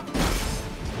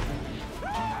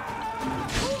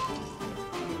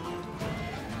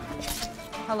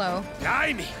 Hello.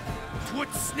 Blimey!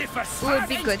 It would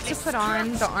be good to put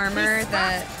on the armor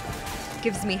that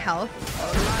gives me health.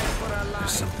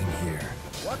 There's something here.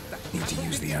 Need to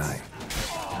use the eye.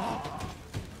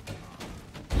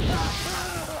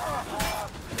 Oh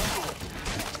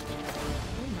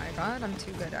my god, I'm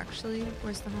too good actually.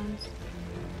 Where's the homes?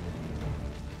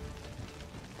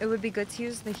 It would be good to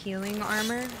use the healing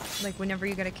armor. Like whenever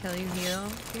you get a kill, you heal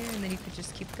here, and then you could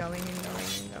just keep going and going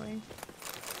and going.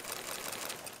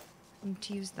 Need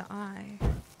to use the eye.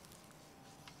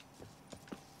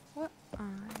 What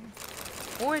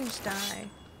eye? Orange dye.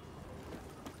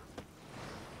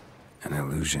 An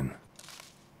illusion.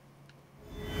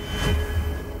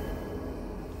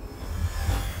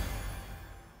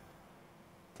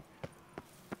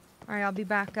 Alright, I'll be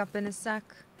back up in a sec.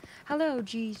 Hello,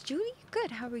 geez. Julie? Good,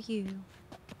 how are you?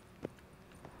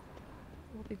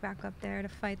 We'll be back up there to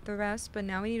fight the rest, but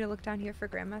now we need to look down here for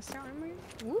Grandmaster armor.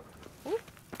 Whoop, whoop.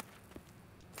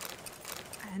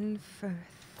 And Firth.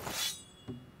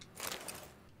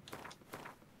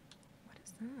 What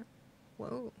is that?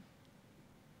 Whoa.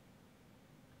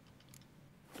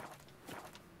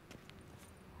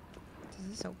 Does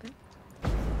this open?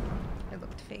 It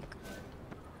looked fake.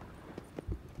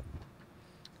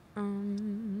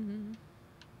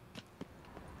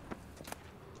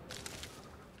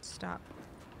 Stop.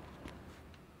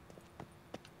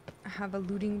 I have a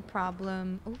looting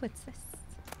problem. Oh, what's this?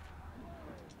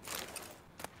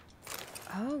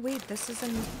 Oh, wait, this is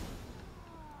an...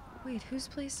 Wait, whose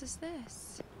place is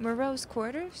this? Moreau's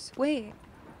quarters? Wait.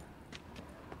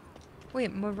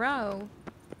 Wait, Moreau.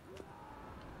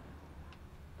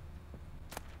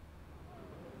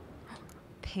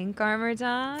 Pink armor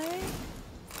dye?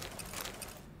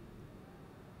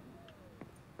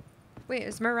 Wait,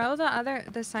 is Moreau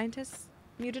the scientist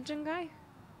mutagen guy?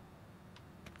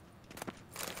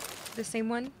 The same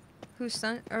one whose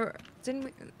son, or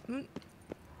didn't we?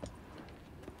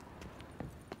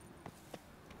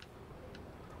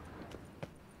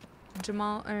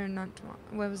 Jamal, or not Jamal,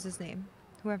 what was his name?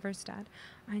 Whoever's dad.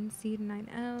 Einseed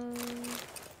 9L.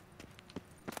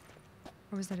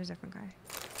 Or was that a different guy?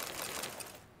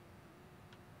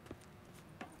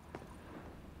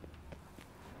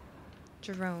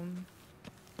 Jerome.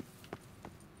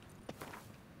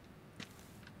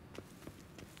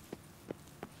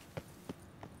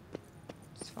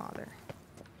 His father.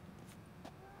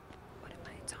 What am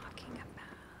I talking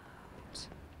about?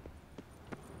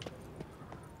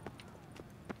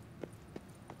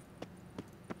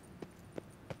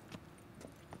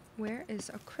 Where is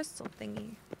a crystal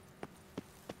thingy?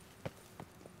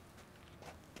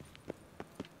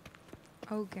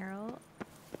 Oh, Geralt.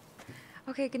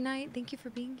 Okay, good night. Thank you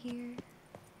for being here.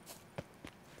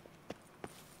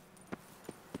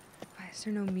 Why is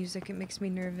there no music? It makes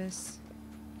me nervous.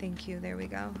 Thank you. There we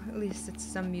go. At least it's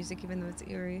some music, even though it's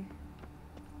eerie.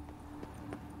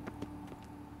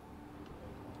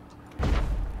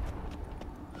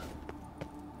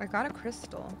 I got a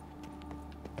crystal.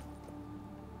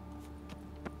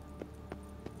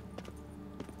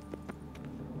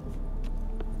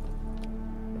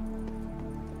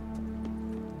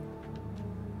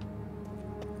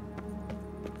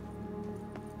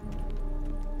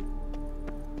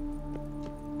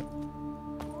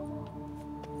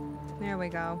 There we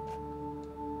go.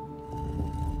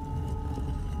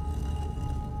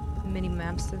 Mini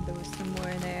map said there was some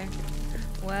more there.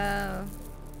 Wow.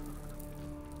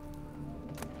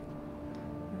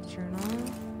 Journal.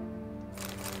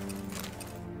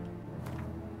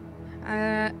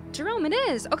 Jerome, it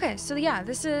is. Okay, so yeah,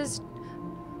 this is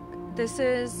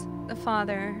the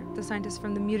father, the scientist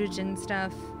from the mutagen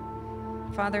stuff.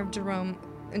 Father of Jerome,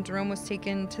 and Jerome was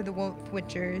taken to the Wolf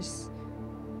Witchers,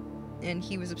 and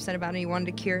he was upset about it. He wanted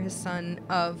to cure his son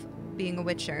of being a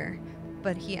Witcher,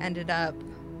 but he ended up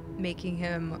making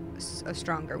him a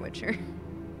stronger Witcher.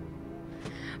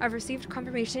 I've received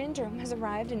confirmation Jerome has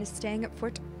arrived and is staying at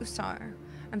Fort Usar.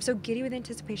 I'm so giddy with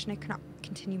anticipation I cannot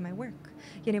continue my work.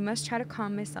 Yet I must try to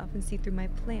calm myself and see through my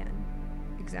plan.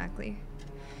 Exactly.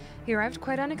 He arrived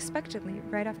quite unexpectedly,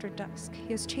 right after dusk. He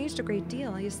has changed a great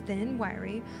deal. He is thin,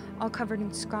 wiry, all covered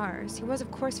in scars. He was, of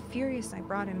course, furious I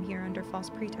brought him here under false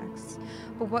pretexts.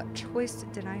 But what choice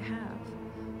did I have?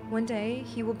 One day,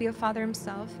 he will be a father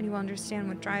himself, and he will understand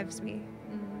what drives me.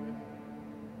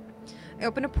 I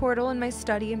opened a portal in my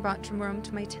study and brought Jerome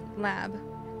to my lab,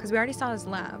 because we already saw his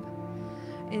lab.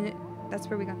 And that's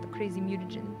where we got the crazy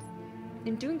mutagens.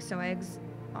 In doing so, I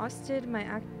exhausted my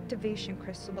activation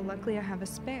crystal, but luckily I have a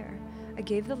spare. I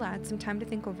gave the lad some time to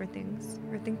think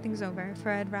things over,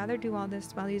 for I'd rather do all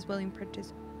this while he's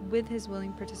with his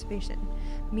willing participation.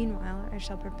 Meanwhile, I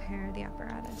shall prepare the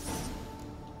apparatus.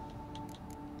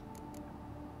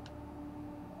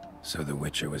 So the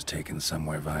Witcher was taken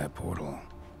somewhere via portal.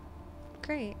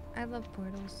 Great. I love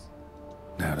portals.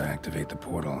 Now to activate the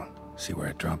portal, see where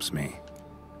it drops me.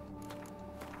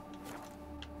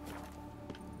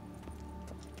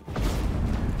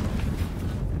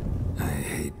 I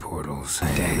hate portals. I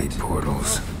hate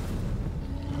portals.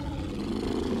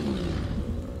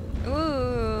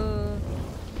 Ooh.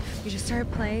 You just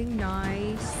started playing.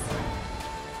 Nice.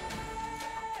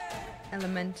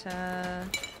 Elementa.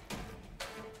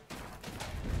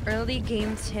 Early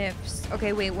game tips.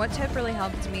 Okay, wait, what tip really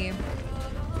helped me?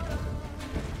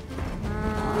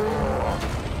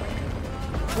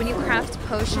 When you craft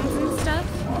potions and stuff,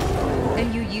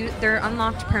 and they're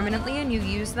unlocked permanently and you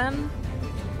use them,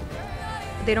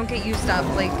 they don't get used up.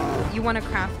 Like, you want to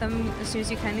craft them as soon as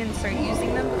you can and start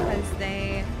using them, because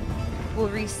they will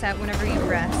reset whenever you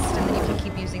rest, and then you can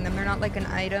keep using them. They're not like an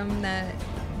item that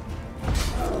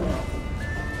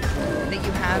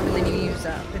you have and then you use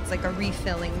up. It's like a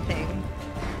refilling thing.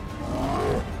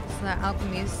 So that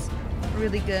alchemy's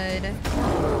really good,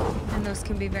 and those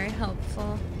can be very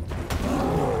helpful.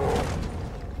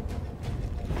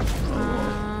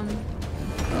 And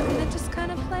then just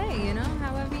kind of play, you know,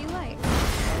 however you like.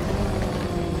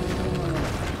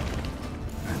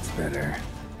 That's better.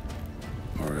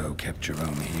 Moreau kept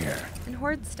Jerome here. And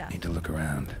hoard stuff. Need to look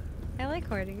around. I like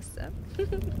hoarding stuff.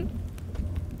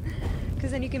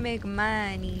 Because then you can make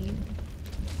money.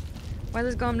 Why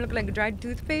does Gollum look like a dried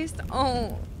toothpaste?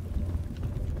 Oh.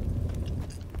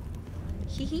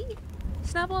 Hee hee.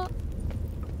 Snubble.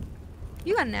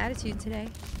 You got an attitude today.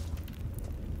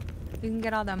 You can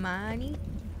get all the money.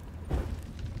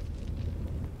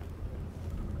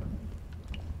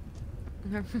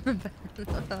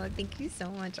 Oh, thank you so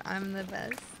much. I'm the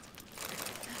best.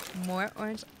 More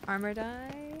orange armor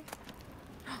dye.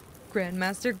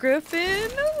 Grandmaster Griffin.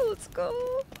 Oh, let's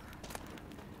go.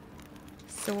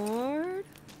 Sword.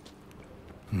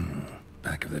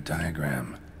 Back of the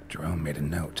diagram. Jerome made a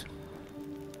note.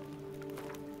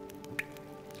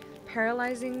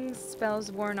 Paralyzing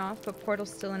spells worn off, but portal's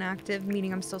still inactive,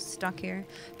 meaning I'm still stuck here.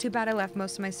 Too bad I left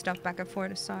most of my stuff back at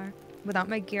Fort Usar. Without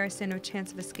my gear, I stand no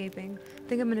chance of escaping.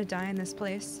 Think I'm gonna die in this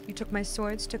place. You took my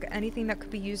swords, took anything that could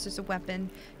be used as a weapon.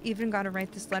 Even gotta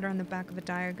write this letter on the back of a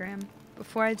diagram.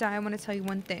 Before I die, I want to tell you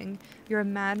one thing. You're a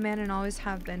madman and always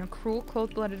have been. A cruel,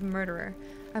 cold-blooded murderer.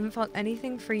 I haven't felt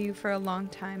anything for you for a long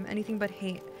time. Anything but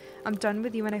hate. I'm done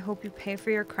with you and I hope you pay for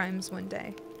your crimes one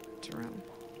day. Jerome.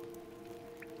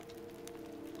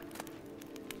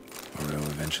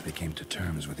 eventually came to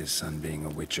terms with his son being a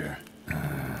witcher.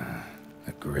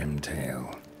 A grim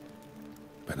tale.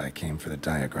 But I came for the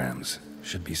diagrams.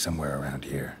 Should be somewhere around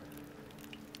here.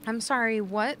 I'm sorry,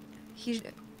 what?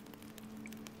 Did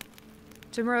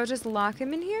Moreau just lock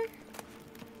him in here?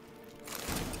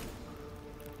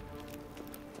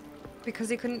 Because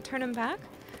he couldn't turn him back?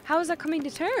 How is that coming to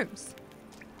terms?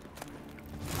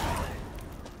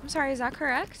 I'm sorry, is that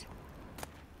correct?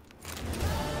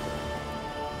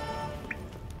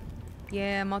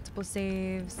 Yeah, multiple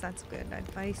saves. That's good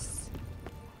advice.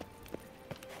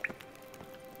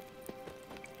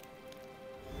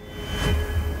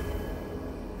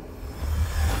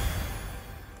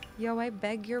 Yo, I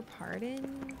beg your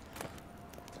pardon.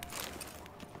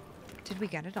 Did we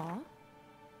get it all?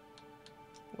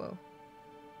 Whoa.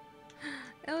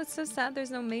 Oh, it's so sad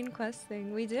there's no main quest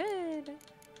thing. We did.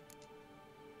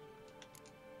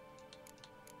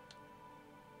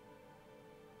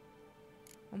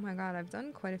 Oh my god, I've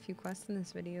done quite a few quests in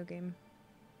this video game.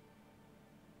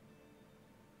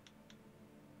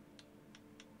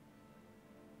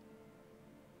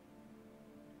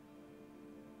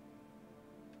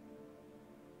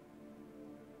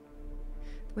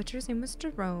 The Witcher's name was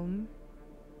Jerome,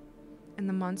 and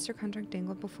the monster contract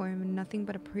dangled before him in nothing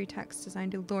but a pretext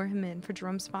designed to lure him in, for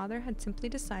Jerome's father had simply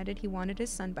decided he wanted his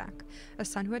son back, a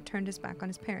son who had turned his back on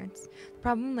his parents. The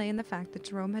problem lay in the fact that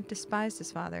Jerome had despised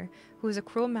his father, who was a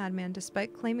cruel madman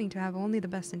despite claiming to have only the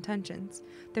best intentions.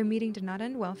 Their meeting did not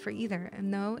end well for either,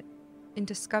 and though in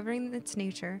discovering its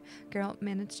nature, Geralt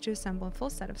managed to assemble a full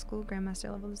set of school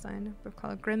Grandmaster level design, but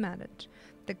called a grim adage,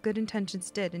 that good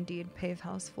intentions did indeed pave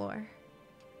hell's floor.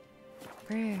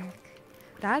 Frick.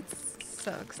 That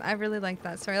sucks. I really like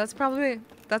that story.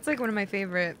 That's like one of my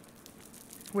favorite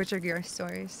Witcher Gear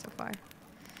stories so far.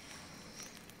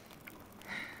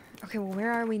 Okay, well,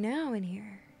 where are we now in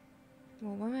here?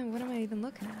 Well, what am I even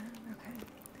looking at? Okay.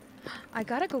 I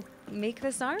gotta go make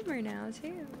this armor now,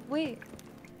 too. Wait.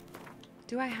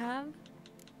 Do I have?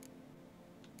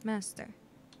 Master.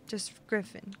 Just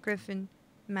Griffin. Griffin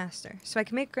Master. So I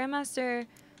can make Grandmaster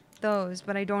those,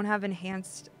 but I don't have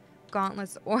enhanced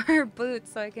gauntlets or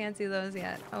boots, so I can't do those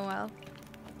yet. Oh well.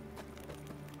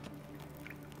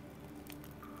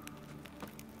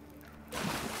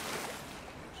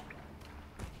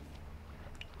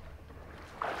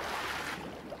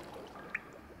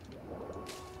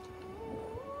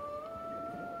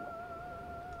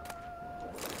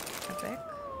 Epic.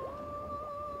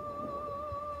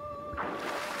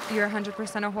 You're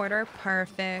 100% a hoarder?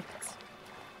 Perfect.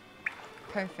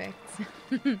 Perfect.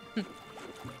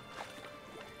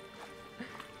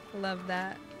 Love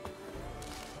that.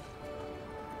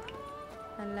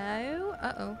 Hello?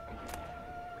 Uh-oh.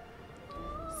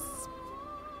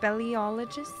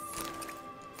 Speleologist?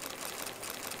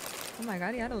 Oh my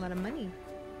god, he had a lot of money.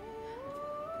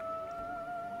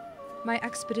 My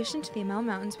expedition to the Amel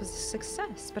Mountains was a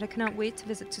success, but I cannot wait to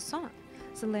visit Toussaint.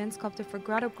 It's a land sculpted for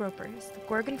grotto gropers. The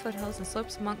Gorgon foothills and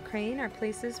slopes of Mont Crane are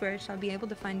places where I shall be able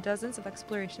to find dozens of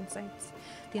exploration sites.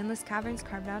 The endless caverns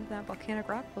carved out of that volcanic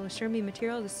rock will assure me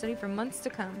material to study for months to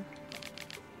come.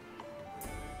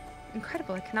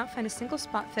 Incredible, I cannot find a single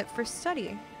spot fit for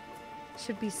study.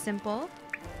 Should be simple,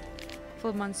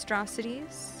 full of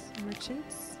monstrosities,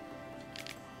 merchants.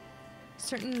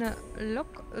 Certain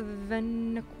Luc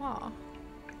Venequois,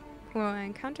 who I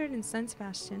encountered in San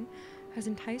Sebastian, has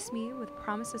enticed me with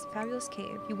promises of fabulous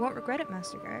cave. You won't regret it,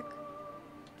 Master Garrick.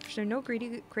 There are no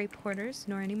greedy grape hoarders,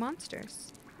 nor any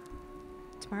monsters.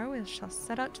 Tomorrow we shall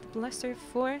set out to the Blessed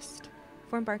Forest.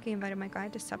 Before embarking, I invited my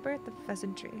guide to supper at the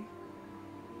Pheasantry.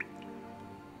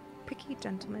 Picky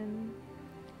gentleman.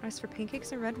 As for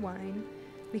pancakes and red wine,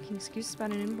 making excuses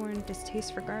about an inborn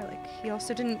distaste for garlic. He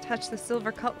also didn't touch the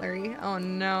silver cutlery. Oh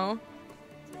no.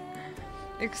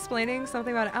 Explaining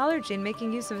something about allergy and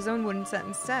making use of his own wooden set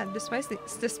instead.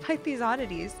 Despite these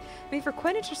oddities, made for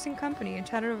quite interesting company and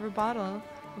chatted over a bottle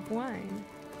of wine.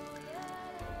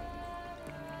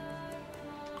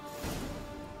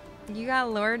 You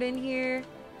got lured in here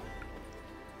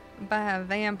by a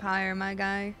vampire, my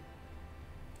guy.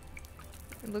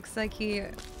 It looks like he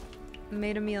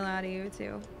made a meal out of you,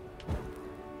 too.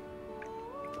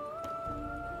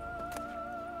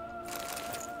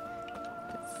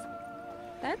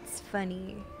 That's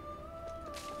funny.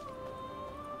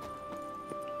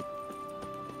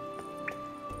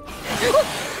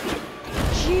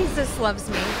 Jesus loves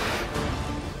me.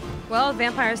 Well,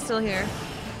 vampire's still here.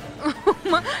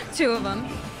 Two of them.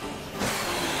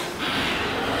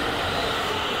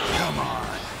 Come on.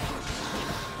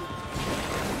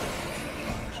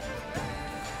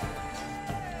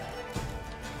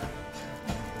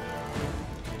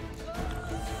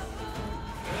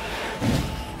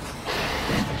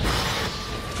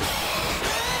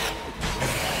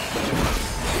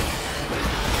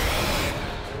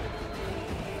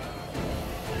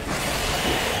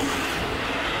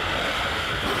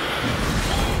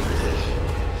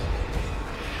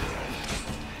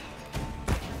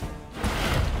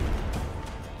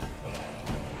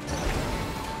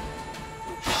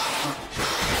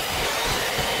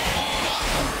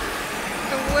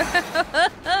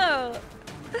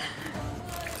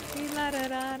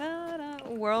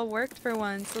 World worked for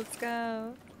once. Let's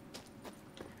go.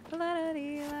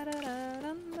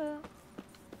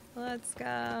 Let's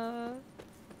go.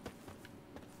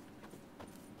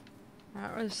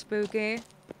 That was spooky.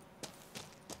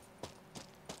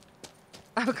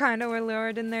 Oh, kind of were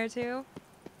lured in there too.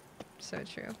 So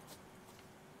true.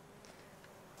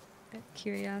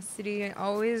 Curiosity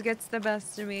always gets the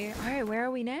best of me. Alright, where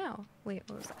are we now? Wait,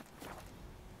 what was that?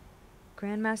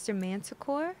 Grandmaster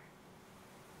Manticore?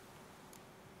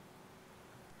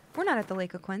 We're not at the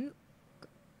Lake of Cleansing.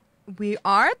 We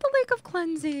are at the Lake of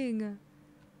Cleansing.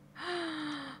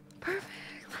 Perfect.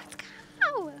 Let's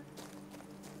go.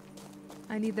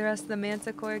 I need the rest of the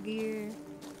Manticore gear.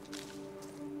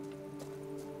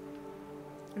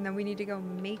 And then we need to go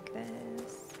make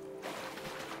this.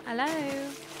 Hello.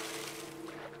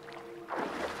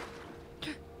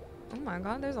 Oh my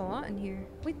god, there's a lot in here.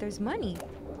 Wait, there's money.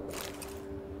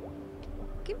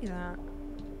 Give me that.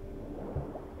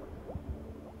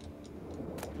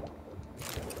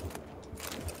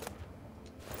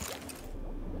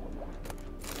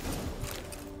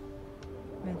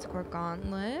 Manticore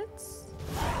gauntlets.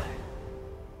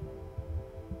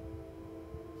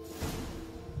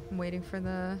 I'm waiting for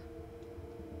the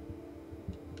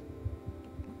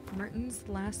Merton's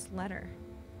last letter.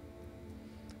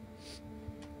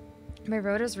 My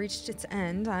road has reached its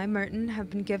end. I, Merton,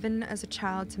 have been given as a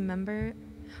child to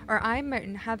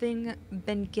having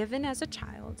been given as a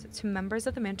child to members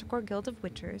of the Manticore Guild of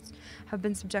Witchers, have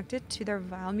been subjected to their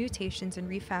vile mutations and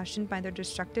refashioned by their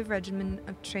destructive regime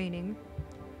of training,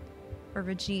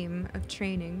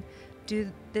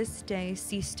 do this day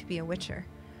cease to be a witcher.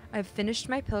 I have finished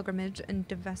my pilgrimage and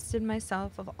divested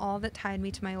myself of all that tied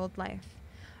me to my old life.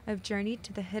 I have journeyed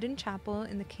to the hidden chapel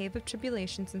in the Cave of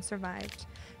Tribulations and survived.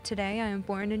 Today I am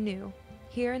born anew.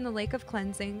 Here in the Lake of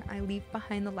Cleansing, I leave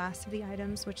behind the last of the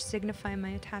items which signify my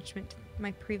attachment to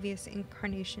my previous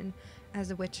incarnation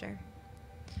as a witcher.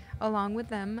 Along with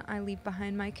them, I leave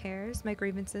behind my cares, my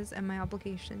grievances, and my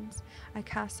obligations. I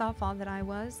cast off all that I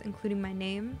was, including my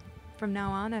name. From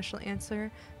now on, I shall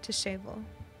answer to Shavel.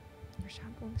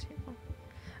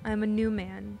 I am a new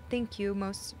man. Thank you,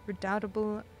 most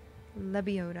redoubtable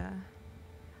Lebioda.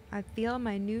 I feel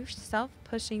my new self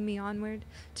pushing me onward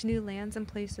to new lands and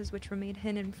places which were made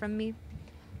hidden from me.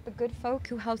 The good folk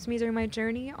who helped me during my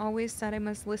journey always said I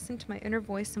must listen to my inner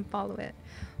voice and follow it,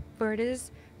 for it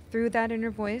is through that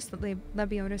inner voice that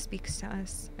Lebioda speaks to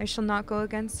us. I shall not go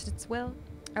against its will.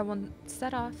 I will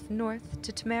set off north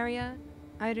to Temeria,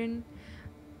 Aiden,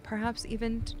 perhaps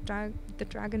even to the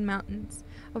Dragon Mountains.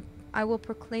 I will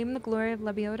proclaim the glory of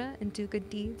Lebioda and do good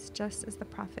deeds just as the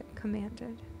prophet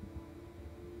commanded.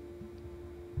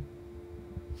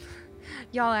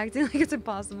 Y'all acting like it's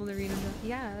impossible to read them.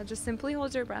 Yeah, just simply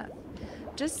hold your breath.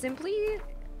 Just simply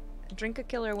drink a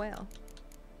killer whale.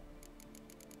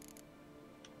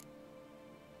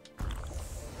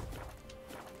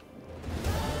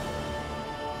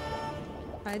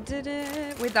 I did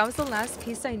it. Wait, that was the last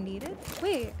piece I needed?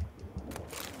 Wait.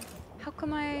 How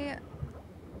come I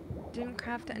didn't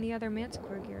craft any other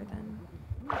Manticore gear then?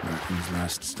 Merton's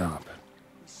last stop.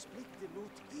 We split the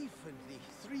loot evenly,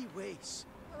 3 ways.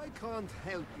 I can't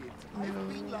help it. I've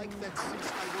been like that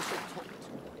since I was a tot.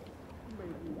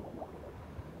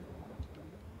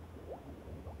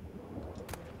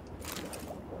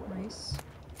 Nice.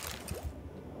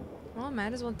 Well, I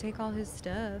might as well take all his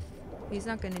stuff. He's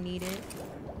not gonna need it.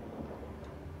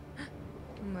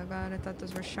 Oh my god, I thought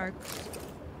those were sharks.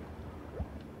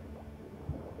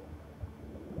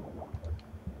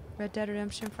 Red Dead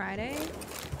Redemption Friday?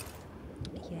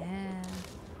 Yeah.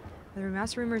 The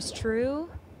remaster rumor is true.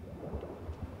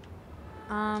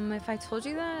 If I told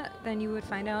you that, then you would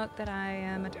find out that I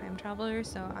am a time traveler,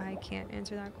 so I can't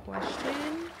answer that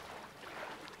question.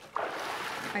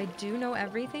 I do know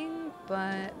everything,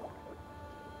 but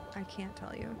I can't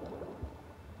tell you.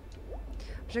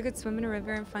 Wish I could swim in a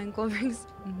river and find gold rings.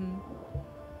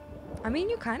 I mean,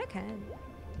 you kind of can.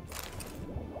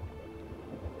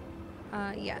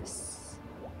 Yes.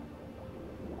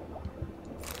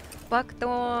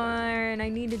 Buckthorn! I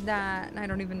needed that. I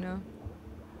don't even know.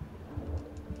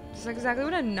 Just exactly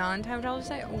what a non-time traveler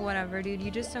say. Whatever, dude. You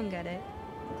just don't get it.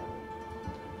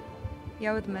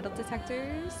 Yeah, with metal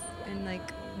detectors and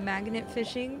like magnet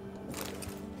fishing.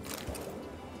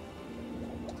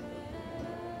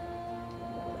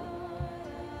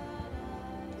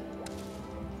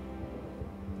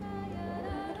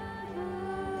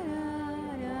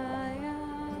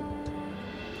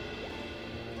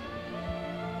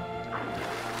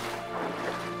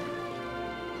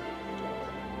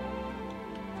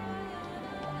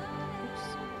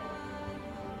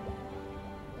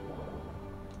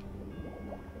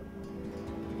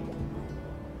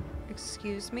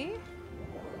 Excuse me?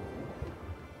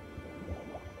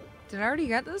 Did I already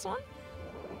get this one?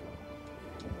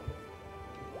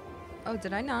 Oh,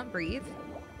 did I not breathe?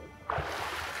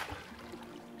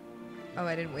 Oh,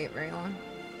 I didn't wait very long.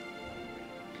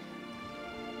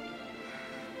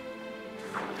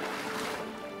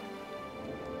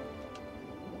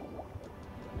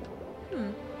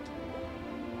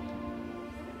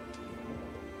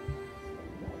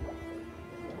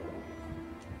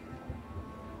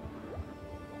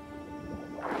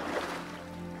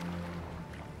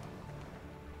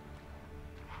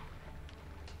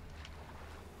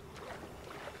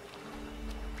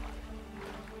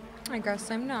 I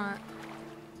guess I'm not.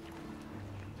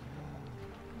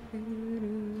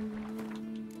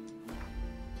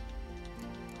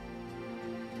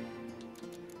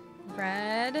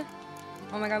 Red.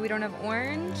 Oh my god, we don't have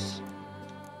orange.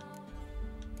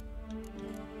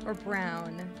 Or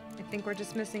brown. I think we're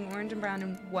just missing orange and brown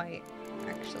and white,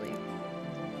 actually.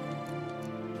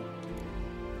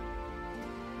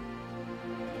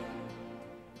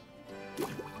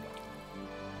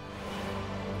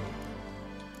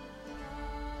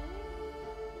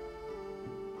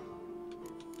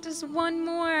 Just one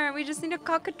more. We just need a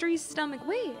cockatrice stomach.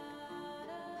 Wait.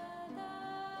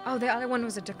 Oh, the other one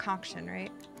was a decoction,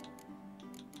 right?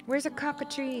 Where's a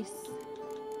cockatrice?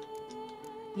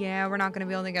 Yeah, we're not gonna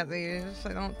be able to get these,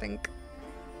 I don't think.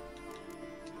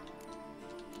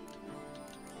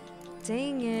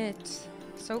 Dang it.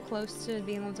 So close to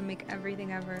being able to make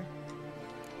everything ever.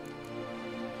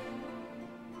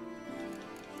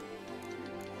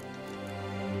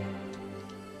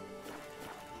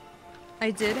 I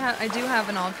do have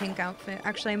an all pink outfit.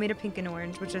 Actually, I made a pink and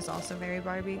orange, which is also very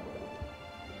Barbie.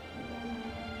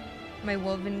 My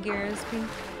woven gear is pink.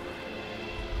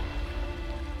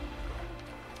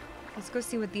 Let's go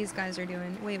see what these guys are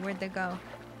doing. Wait, where'd they go?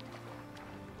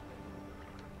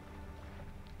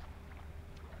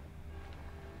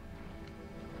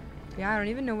 Yeah, I don't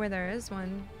even know where there is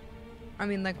one. I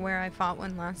mean, like where I fought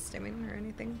one last time or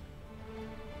anything.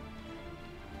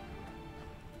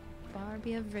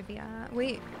 Barbie of Rivia.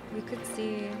 Wait, we could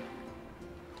see.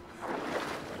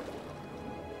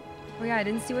 Oh yeah, I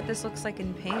didn't see what this looks like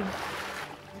in pink.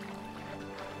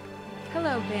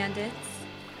 Salute, bandits.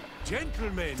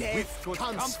 Gentlemen, Death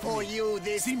comes for you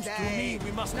this Seems day. to me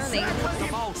we must No, circle they-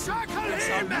 them out. Circle The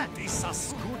him! salute is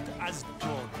as good as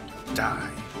done.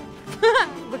 Die.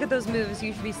 Look at those moves.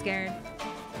 You should be scared.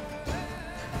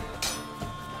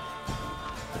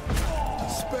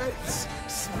 Smells!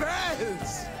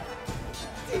 Smells!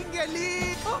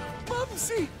 Dingali! Oh,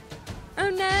 Mumsy! Oh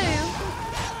no!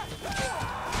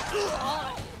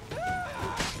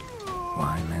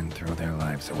 Why men throw their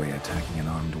lives away attacking an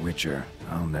armed witcher,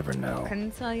 I'll never know.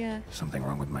 Couldn't tell ya. Something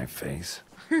wrong with my face?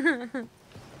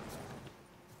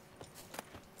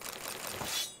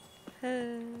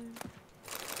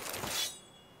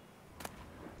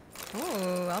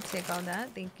 Oh, I'll take all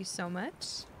that. Thank you so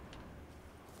much.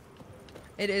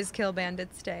 It is Kill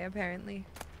Bandits Day, apparently.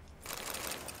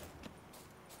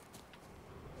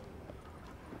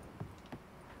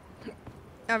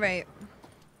 All right.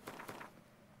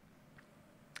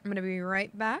 I'm gonna be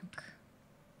right back.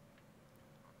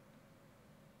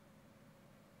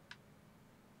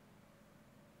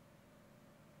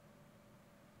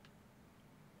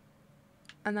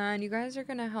 And then you guys are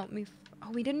gonna help me.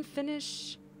 Oh, we didn't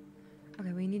finish.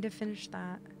 Okay, we need to finish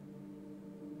that.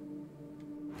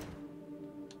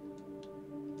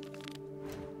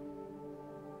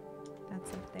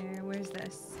 That's up there. Where's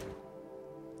this?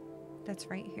 That's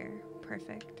right here.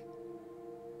 Perfect.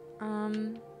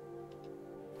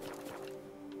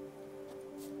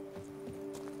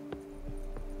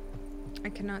 I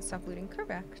cannot stop looting.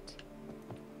 Correct.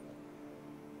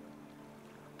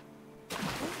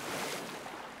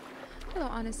 Hello,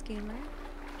 honest gamer.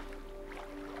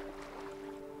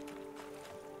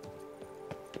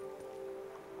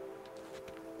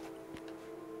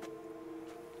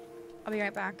 I'll be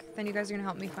right back. Then you guys are gonna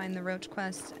help me find the roach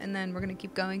quest, and then we're gonna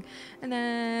keep going, and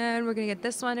then we're gonna get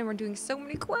this one, and we're doing so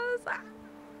many quests. Ah,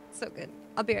 so good.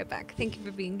 I'll be right back. Thank you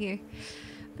for being here.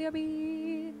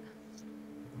 Baby.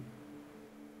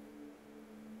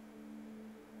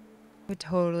 Would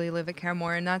totally live at Kaer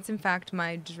Morhen, and that's in fact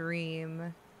my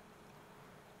dream.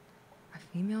 A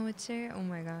female witcher? Oh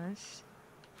my gosh.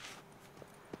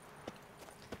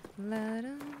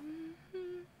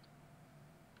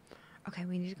 Okay,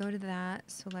 we need to go to that,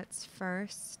 so let's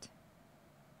first.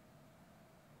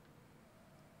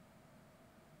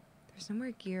 There's no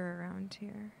more gear around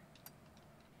here.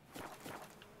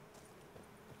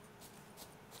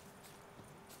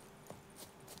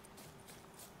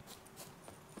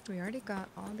 We already got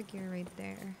all the gear right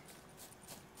there.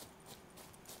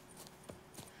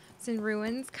 It's in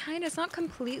ruins. Kind of. It's not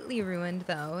completely ruined,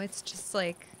 though. It's just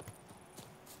like,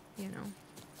 you know.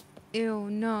 Ew,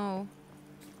 no.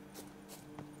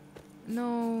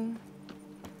 No.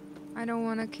 I don't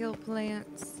want to kill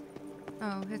plants.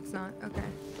 Oh, it's not. Okay.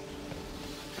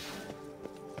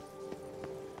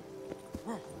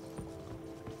 Oh,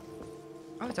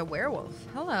 it's a werewolf.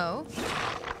 Hello.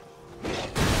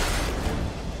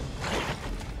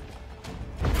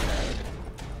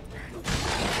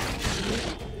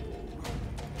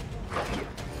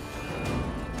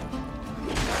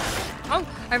 Oh,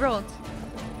 I rolled.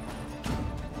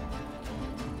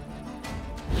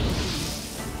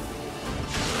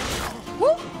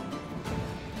 Woo!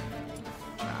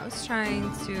 I was trying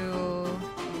to...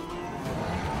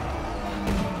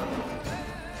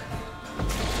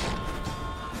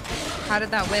 How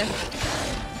did that whiff?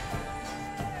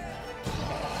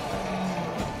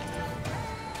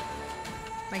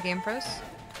 My game froze?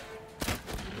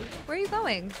 Where are you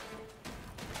going?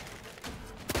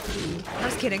 I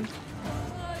was kidding.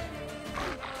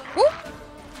 Woo!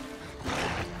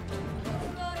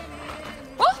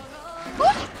 Woo! Woo!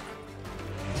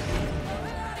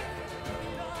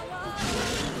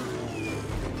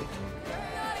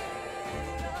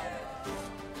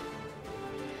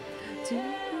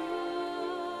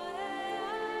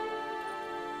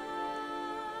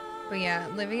 But yeah,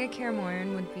 living at Kaer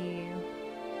Morhen would be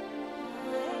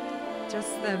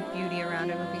just the beauty around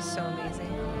it would be so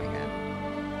amazing. Oh my god.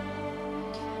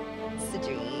 It's a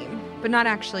dream. But not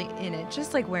actually in it,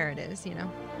 just like where it is, you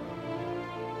know.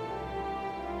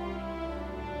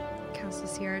 Castle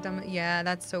Sierra Dum. Yeah,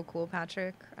 that's so cool,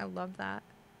 Patrick. I love that.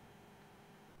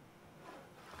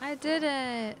 I did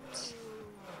it.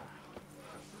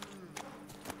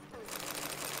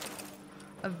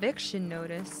 Eviction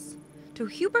notice to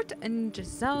Hubert and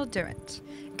Giselle Durrett.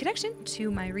 In connection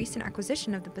to my recent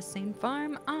acquisition of the Bassin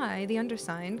farm, I, the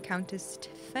undersigned, Countess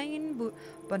Stéphane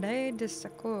Baudet de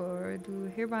Sacour, do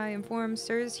hereby inform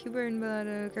Sirs Hubert and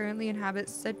Baudet currently inhabit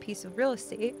said piece of real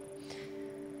estate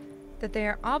that they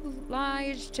are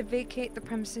obliged to vacate the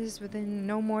premises within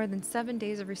no more than 7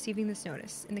 days of receiving this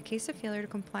notice. In the case of failure to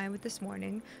comply with this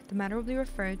warning, the matter will be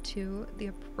referred to the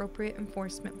appropriate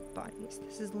enforcement bodies.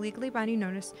 This is legally binding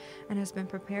notice and has been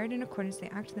prepared in accordance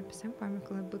with the Act of the Bassin Farm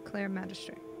Club Beauclair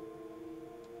Magistrate.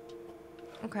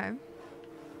 Okay.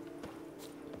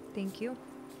 Thank you.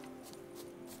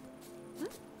 Hmm?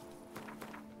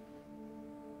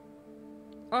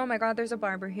 Oh my god, there's a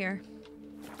barber here.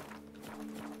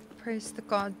 Praise the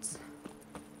gods.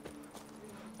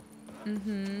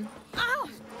 Mm-hmm. Ow!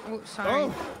 Oh, sorry.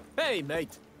 Oh, hey,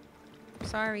 mate.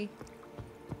 Sorry.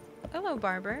 Hello,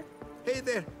 barber. Hey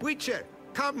there, Witcher.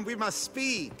 Come, we must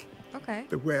speak. Okay.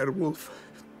 The werewolf.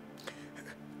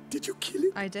 Did you kill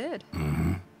it? I did.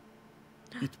 Mm-hmm.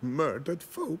 It murdered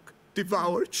folk,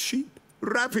 devoured sheep,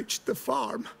 ravaged the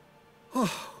farm.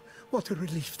 Oh, what a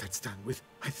relief that's done with.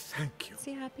 I thank you. Is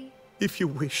he happy? If you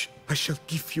wish, I shall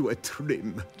give you a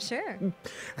trim. Sure.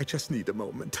 I just need a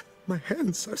moment. My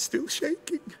hands are still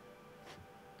shaking.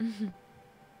 Mm-hmm.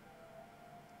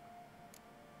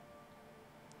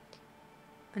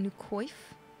 A new coif?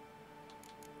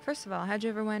 First of all, how'd you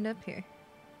ever wind up here?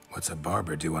 What's a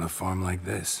barber do on a farm like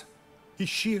this? He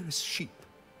shears sheep,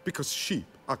 because sheep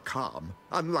are calm,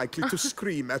 unlikely to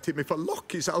scream at him if a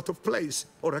lock is out of place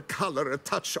or a color a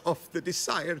touch off the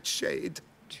desired shade.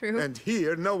 True. And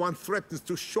here, no one threatens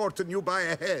to shorten you by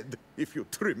a head if you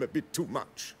trim a bit too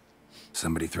much.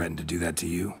 Somebody threatened to do that to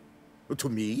you? To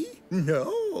me?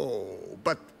 No.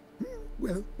 But,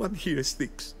 well, one hears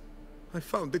things. I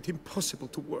found it impossible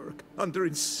to work under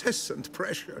incessant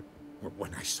pressure.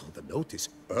 When I saw the notice,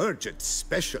 urgent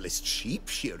specialist sheep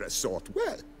shearer sort,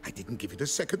 well, I didn't give it a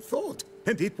second thought.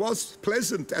 And it was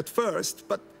pleasant at first,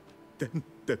 but then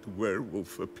that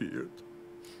werewolf appeared.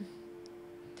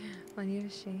 I need a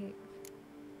shave.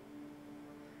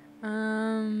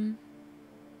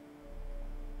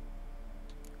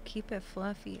 Keep it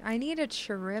fluffy. I need a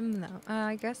trim though.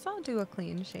 I guess I'll do a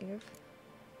clean shave.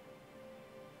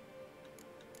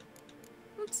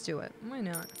 Let's do it. Why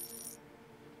not?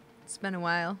 It's been a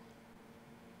while.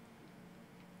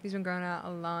 He's been growing out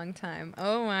a long time.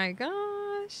 Oh my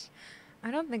gosh. I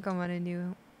don't think I want to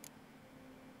do...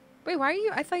 Wait, why are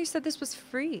you... I thought you said this was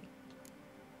free.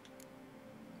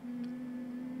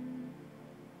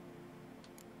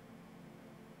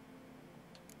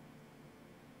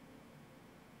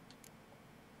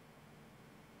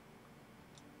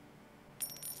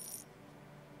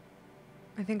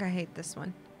 I think I hate this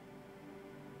one.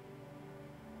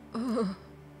 Ugh.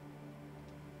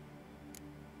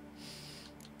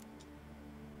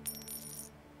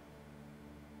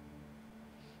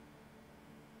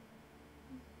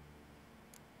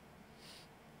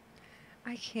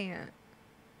 I can't.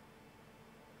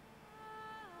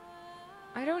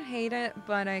 I don't hate it,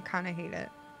 but I kind of hate it.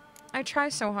 I try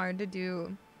so hard to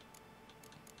do...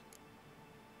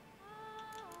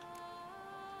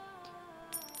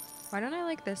 Why don't I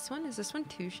like this one? Is this one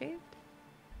too shaved?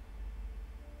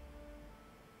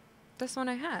 This one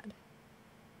I had.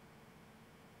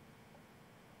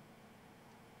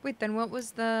 Wait, then what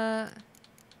was the...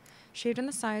 Shaved on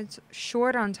the sides,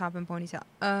 short on top and ponytail.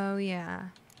 Oh, yeah.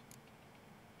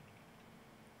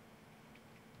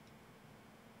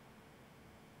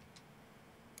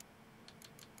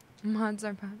 Mods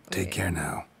are pop. Okay. Take care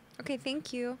now. Okay,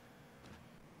 thank you.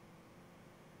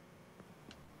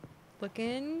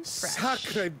 Looking fresh.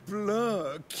 Sacre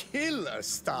bleu, killer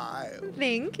style.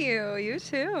 Thank you. You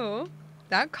too.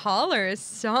 That collar is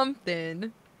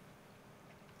something.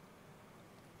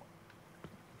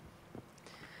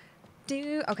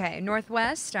 Okay,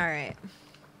 northwest. All right.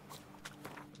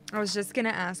 I was just gonna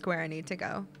ask where I need to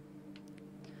go.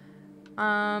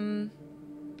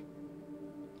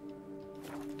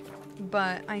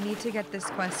 But I need to get this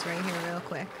quest right here real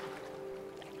quick.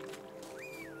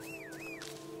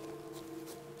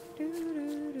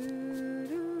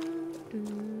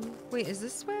 Wait, is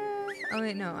this where? Oh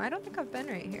wait, no, I don't think I've been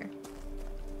right here.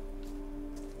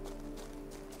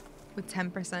 With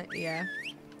 10%, yeah.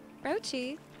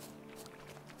 Rochi.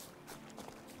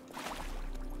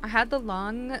 I had the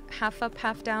long half up,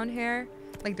 half down hair,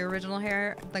 like the original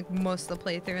hair, like most of the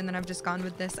playthrough, and then I've just gone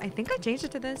with this. I think I changed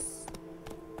it to this.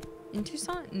 In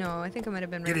Tucson? No, I think I might have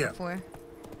been right before.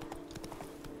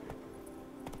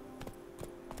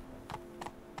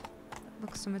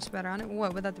 Looks so much better on it.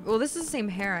 What, without the... Well, this is the same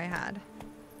hair I had.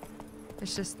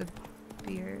 It's just the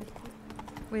beard.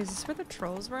 Wait, is this where the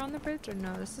trolls were on the bridge? Or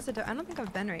no, this is a... I don't think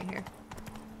I've been right here.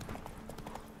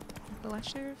 The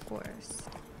Legendary Forest.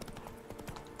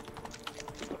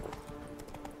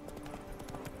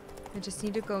 I just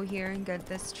need to go here and get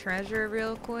this treasure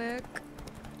real quick.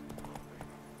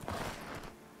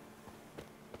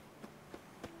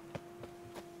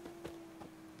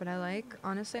 But I like,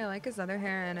 honestly, I like his other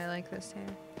hair and I like this hair.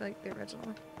 I like the original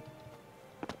one.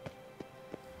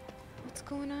 What's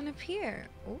going on up here?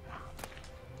 Oh.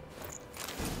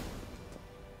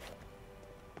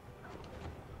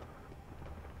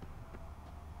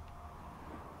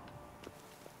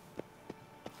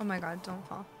 Oh my god, don't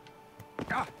fall.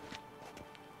 Ah.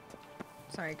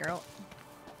 Sorry, girl.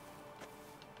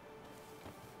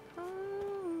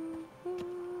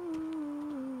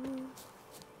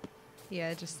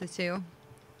 Yeah, just the two.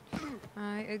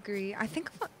 I agree. I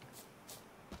think...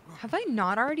 Have I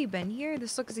not already been here?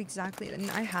 This looks exactly...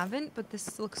 And I haven't, but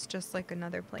this looks just like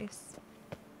another place.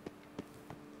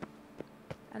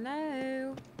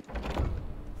 Hello?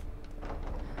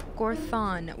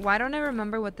 Gorthon. Why don't I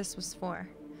remember what this was for?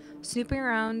 Snooping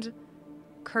around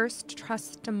cursed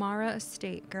Trastamara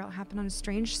estate. Girl, it happened on a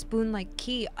strange spoon-like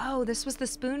key. Oh, this was the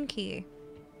spoon key.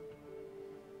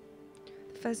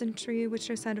 Pheasantry, which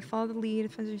I decided to follow the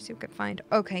lead. Pheasantry could find.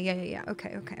 Okay, yeah.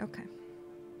 Okay.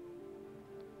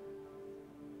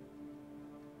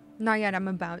 Not yet. I'm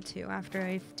about to. After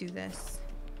I do this,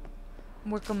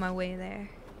 work on my way there.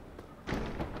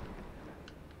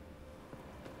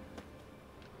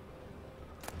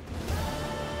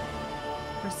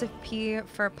 Recipe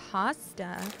for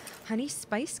pasta: honey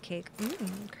spice cake.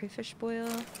 Crayfish boil.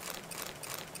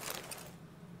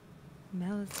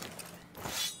 Melted.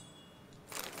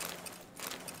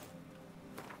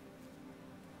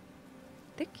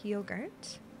 Thick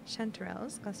yogurt,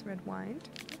 chanterelles, glass of red wine.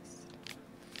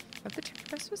 Rub the chicken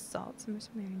breast with salt, some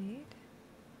marinade.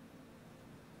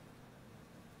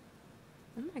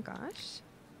 Oh my gosh.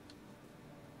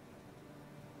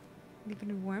 Leave it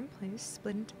in a warm place,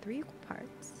 split into 3 equal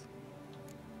parts.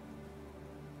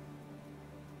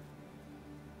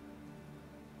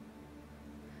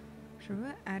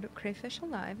 Add crayfish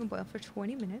alive and boil for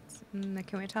 20 minutes. I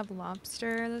can't wait to have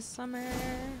lobster this summer.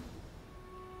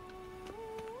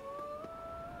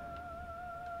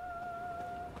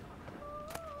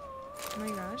 Oh my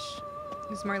gosh.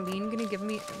 Is Marlene gonna give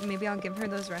me... Maybe I'll give her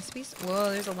those recipes? Whoa,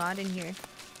 there's a lot in here.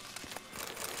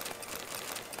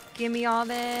 Give me all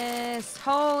this.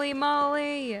 Holy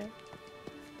moly.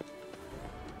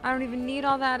 I don't even need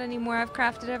all that anymore. I've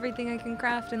crafted everything I can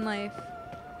craft in life.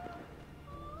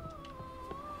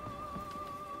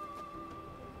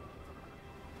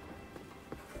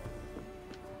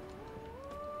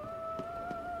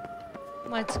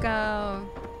 Let's go.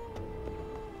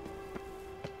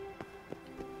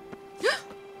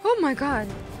 Oh my god.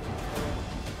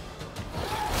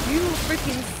 You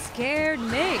freaking scared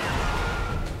me.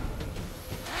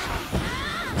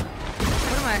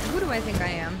 Who do I think I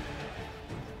am?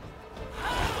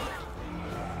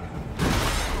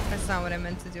 not what I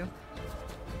meant to do.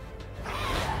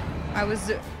 I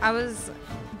was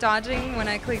dodging when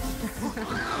I clicked.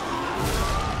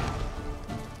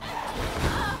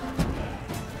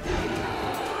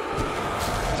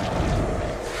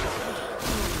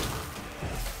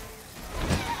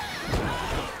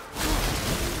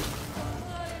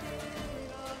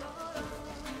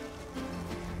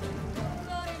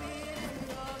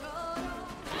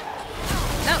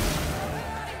 No.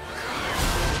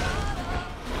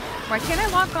 Why can't I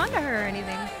lock onto her or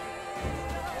anything?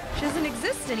 She doesn't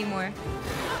exist anymore.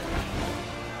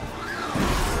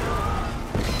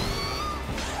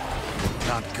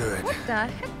 Not good. What the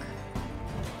heck?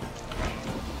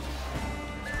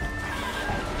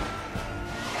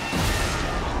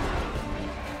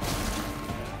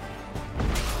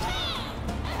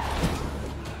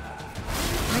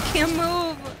 I can't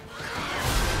move.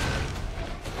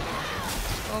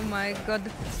 Oh my god.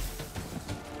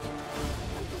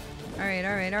 Alright,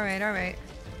 alright, alright, alright.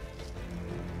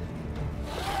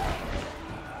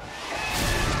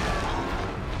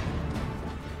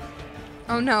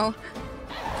 Oh no.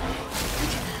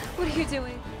 What are you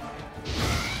doing?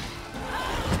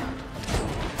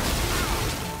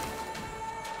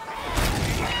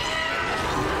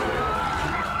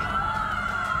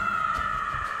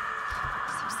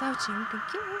 Stop slouching,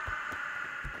 thank you.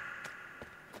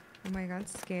 Oh my god,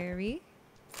 scary.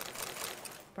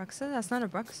 Bruxa? That's not a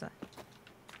Bruxa.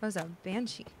 That was a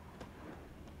Banshee.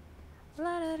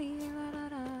 La da dee, la da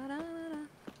da da da.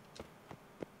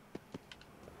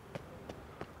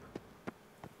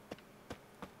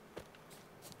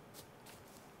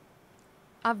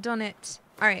 I've done it.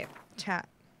 Alright, chat.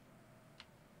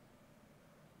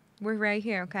 We're right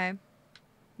here, okay?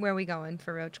 Where are we going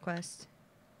for Roach Quest?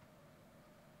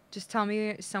 Just tell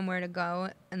me somewhere to go,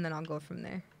 and then I'll go from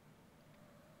there.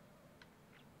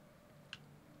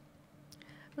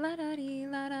 La da dee,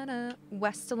 la da da.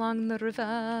 West along the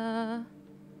river.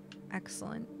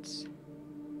 Excellent.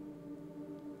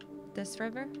 This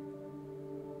river?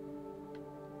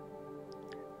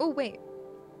 Oh, wait.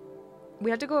 We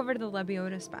have to go over to the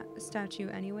Lebioda statue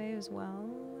anyway as well.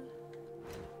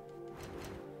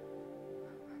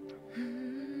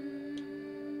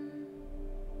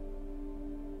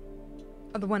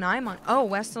 Oh, the one I'm on. Oh,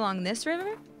 west along this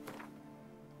river?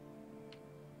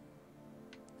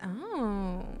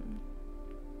 Oh.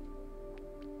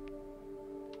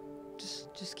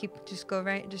 Just keep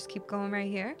going right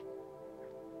here.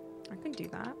 I can do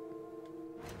that.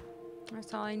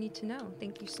 That's all I need to know.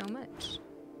 Thank you so much.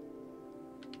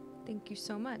 Thank you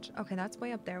so much. Okay, that's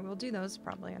way up there. We'll do those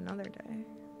probably another day.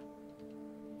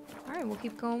 Alright, we'll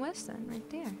keep going west then, right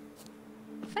there.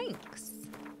 Thanks.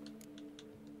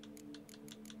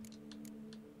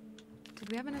 Did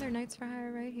we have another Knights for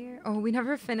Hire right here? Oh, we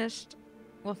never finished.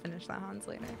 We'll finish that Hans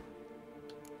later.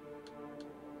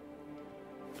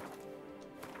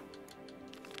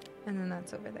 And then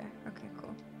that's over there. Okay,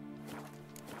 cool.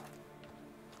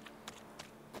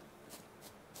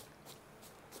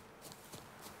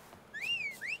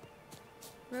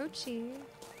 Rochi.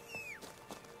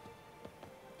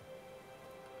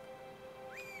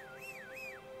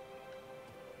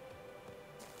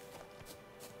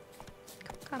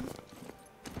 Come.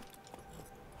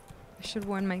 I should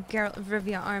worn my Geralt of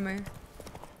Rivia armor.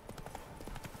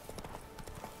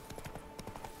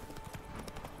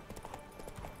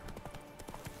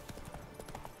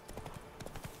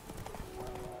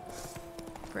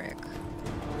 Frick.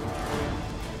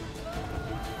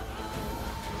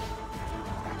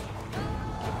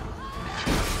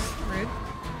 Rude.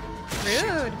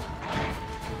 Rude.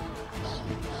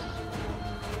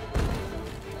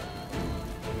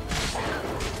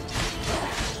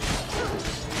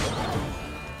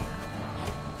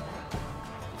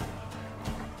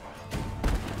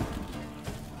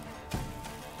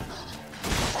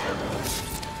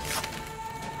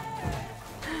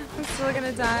 I'm still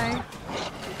gonna die.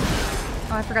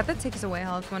 Oh, I forgot that takes away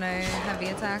health when I heavy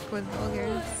attack with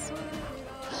Vulgars.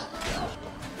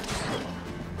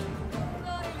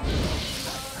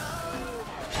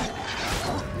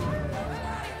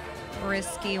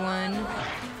 Risky one.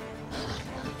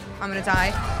 I'm gonna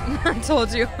die. I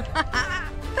told you.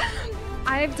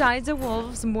 I've died to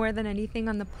wolves more than anything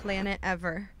on the planet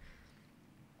ever.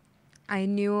 I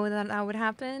knew that that would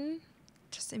happen.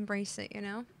 Just embrace it, you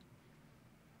know?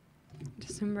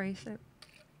 Just embrace it.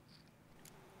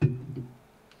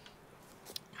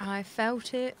 I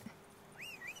felt it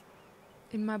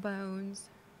in my bones.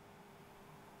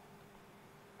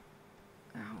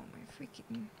 Oh, my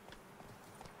freaking...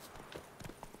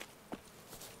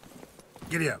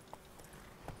 Giddy up.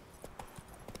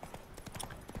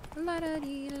 La da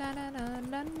dee la da da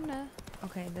da da.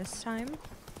 Okay, this time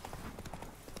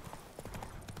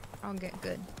I'll get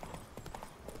good.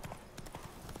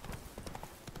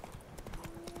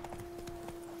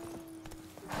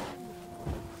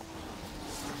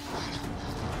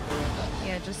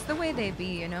 Yeah, just the way they be,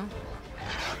 you know?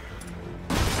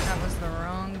 That was the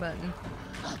wrong button.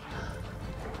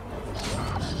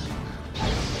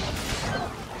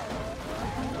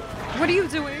 What are you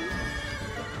doing?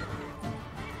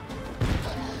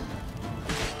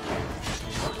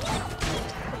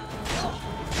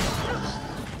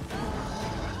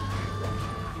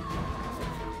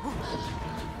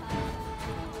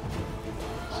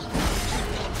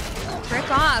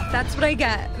 Frick off. That's what I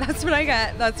get. That's what I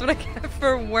get. That's what I get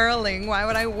for whirling. Why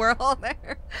would I whirl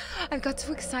there? I got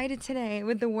too excited today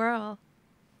with the whirl.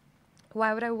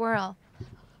 Why would I whirl?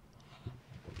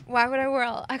 Why would I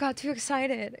whirl? I got too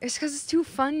excited. It's because it's too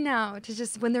fun now to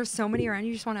just, when there's so many around,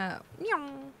 you just want to.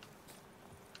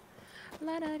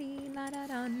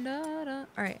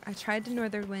 Alright, I tried the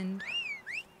northern wind.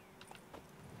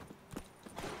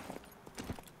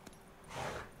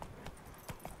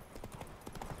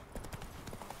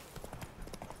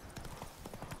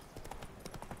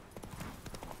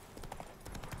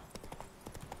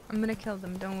 I'm gonna kill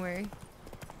them, don't worry.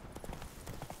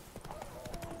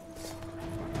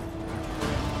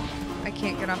 I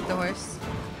can't get off the horse.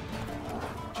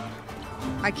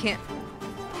 I can't.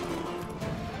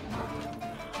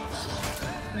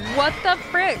 What the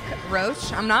frick,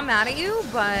 Roach? I'm not mad at you,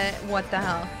 but what the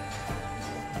hell?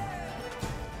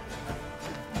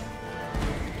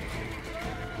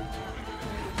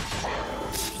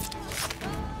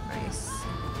 Nice.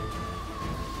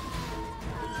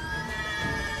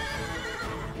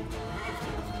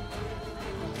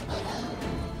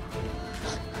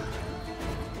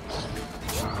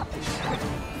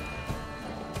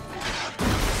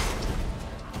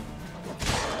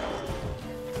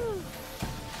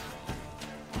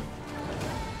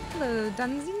 Hello,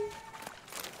 Dunzy.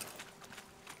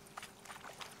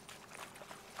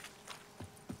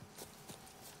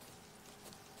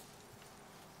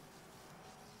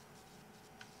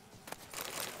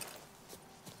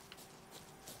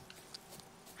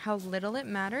 How little it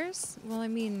matters? Well, I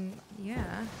mean,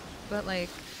 yeah. But, like,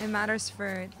 it matters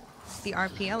for the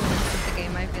RP elements of the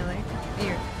game, I feel like.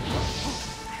 Your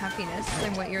happiness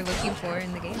and what you're looking for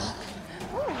in the game.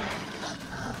 Ooh.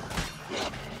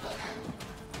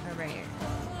 Alright.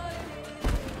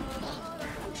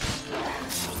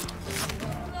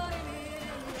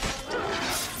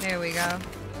 There we go.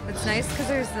 It's nice because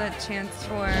there's the chance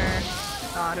for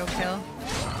the auto kill.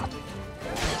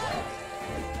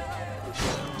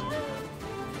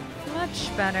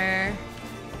 Much better.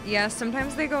 Yeah,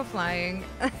 sometimes they go flying.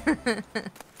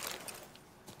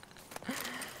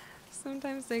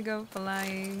 Sometimes they go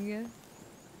flying.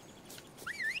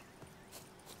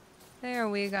 There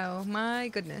we go. My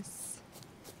goodness.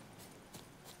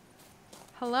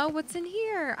 Hello, what's in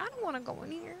here? I don't want to go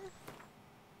in here.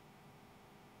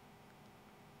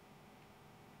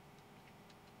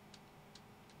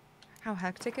 How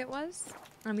hectic it was?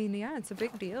 I mean, yeah, it's a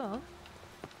big deal.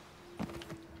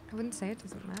 I wouldn't say it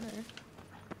doesn't matter.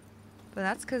 But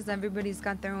that's because everybody's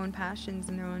got their own passions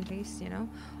and their own tastes, you know?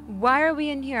 Why are we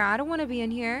in here? I don't want to be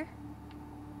in here.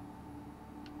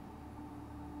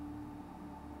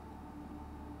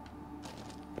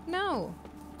 No.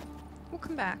 We'll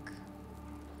come back.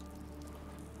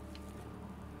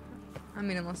 I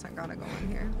mean, unless I gotta go in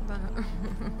here, but...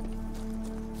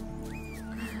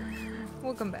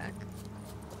 we'll come back.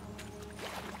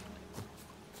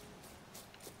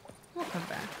 We'll come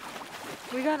back.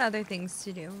 We got other things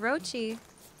to do. Rochi.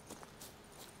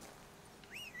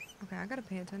 Okay, I gotta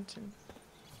pay attention.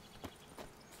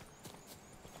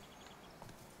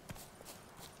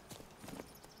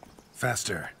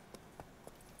 Faster.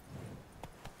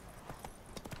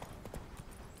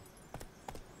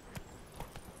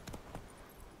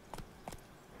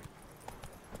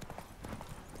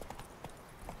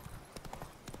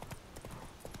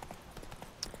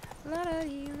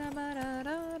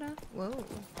 Whoa.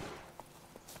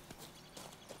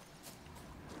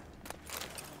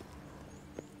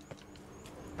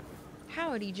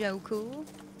 Howdy, Joe Cool.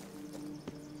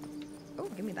 Oh,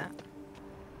 give me that.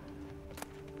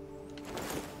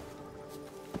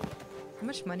 How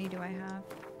much money do I have?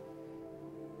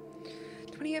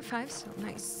 28.5, still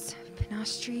nice.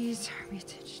 Pinastries,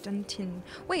 Hermitage, Duntin.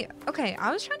 Wait, okay,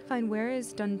 I was trying to find where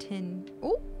is Duntin.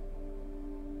 Oh!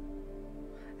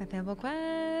 Available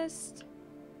quest.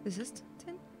 Is this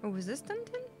Duntin? Or was this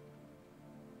Duntin?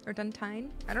 Or Duntine?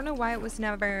 I don't know why it was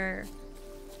never...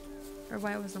 Or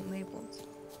why it wasn't labeled.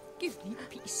 Give me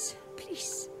peace,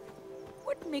 please.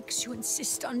 What makes you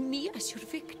insist on me as your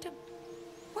victim?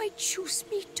 Why choose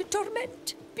me to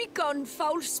torment? Begone,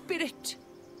 foul spirit.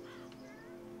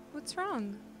 What's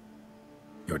wrong?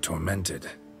 You're tormented.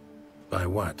 By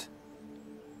what?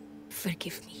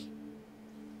 Forgive me,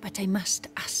 but I must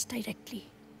ask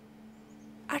directly.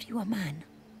 Are you a man?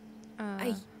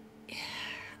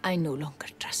 I no longer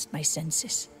trust my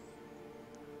senses.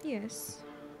 Yes.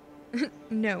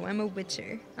 No, I'm a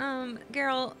witcher.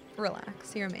 Geralt,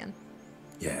 relax. You're a man.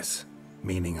 Yes.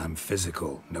 Meaning I'm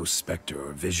physical, no specter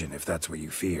or vision if that's what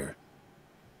you fear.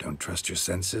 Don't trust your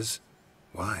senses?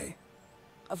 Why?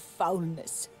 A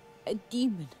foulness, a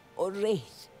demon or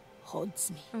wraith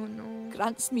haunts me. Oh no.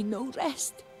 Grants me no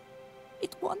rest.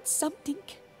 It wants something.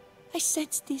 I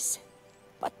sense this,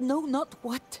 but know not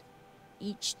what.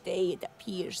 Each day it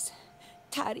appears,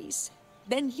 tarries,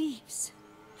 then leaves.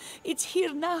 It's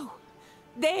here now,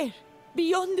 there,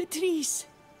 beyond the trees.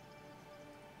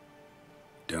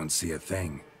 Don't see a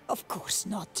thing. Of course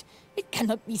not. It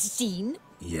cannot be seen.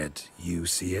 Yet you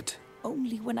see it?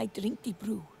 Only when I drink the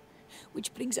brew,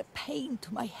 which brings a pain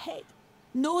to my head,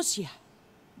 nausea.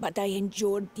 But I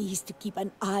endured these to keep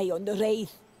an eye on the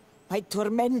wraith, my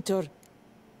tormentor.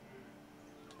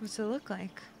 What's it look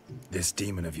like? This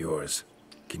demon of yours,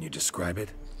 can you describe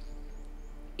it?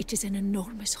 It is an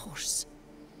enormous horse.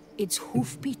 Its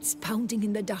hoofbeats pounding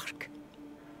in the dark.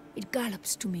 It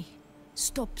gallops to me,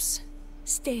 stops,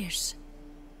 stares,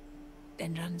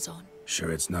 then runs on.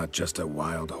 Sure it's not just a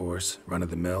wild horse,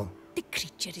 run-of-the-mill? The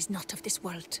creature is not of this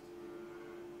world.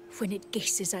 When it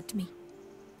gazes at me,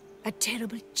 a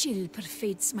terrible chill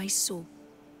pervades my soul.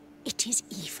 It is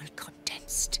evil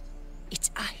condensed.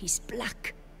 Its eyes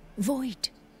black, void.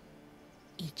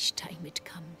 Each time it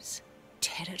comes,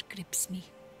 terror grips me.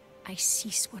 I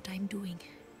cease what I'm doing,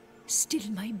 still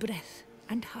my breath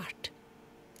and heart.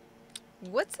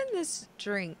 What's in this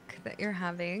drink that you're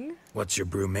having? What's your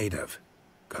brew made of?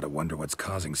 Gotta wonder what's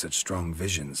causing such strong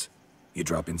visions. You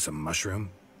drop in some mushroom,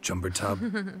 jumper tub,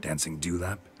 dancing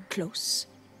dewlap? Close.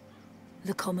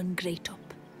 The common grey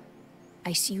top.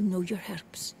 I see you know your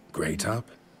herbs. Grey top?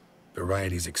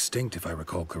 Variety's extinct if I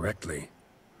recall correctly.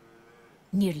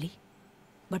 Nearly,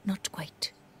 but not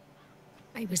quite.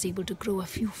 I was able to grow a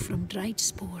few from dried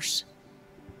spores.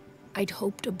 I'd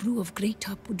hoped a brew of grey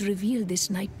top would reveal this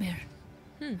nightmare.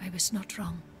 I was not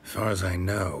wrong. Far as I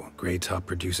know, grey top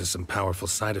produces some powerful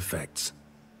side effects.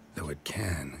 Though it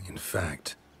can, in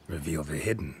fact, reveal the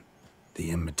hidden, the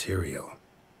immaterial.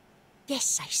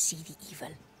 Yes, I see the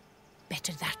evil.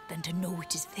 Better that than to know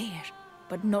it is there,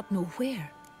 but not know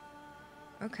where.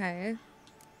 Okay.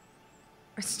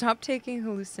 Stop taking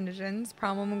hallucinogens.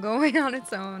 Problem will go away on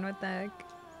its own. What the heck?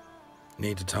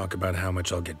 Need to talk about how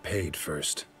much I'll get paid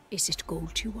first. Is it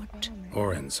gold you want?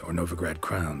 Orens or Novigrad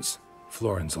crowns.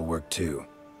 Florins will work too.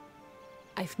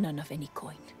 I've none of any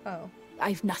coin. Oh.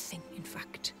 I've nothing, in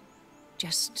fact.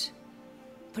 Just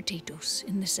potatoes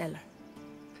in the cellar.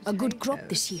 A good crop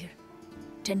this year.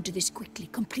 Tend to this quickly,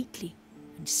 completely,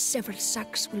 and several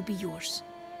sacks will be yours.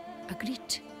 Agreed?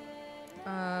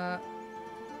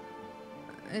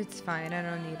 It's fine. I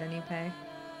don't need any pay.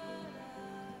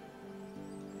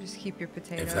 Just keep your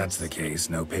potatoes. If that's the case,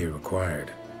 no pay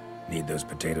required. Need those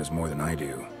potatoes more than I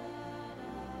do.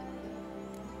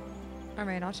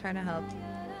 Alright, I'll try to help.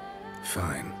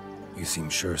 Fine. You seem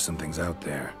sure something's out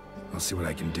there. I'll see what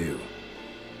I can do.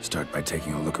 Start by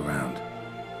taking a look around.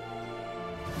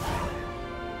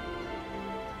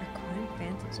 Recording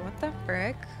phantoms. What the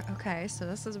frick? Okay, so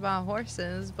this is about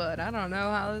horses, but I don't know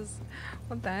how this...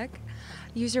 What the heck?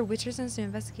 Use your witcher sense to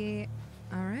investigate.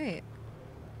 Alright.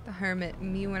 The hermit.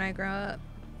 Me when I grow up.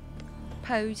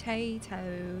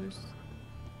 Potatoes.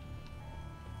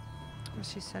 Well,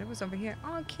 she said it was over here.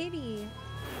 Oh, kitty.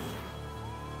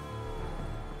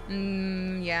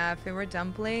 Yeah, if it were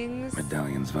dumplings.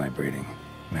 Medallion's vibrating.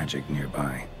 Magic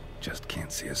nearby. Just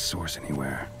can't see a source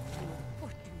anywhere.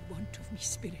 What do you want of me,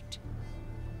 spirit?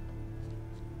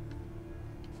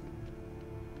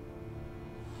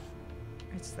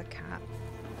 It's the cat.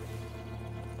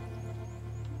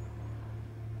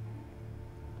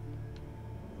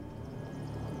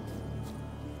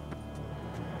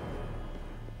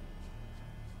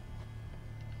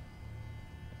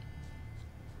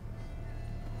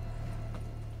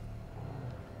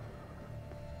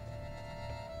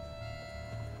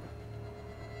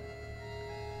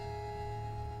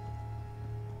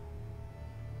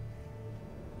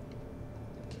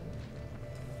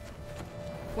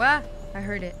 What? I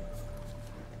heard it.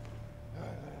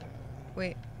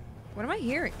 Wait, what am I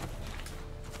hearing?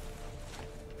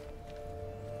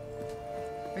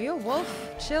 Are you a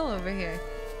wolf? Chill over here.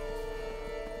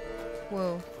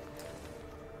 Whoa.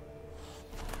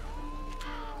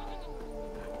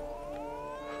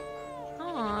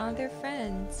 Aw, they're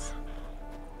friends.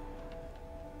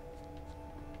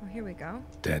 Oh, here we go.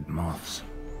 Dead moths.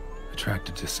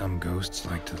 Attracted to some ghosts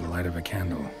like to the light of a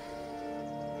candle.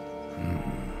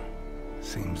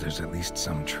 Seems there's at least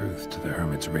some truth to the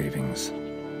hermit's ravings.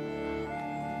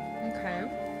 Okay.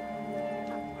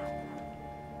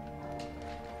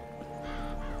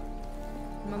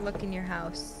 I'm gonna look in your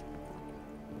house.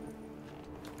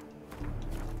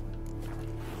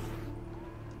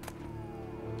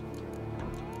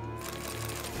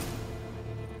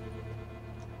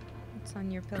 What's on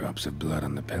your pillow? Drops of blood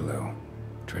on the pillow.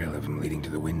 Trail of him leading to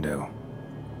the window.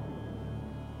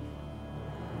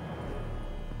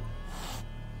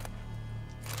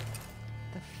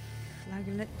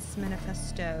 Flagellant's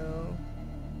Manifesto.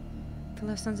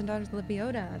 Fellow sons and daughters of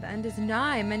Lebiota, the end is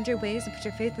nigh. Mend your ways and put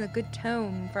your faith in the good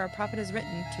tome, for our prophet has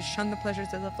written, to shun the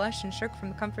pleasures of the flesh and shirk from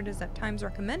the comforts at times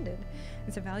recommended,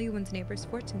 and to value one's neighbor's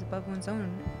fortunes above one's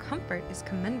own. Comfort is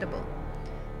commendable.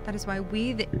 That is why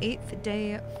we, the 8th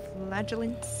day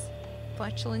flatulence,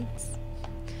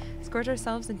 scourge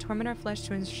ourselves and torment our flesh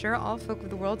to ensure all folk of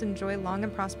the world enjoy long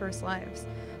and prosperous lives.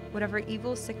 Whatever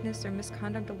evil, sickness, or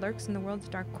misconduct lurks in the world's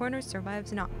dark corners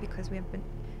survives not, because we have been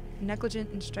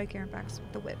negligent in striking our backs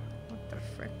with the whip. What the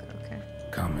frick? Okay.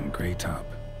 Common gray top.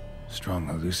 Strong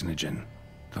hallucinogen.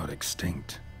 Thought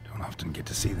extinct. Don't often get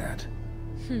to see that.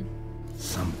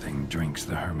 Something drinks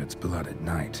the hermit's blood at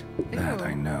night. That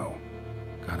I know.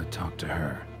 Gotta talk to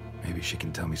her. Maybe she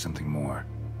can tell me something more.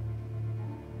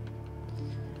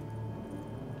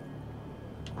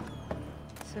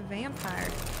 It's a vampire.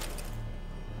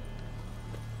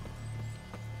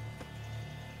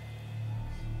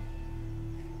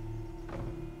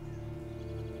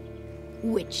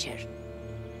 Witcher.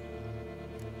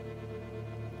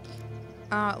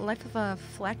 Life of a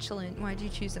flatulent. Why'd you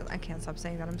choose it? I can't stop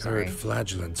saying that. I'm sorry. Heard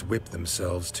flagellants whip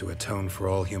themselves to atone for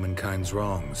all humankind's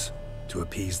wrongs. To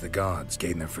appease the gods,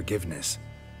 gain their forgiveness.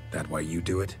 That why you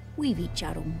do it? We've each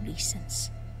our own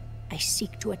reasons. I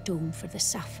seek to atone for the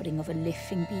suffering of a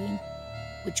living being,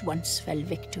 which once fell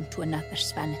victim to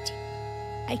another's vanity.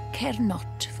 I care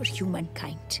not for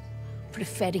humankind,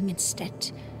 preferring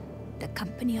instead the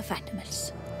company of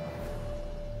animals.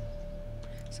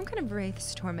 Some kind of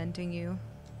wraith's tormenting you.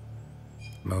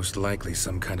 Most likely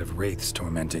some kind of wraith's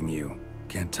tormenting you.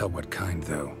 Can't tell what kind,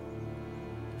 though.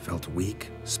 Felt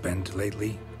weak, spent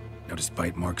lately? Noticed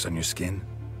bite marks on your skin?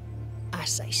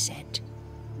 As I said,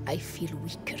 I feel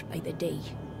weaker by the day.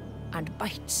 And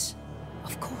bites,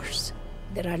 of course.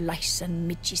 There are lice and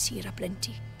midges here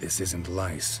aplenty. This isn't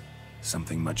lice.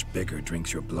 Something much bigger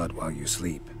drinks your blood while you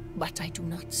sleep. But I do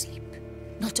not sleep.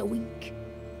 Not a wink.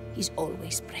 He's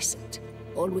always present,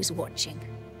 always watching.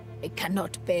 I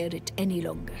cannot bear it any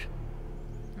longer.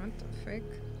 What the frick?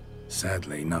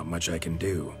 Sadly, not much I can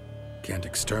do. Can't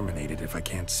exterminate it if I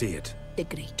can't see it. The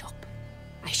Grey Top.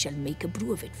 I shall make a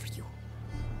brew of it for you.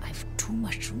 I've 2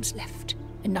 mushrooms left.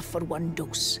 Enough for 1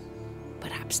 dose.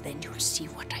 Perhaps then you'll see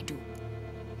what I do.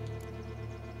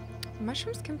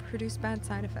 Mushrooms can produce bad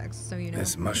side effects, so you know.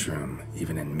 This mushroom,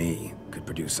 even in me, could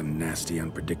produce some nasty,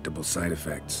 unpredictable side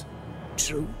effects.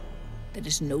 True. There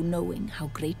is no knowing how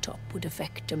Grey Top would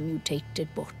affect a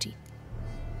mutated body.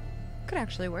 Could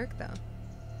actually work, though.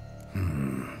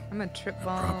 I'm a trip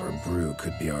ball. A proper brew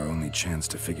could be our only chance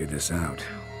to figure this out.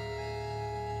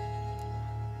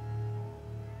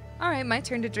 Alright, my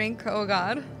turn to drink. Oh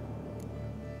god.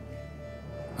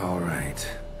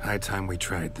 Alright. High time we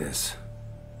tried this.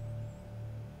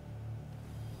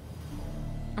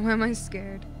 Why am I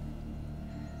scared?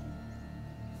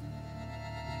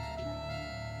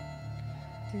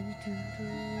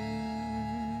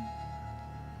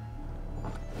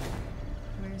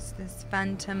 Where's this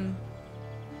phantom?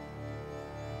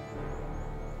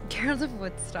 Geralt of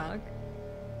Woodstock.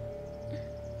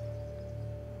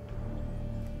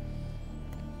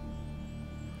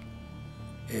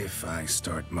 If I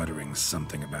start muttering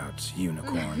something about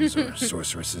unicorns or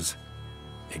sorceresses,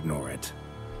 ignore it.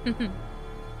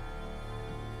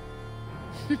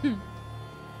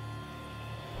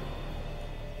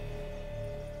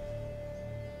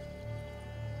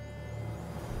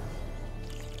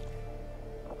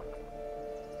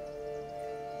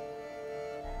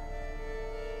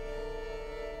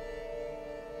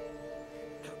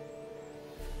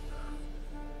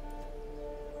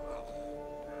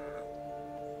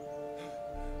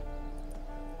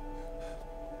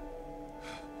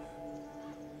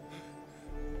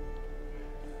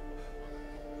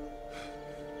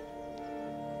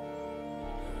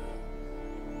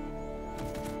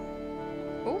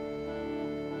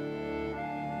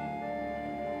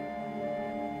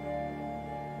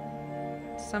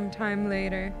 sometime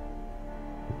later.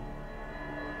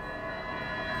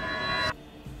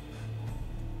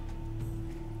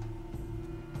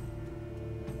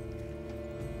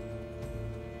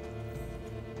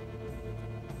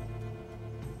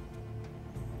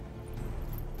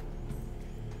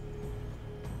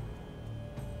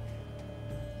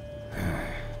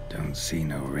 Don't see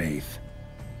no wraith.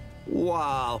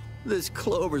 Wow, this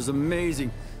clover's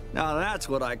amazing. Now that's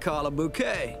what I call a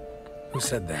bouquet. Who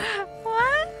said that?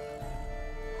 What?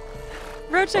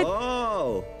 Roach,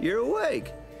 Oh, you're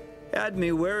awake. Had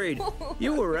me worried.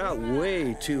 You were out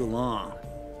way too long.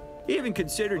 Even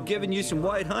considered giving you some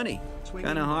white honey.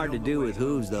 Kinda hard to do with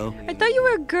hooves, though. I thought you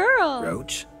were a girl.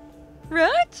 Roach?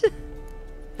 Roach?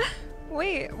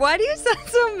 Wait, why do you sound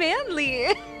so manly?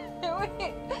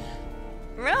 Wait.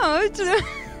 Roach?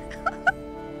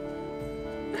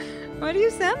 Why do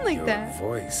you sound like that? Your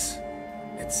voice.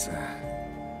 It's,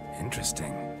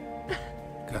 interesting.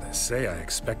 Gotta say, I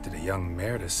expected a young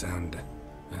mare to sound,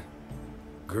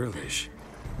 girlish.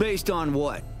 Based on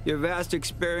what? Your vast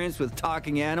experience with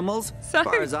talking animals? Sorry.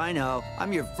 As far as I know,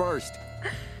 I'm your first.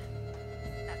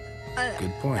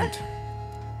 Good point.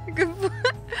 Good point.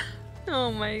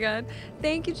 Oh my god.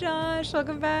 Thank you, Josh.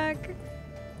 Welcome back.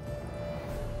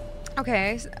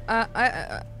 Okay,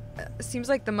 seems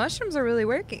like the mushrooms are really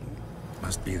working.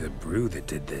 Must be the brew that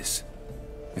did this.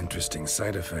 Interesting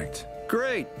side effect.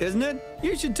 Great, isn't it?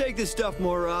 You should take this stuff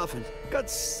more often. Got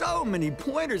so many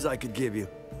pointers I could give you.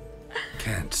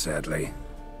 Can't, sadly.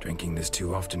 Drinking this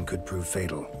too often could prove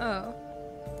fatal. Oh.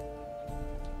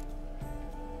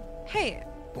 Hey,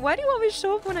 why do you always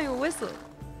show up when I whistle?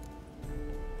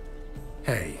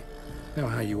 Hey, know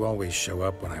how you always show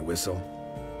up when I whistle?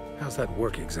 How's that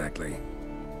work exactly?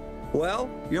 Well,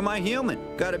 you're my human.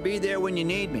 Gotta be there when you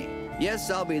need me.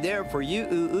 Yes, I'll be there for you,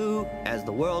 ooh, as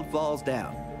the world falls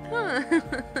down. Huh.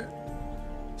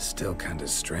 Still kinda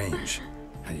strange.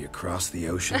 How you cross the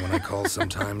ocean when I call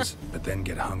sometimes, but then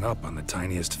get hung up on the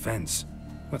tiniest fence.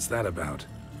 What's that about?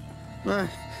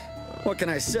 What can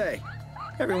I say?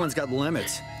 Everyone's got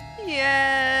limits.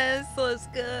 Yes, let's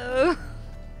go.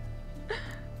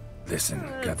 Listen,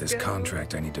 got this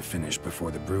contract I need to finish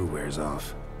before the brew wears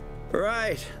off.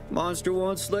 Right. Monster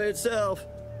won't slay itself.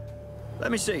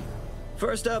 Let me see.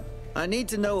 First up, I need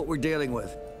to know what we're dealing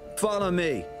with. Follow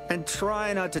me, and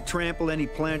try not to trample any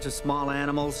plants or small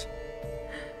animals.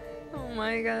 Oh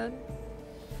my god.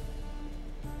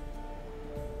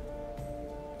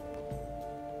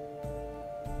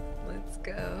 Let's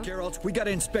go. Geralt, we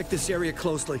gotta inspect this area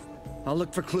closely. I'll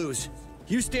look for clues.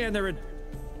 You stand there and...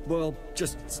 well,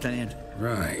 just stand.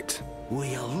 Right. Will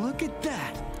you look at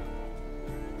that?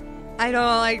 I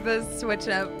don't like this switch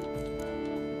up.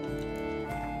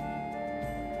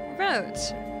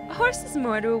 Roach. A horse is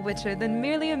more to a witcher than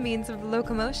merely a means of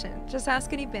locomotion. Just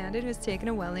ask any bandit who's taken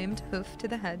a well-aimed hoof to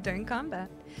the head during combat.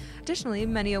 Additionally,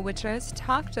 many a witcher has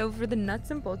talked over the nuts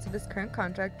and bolts of his current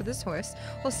contract with his horse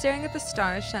while staring at the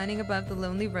stars shining above the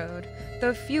lonely road,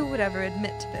 though few would ever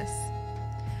admit to this.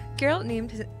 Geralt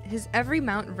named his every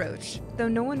mount Roach, though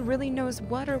no one really knows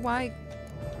what or why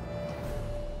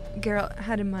Geralt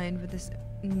had in mind with this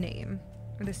name.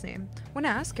 When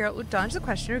asked, Geralt would dodge the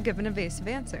question or give an evasive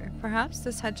answer. Perhaps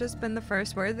this had just been the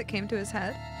first word that came to his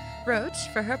head. Roach,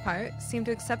 for her part, seemed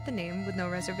to accept the name with no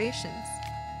reservations.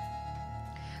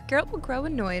 Geralt would grow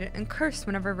annoyed and curse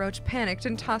whenever Roach panicked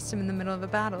and tossed him in the middle of a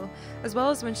battle, as well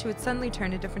as when she would suddenly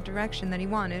turn a different direction than he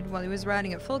wanted while he was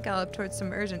riding at full gallop towards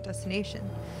some urgent destination.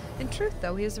 In truth,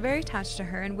 though, he was very attached to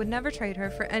her and would never trade her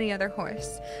for any other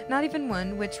horse, not even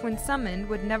one which, when summoned,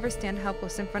 would never stand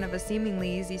helpless in front of a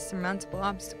seemingly easily surmountable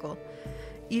obstacle,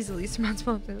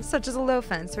 such as a low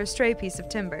fence or a stray piece of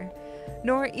timber,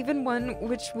 nor even one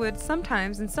which would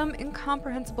sometimes, in some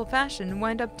incomprehensible fashion,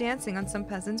 wind up dancing on some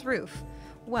peasant's roof.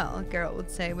 Well, Geralt would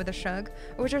say with a shrug,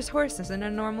 a witcher's horse isn't a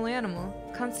normal animal.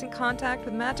 Constant contact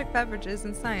with magic beverages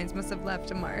and science must have left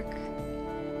a mark.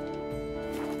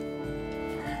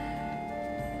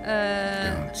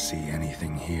 Don't see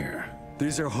anything here.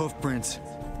 These are hoof prints.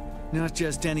 Not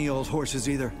just any old horses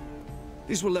either.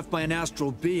 These were left by an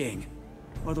astral being.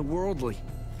 Otherworldly.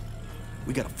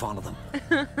 We gotta follow them.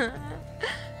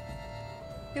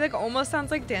 He like almost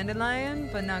sounds like Dandelion,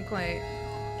 but not quite.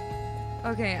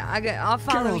 Okay, I'll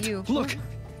follow Geralt, you. Look!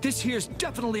 This here's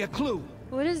definitely a clue.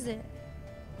 What is it?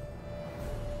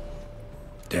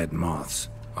 Dead moths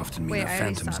often mean Wait, a I already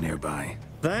phantom's saw that. nearby.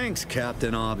 Thanks,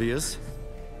 Captain Obvious.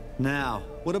 Now,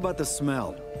 what about the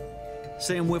smell?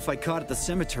 Same whiff I caught at the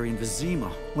cemetery in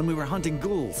Vizima when we were hunting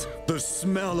ghouls. The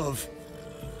smell of...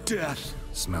 death.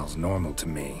 Smells normal to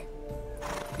me.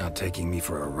 Not taking me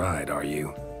for a ride, are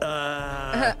you?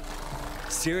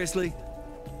 Seriously?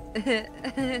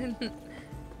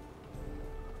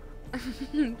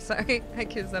 Sorry, I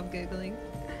can't stop giggling.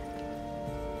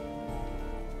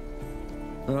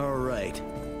 All right.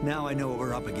 Now I know what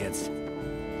we're up against.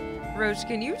 Roach,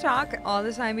 can you talk all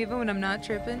the time even when I'm not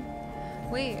tripping?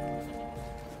 Wait.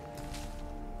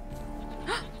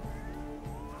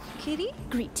 Kitty?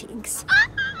 Greetings.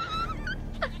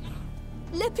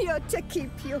 Lepio to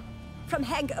keep you from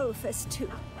hangovers too.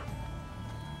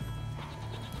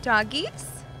 Doggies?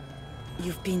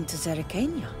 You've been to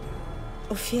Zerrikania.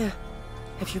 Ophir,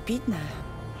 have you been there?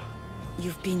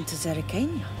 You've been to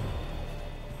Zerrikania.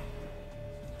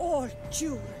 All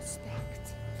due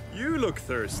respect. You look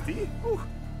thirsty. Oh,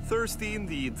 thirsty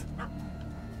indeed.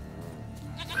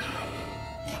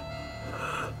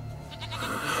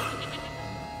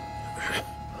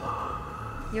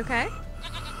 You okay?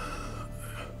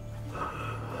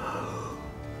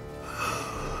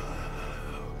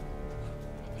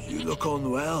 You look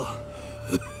unwell.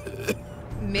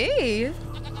 Me?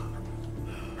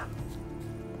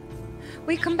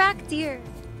 Wait, come back, dear.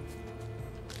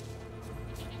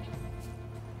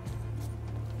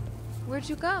 Where'd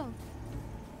you go?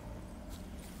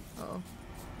 Oh.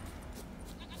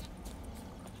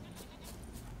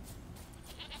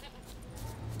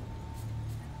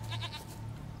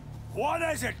 What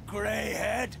is it,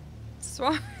 Greyhead?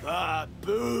 Sorry. Ah,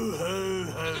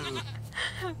 boo-hoo-hoo.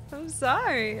 I'm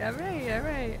sorry. All right, all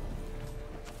right.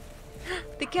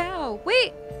 The cow.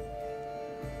 Wait.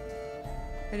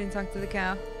 I didn't talk to the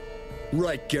cow.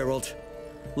 Right, Geralt.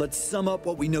 Let's sum up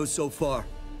what we know so far.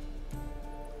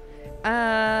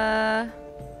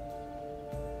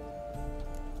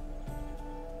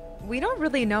 We don't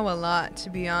really know a lot, to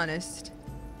be honest.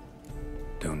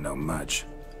 Don't know much.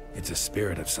 It's a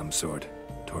spirit of some sort.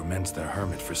 Torments the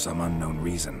hermit for some unknown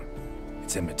reason.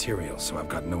 It's immaterial, so I've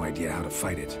got no idea how to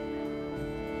fight it.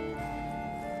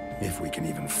 If we can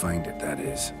even find it, that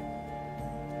is.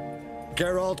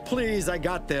 Geralt, please, I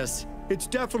got this. It's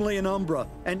definitely an Umbra,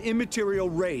 an immaterial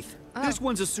wraith. Oh. This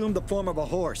one's assumed the form of a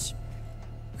horse.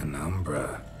 An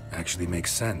Umbra actually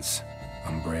makes sense.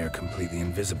 Umbrae are completely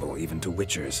invisible, even to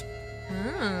Witchers.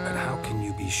 But how can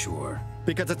you be sure?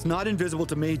 Because it's not invisible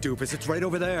to me, doofus. It's right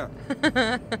over there.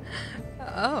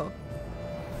 Oh.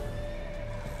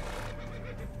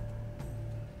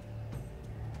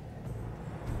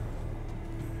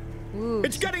 Ooh,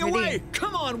 It's getting pretty. away!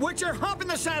 Come on, Witcher, hop in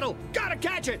the saddle! Gotta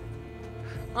catch it!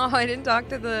 Oh, I didn't talk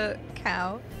to the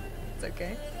cow. It's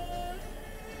okay.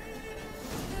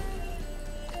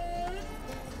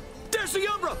 There's the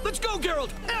Umbra! Let's go,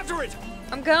 Geralt! After it!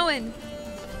 I'm going.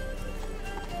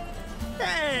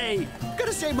 Hey!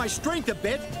 Gotta save my strength a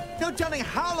bit. No telling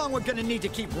how long we're gonna need to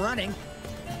keep running.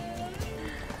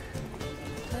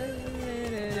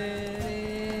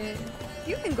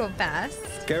 You can go fast.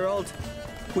 Geralt,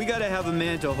 we gotta have a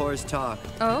man-to-horse talk.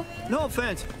 Oh? No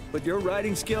offense, but your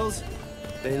riding skills,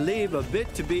 they leave a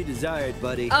bit to be desired,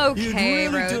 buddy. Okay, You'd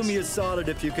really do Roach. me a solid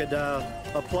if you could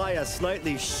apply a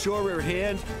slightly surer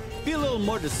hand. Be a little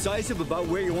more decisive about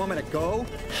where you want me to go.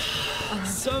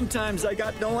 Sometimes I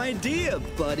got no idea,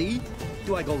 buddy.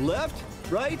 Do I go left,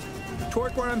 right,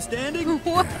 twerk where I'm standing?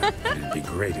 It'd be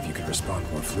great if you could respond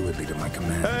more fluidly to my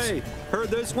commands. Hey, heard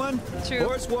this one? True.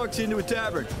 Horse walks into a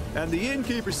tavern, and the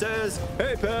innkeeper says,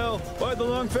 "Hey, pal, why the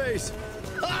long face?"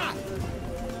 Ah!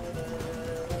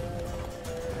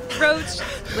 Roach,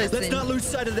 listen. Let's not lose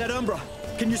sight of that Umbra.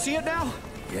 Can you see it now?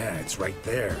 Yeah, it's right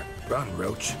there. Run,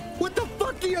 Roach. What the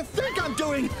fuck do you think I'm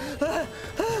doing?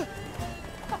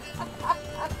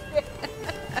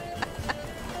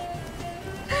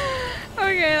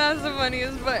 Okay, that's the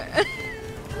funniest part.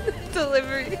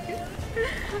 Delivery.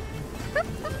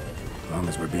 As long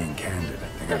as we're being candid,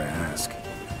 I gotta ask.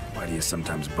 Why do you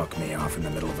sometimes buck me off in the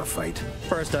middle of a fight?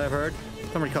 First I've heard.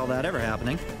 Don't recall that ever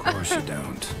happening. Of course you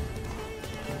don't.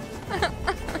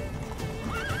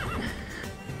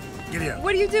 Giddy up.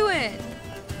 What are you doing?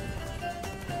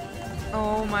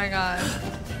 Oh my god.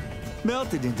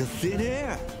 Melted into thin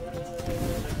air.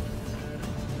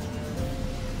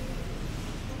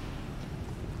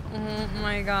 Oh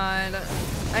my god.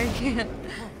 I can't.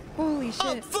 Holy shit.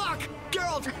 Oh, fuck!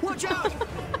 Geralt, watch out!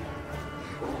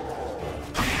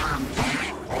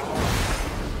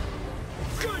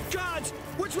 Good gods!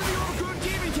 Which were the overgrown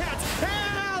demon cats?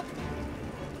 Help!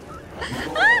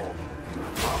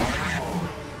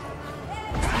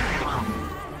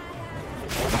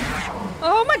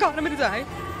 Oh my god, I'm gonna die.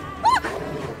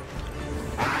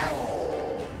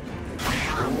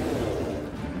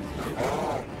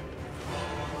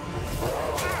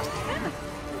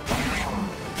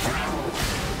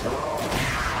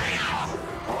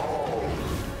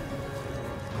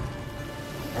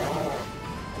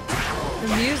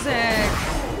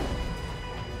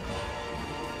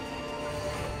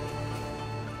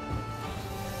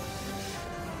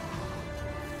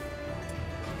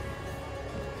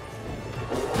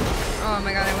 Oh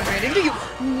my god, I went right into you.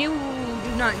 No,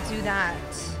 do not do that.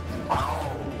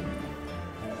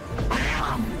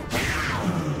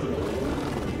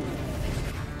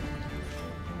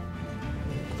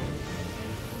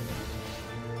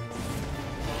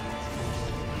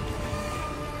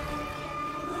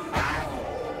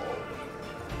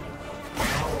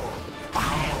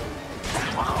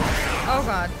 Oh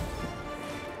god.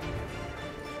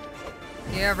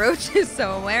 Yeah, Roach is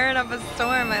so wearing up a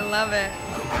storm. I love it.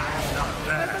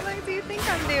 What the fuck do you think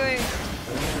I'm doing?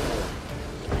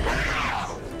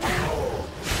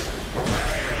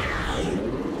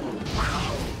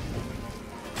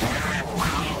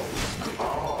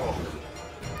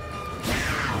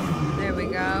 There we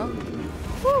go.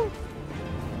 Woo!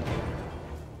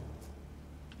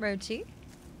 Roachy.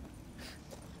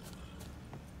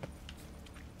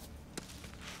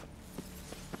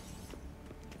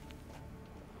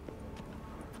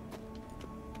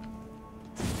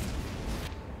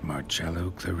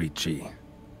 Marcello Clerici,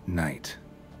 knight.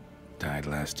 Died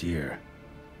last year.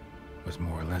 Was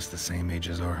more or less the same age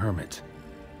as our hermit.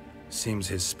 Seems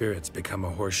his spirit's become a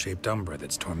horse-shaped umbra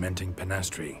that's tormenting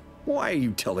Penastri. Why are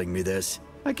you telling me this?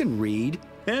 I can read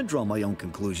and draw my own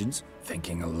conclusions.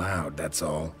 Thinking aloud, that's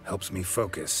all. Helps me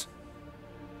focus.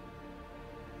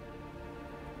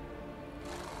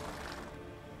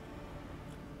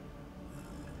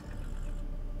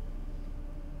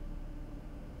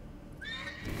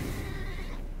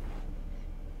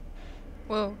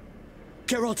 Whoa.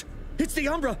 Geralt, it's the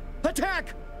Umbra!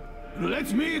 Attack!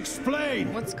 Let me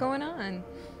explain. What's going on?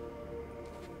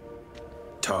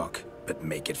 Talk, but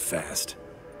make it fast.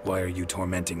 Why are you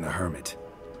tormenting the hermit?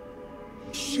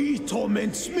 She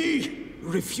torments me,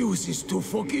 refuses to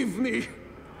forgive me.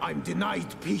 I'm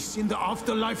denied peace in the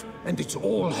afterlife, and it's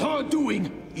all her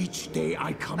doing. Each day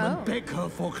I come and beg her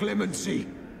for clemency.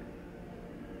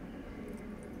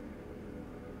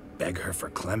 Beg her for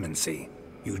clemency?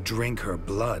 You drink her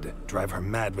blood, drive her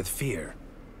mad with fear.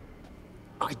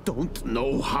 I don't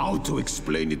know how to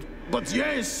explain it, but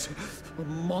yes, a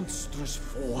monstrous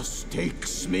force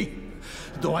takes me.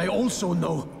 Though I also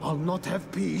know I'll not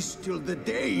have peace till the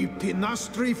day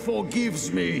Penastri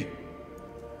forgives me.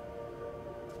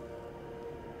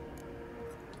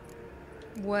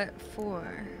 What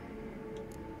for?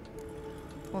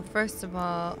 Well, first of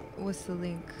all, what's the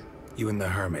link? You and the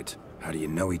hermit, how do you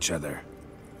know each other?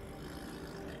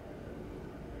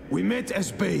 We met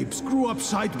as babes, grew up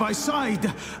side by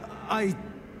side. I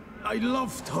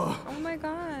loved her. Oh my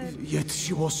god. Yet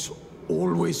she was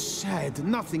always sad.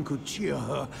 Nothing could cheer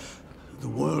her. The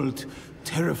world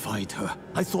terrified her.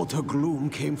 I thought her gloom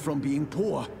came from being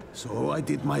poor. So I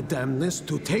did my damnedest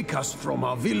to take us from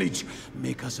our village,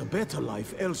 make us a better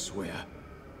life elsewhere.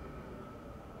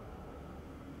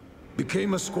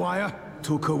 Became a squire,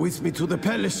 took her with me to the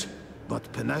palace.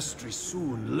 But Penastri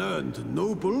soon learned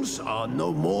nobles are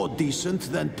no more decent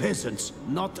than peasants,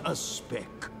 not a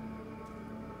speck.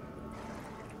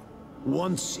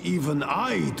 Once even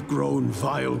I'd grown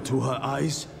vile to her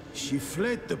eyes, she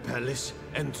fled the palace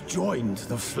and joined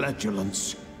the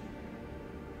Flagellants.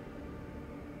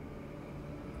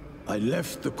 I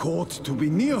left the court to be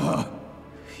near her,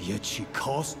 yet she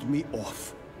cast me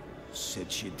off.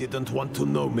 Said she didn't want to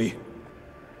know me.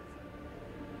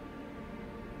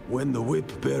 When the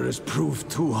whip bearers proved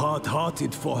too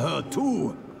hard-hearted for her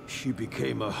too, she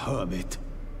became a hermit.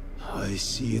 I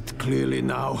see it clearly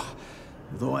now,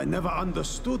 though I never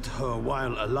understood her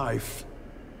while alive.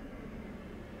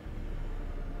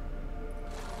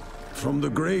 From the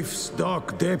grave's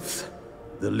dark depth,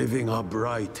 the living are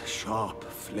bright, sharp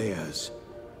flares.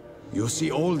 You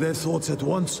see all their thoughts at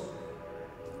once?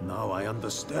 Now I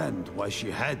understand why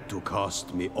she had to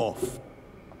cast me off.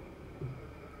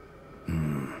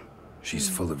 She's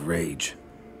full of rage.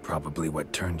 Probably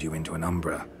what turned you into an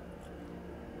Umbra.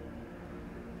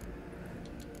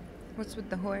 What's with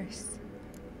the horse?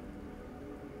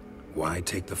 Why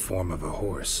take the form of a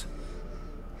horse?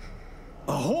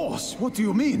 A horse? What do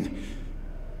you mean?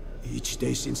 Each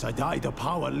day since I died, a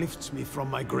power lifts me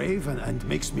from my grave and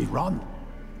makes me run.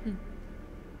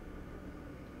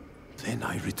 Then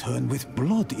I return with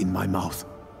blood in my mouth.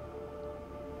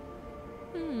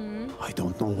 I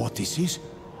don't know what this is,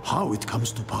 how it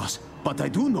comes to pass, but I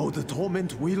do know the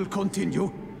torment will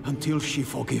continue until she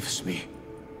forgives me.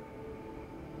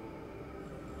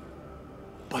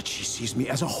 But she sees me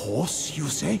as a horse, you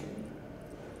say?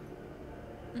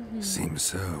 Seems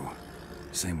so.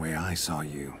 Same way I saw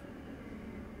you.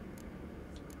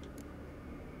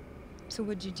 So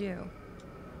what'd you do?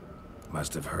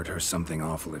 Must have hurt her something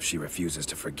awful if she refuses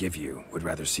to forgive you. Would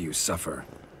rather see you suffer.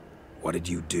 What did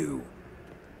you do?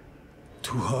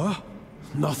 To her?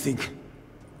 Nothing.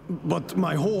 But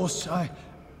my horse, I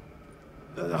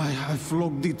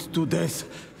flogged it to death.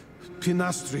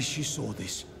 Pinastri, she saw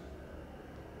this.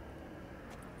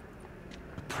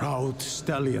 A proud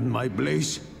stallion, my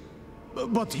Blaze.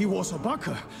 But he was a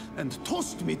bucker, and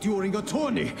tossed me during a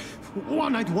tourney.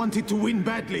 One I'd wanted to win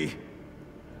badly.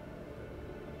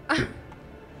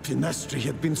 Pinastri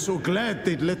had been so glad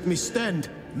they'd let me stand.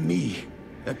 Me,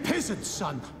 a peasant's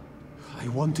son. I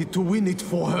wanted to win it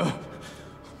for her.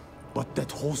 But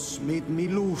that horse made me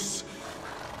loose.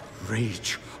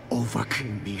 Rage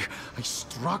overcame me. I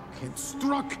struck and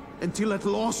struck until at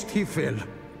last he fell.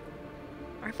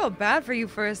 I felt bad for you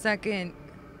for a second.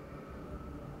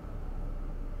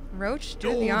 Roach,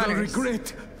 do the honors. The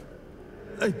regret.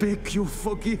 I beg you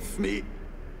forgive me.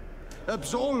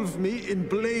 Absolve me in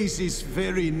Blaze's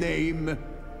very name.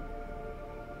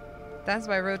 That's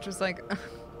why Roach was like,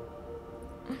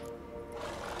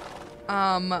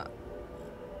 no.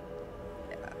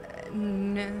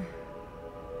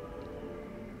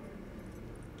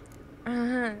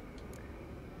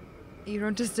 You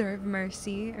don't deserve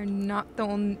mercy, or not the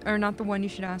one you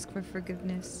should ask for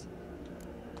forgiveness.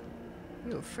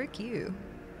 Yo, frick you.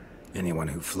 Anyone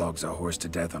who flogs a horse to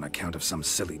death on account of some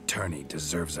silly tourney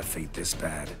deserves a fate this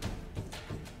bad.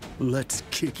 Let's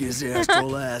kick his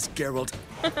astral ass, Geralt.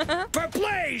 For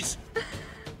Blaze!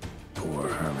 Poor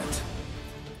hermit.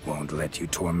 Won't let you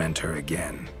torment her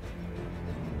again.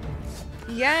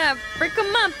 Yeah, frick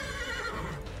him up!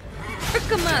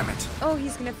 Frick him up! Oh,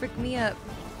 he's gonna frick me up.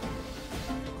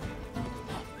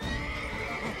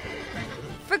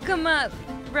 Frick him up!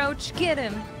 Roach, get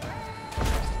him!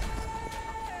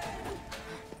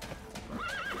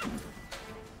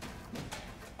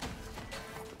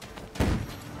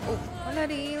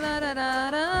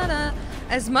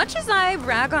 As much as I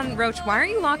rag on Roach, why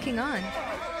aren't you locking on?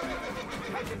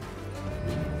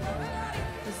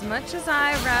 As much as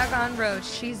I rag on Roach,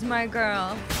 she's my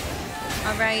girl.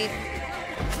 Alright.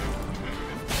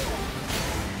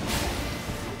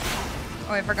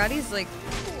 Oh, I forgot he's like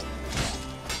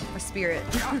a spirit.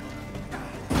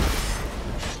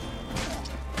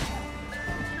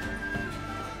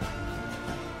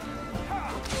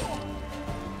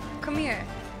 Come here,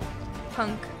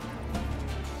 punk.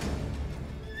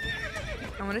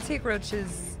 I want to take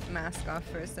Roach's mask off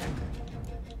for a sec.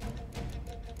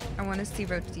 I want to see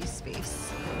Roach's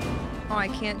face. Oh, I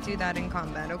can't do that in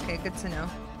combat. Okay, good to know.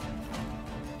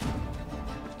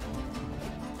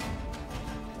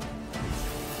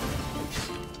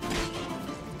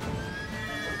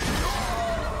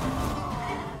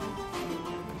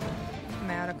 Am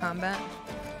I out of combat?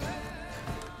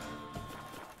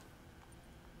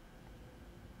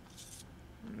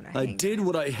 I did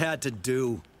what I had to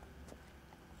do.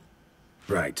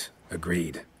 Right.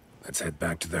 Agreed. Let's head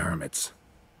back to the hermits.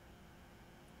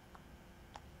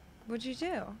 What'd you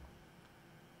do?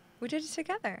 We did it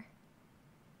together.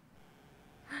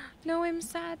 No, I'm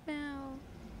sad now.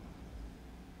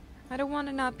 I don't want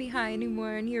to not be high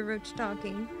anymore and hear Roach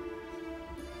talking.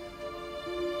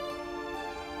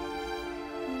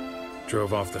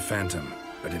 Drove off the Phantom,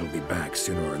 but it'll be back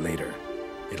sooner or later.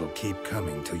 It'll keep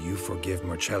coming till you forgive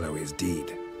Marcello his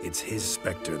deed. It's his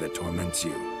specter that torments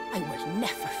you. I will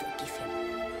never forgive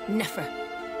him. Never.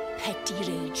 Petty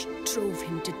rage drove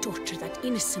him to torture that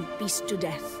innocent beast to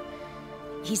death.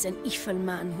 He's an evil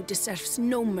man who deserves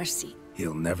no mercy.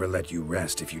 He'll never let you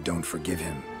rest if you don't forgive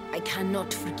him. I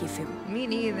cannot forgive him. Me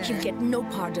neither. He'll get no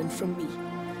pardon from me.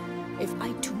 If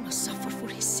I too must suffer for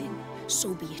his sin,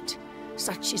 so be it.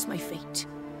 Such is my fate.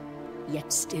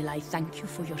 Yet still I thank you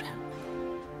for your help.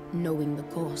 Knowing the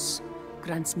cause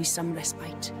grants me some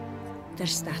respite.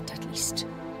 There's that at least.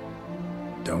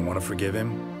 Don't want to forgive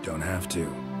him? Don't have to.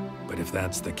 But if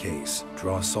that's the case,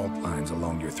 draw salt lines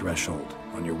along your threshold,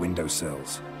 on your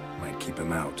windowsills. Might keep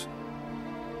him out.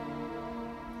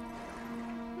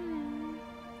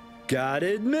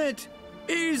 Gotta admit,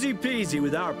 easy peasy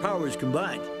with our powers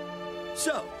combined.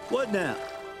 So, what now?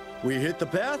 We hit the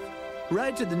path?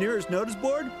 Right to the nearest notice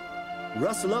board?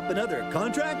 Rustle up another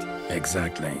contract?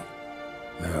 Exactly.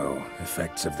 Though,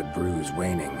 effects of the bruise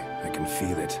waning. I can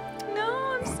feel it. No,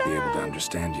 I'm Won't sad. be able to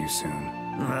understand you soon.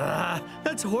 Ah,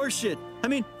 that's horseshit. I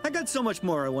mean, I got so much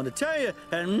more I want to tell you,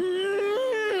 and...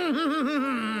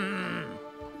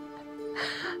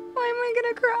 Why am I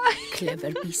gonna cry?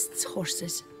 Clever beasts,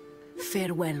 horses.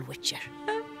 Farewell, Witcher.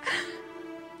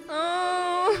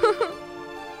 Oh.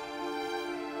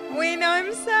 Wait, now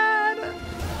I'm sad.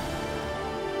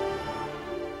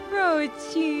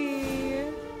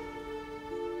 Roachy.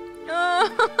 Oh.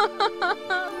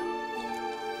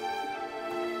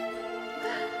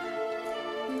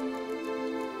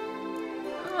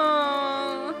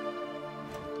 Oh.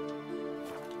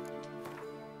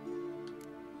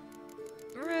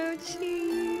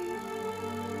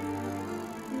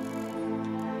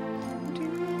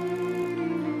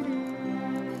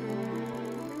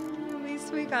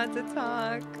 got to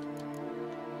talk.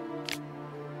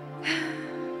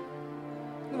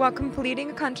 While completing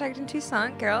a contract in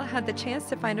Toussaint, Geralt had the chance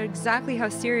to find out exactly how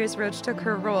serious Roach took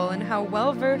her role and how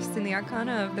well versed in the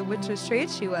arcana of the Witcher's trade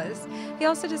she was. He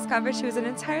also discovered she was an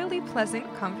entirely pleasant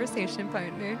conversation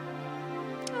partner.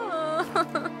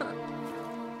 Aww.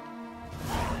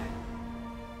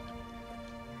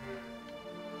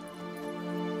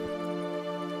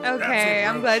 Okay,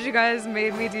 I'm glad you guys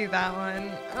made me do that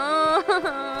one. Oh,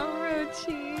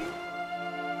 Roachy.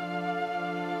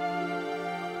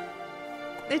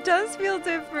 It does feel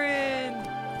different.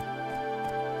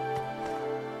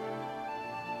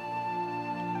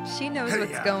 She knows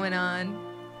what's going on.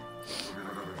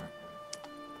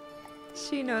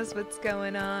 She knows what's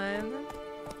going on.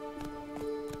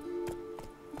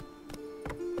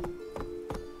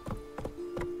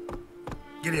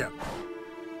 Giddy up.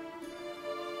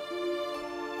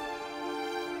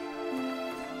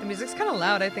 The music's kind of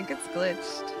loud. I think it's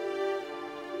glitched.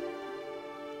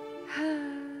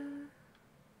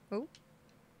 Oh.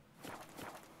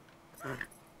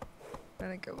 I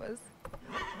think it was.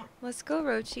 Let's go,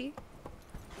 Roachy.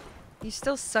 You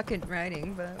still suck at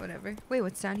riding, but whatever. Wait,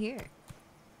 what's down here?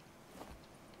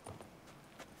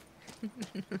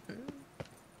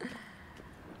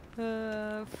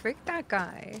 Frick that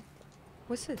guy.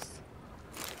 What's this?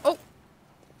 Oh!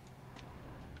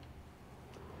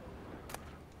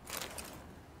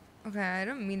 Okay, I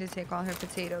don't mean to take all her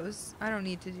potatoes. I don't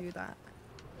need to do that.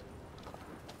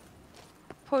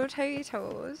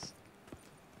 Potatoes.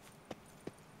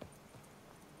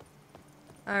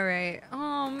 Alright.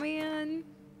 Oh, man.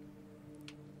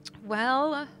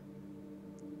 Well.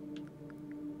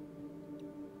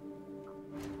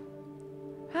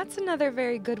 That's another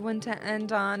very good one to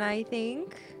end on, I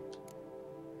think.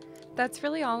 That's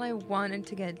really all I wanted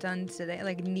to get done today.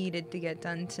 Like, needed to get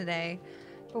done today.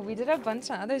 But we did a bunch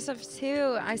of other stuff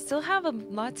too. I still have a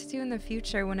lot to do in the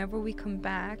future whenever we come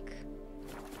back.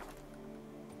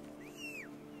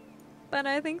 But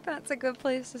I think that's a good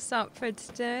place to stop for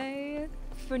today.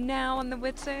 For now on The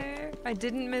Witcher. I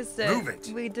didn't miss it. Move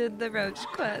it. We did the Roach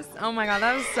quest. Oh my god,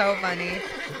 that was so funny.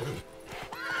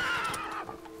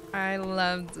 I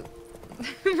loved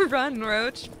Run,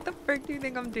 Roach. What the frick do you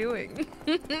think I'm doing?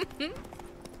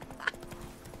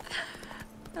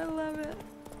 I love it.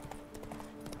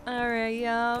 Alright,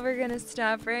 y'all. We're gonna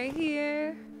stop right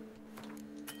here.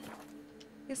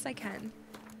 Yes, I can.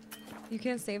 You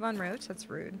can't save on Roach? That's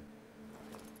rude.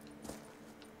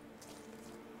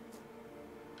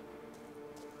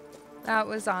 That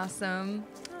was awesome.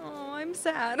 Oh, I'm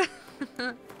sad.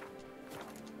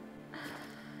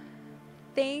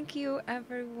 Thank you,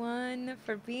 everyone,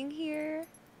 for being here.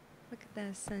 Look at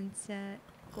that sunset.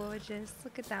 Gorgeous.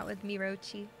 Look at that with me,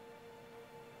 Roachy.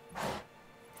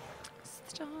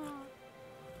 Stop.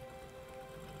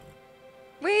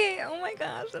 Wait, oh my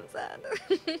gosh, I'm sad.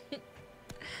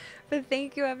 But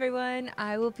thank you, everyone.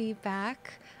 I will be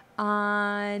back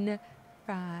on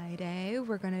Friday.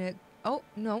 We're gonna... Oh,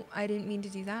 no, I didn't mean to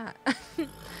do that.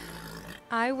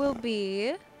 I will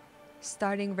be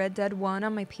starting Red Dead 1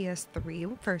 on my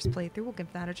PS3. First playthrough. We'll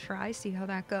give that a try, see how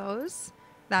that goes.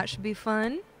 That should be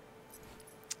fun.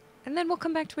 And then we'll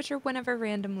come back to Witcher whenever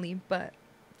randomly. But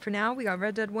for now, we got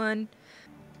Red Dead 1.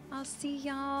 I'll see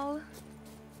y'all.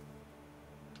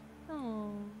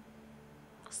 Oh.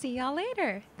 I'll see y'all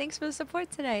later. Thanks for the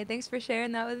support today. Thanks for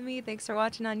sharing that with me. Thanks for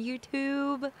watching on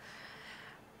YouTube.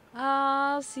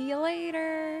 I'll see you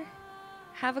later.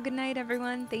 Have a good night,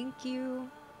 everyone. Thank you.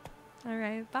 All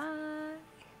right, bye.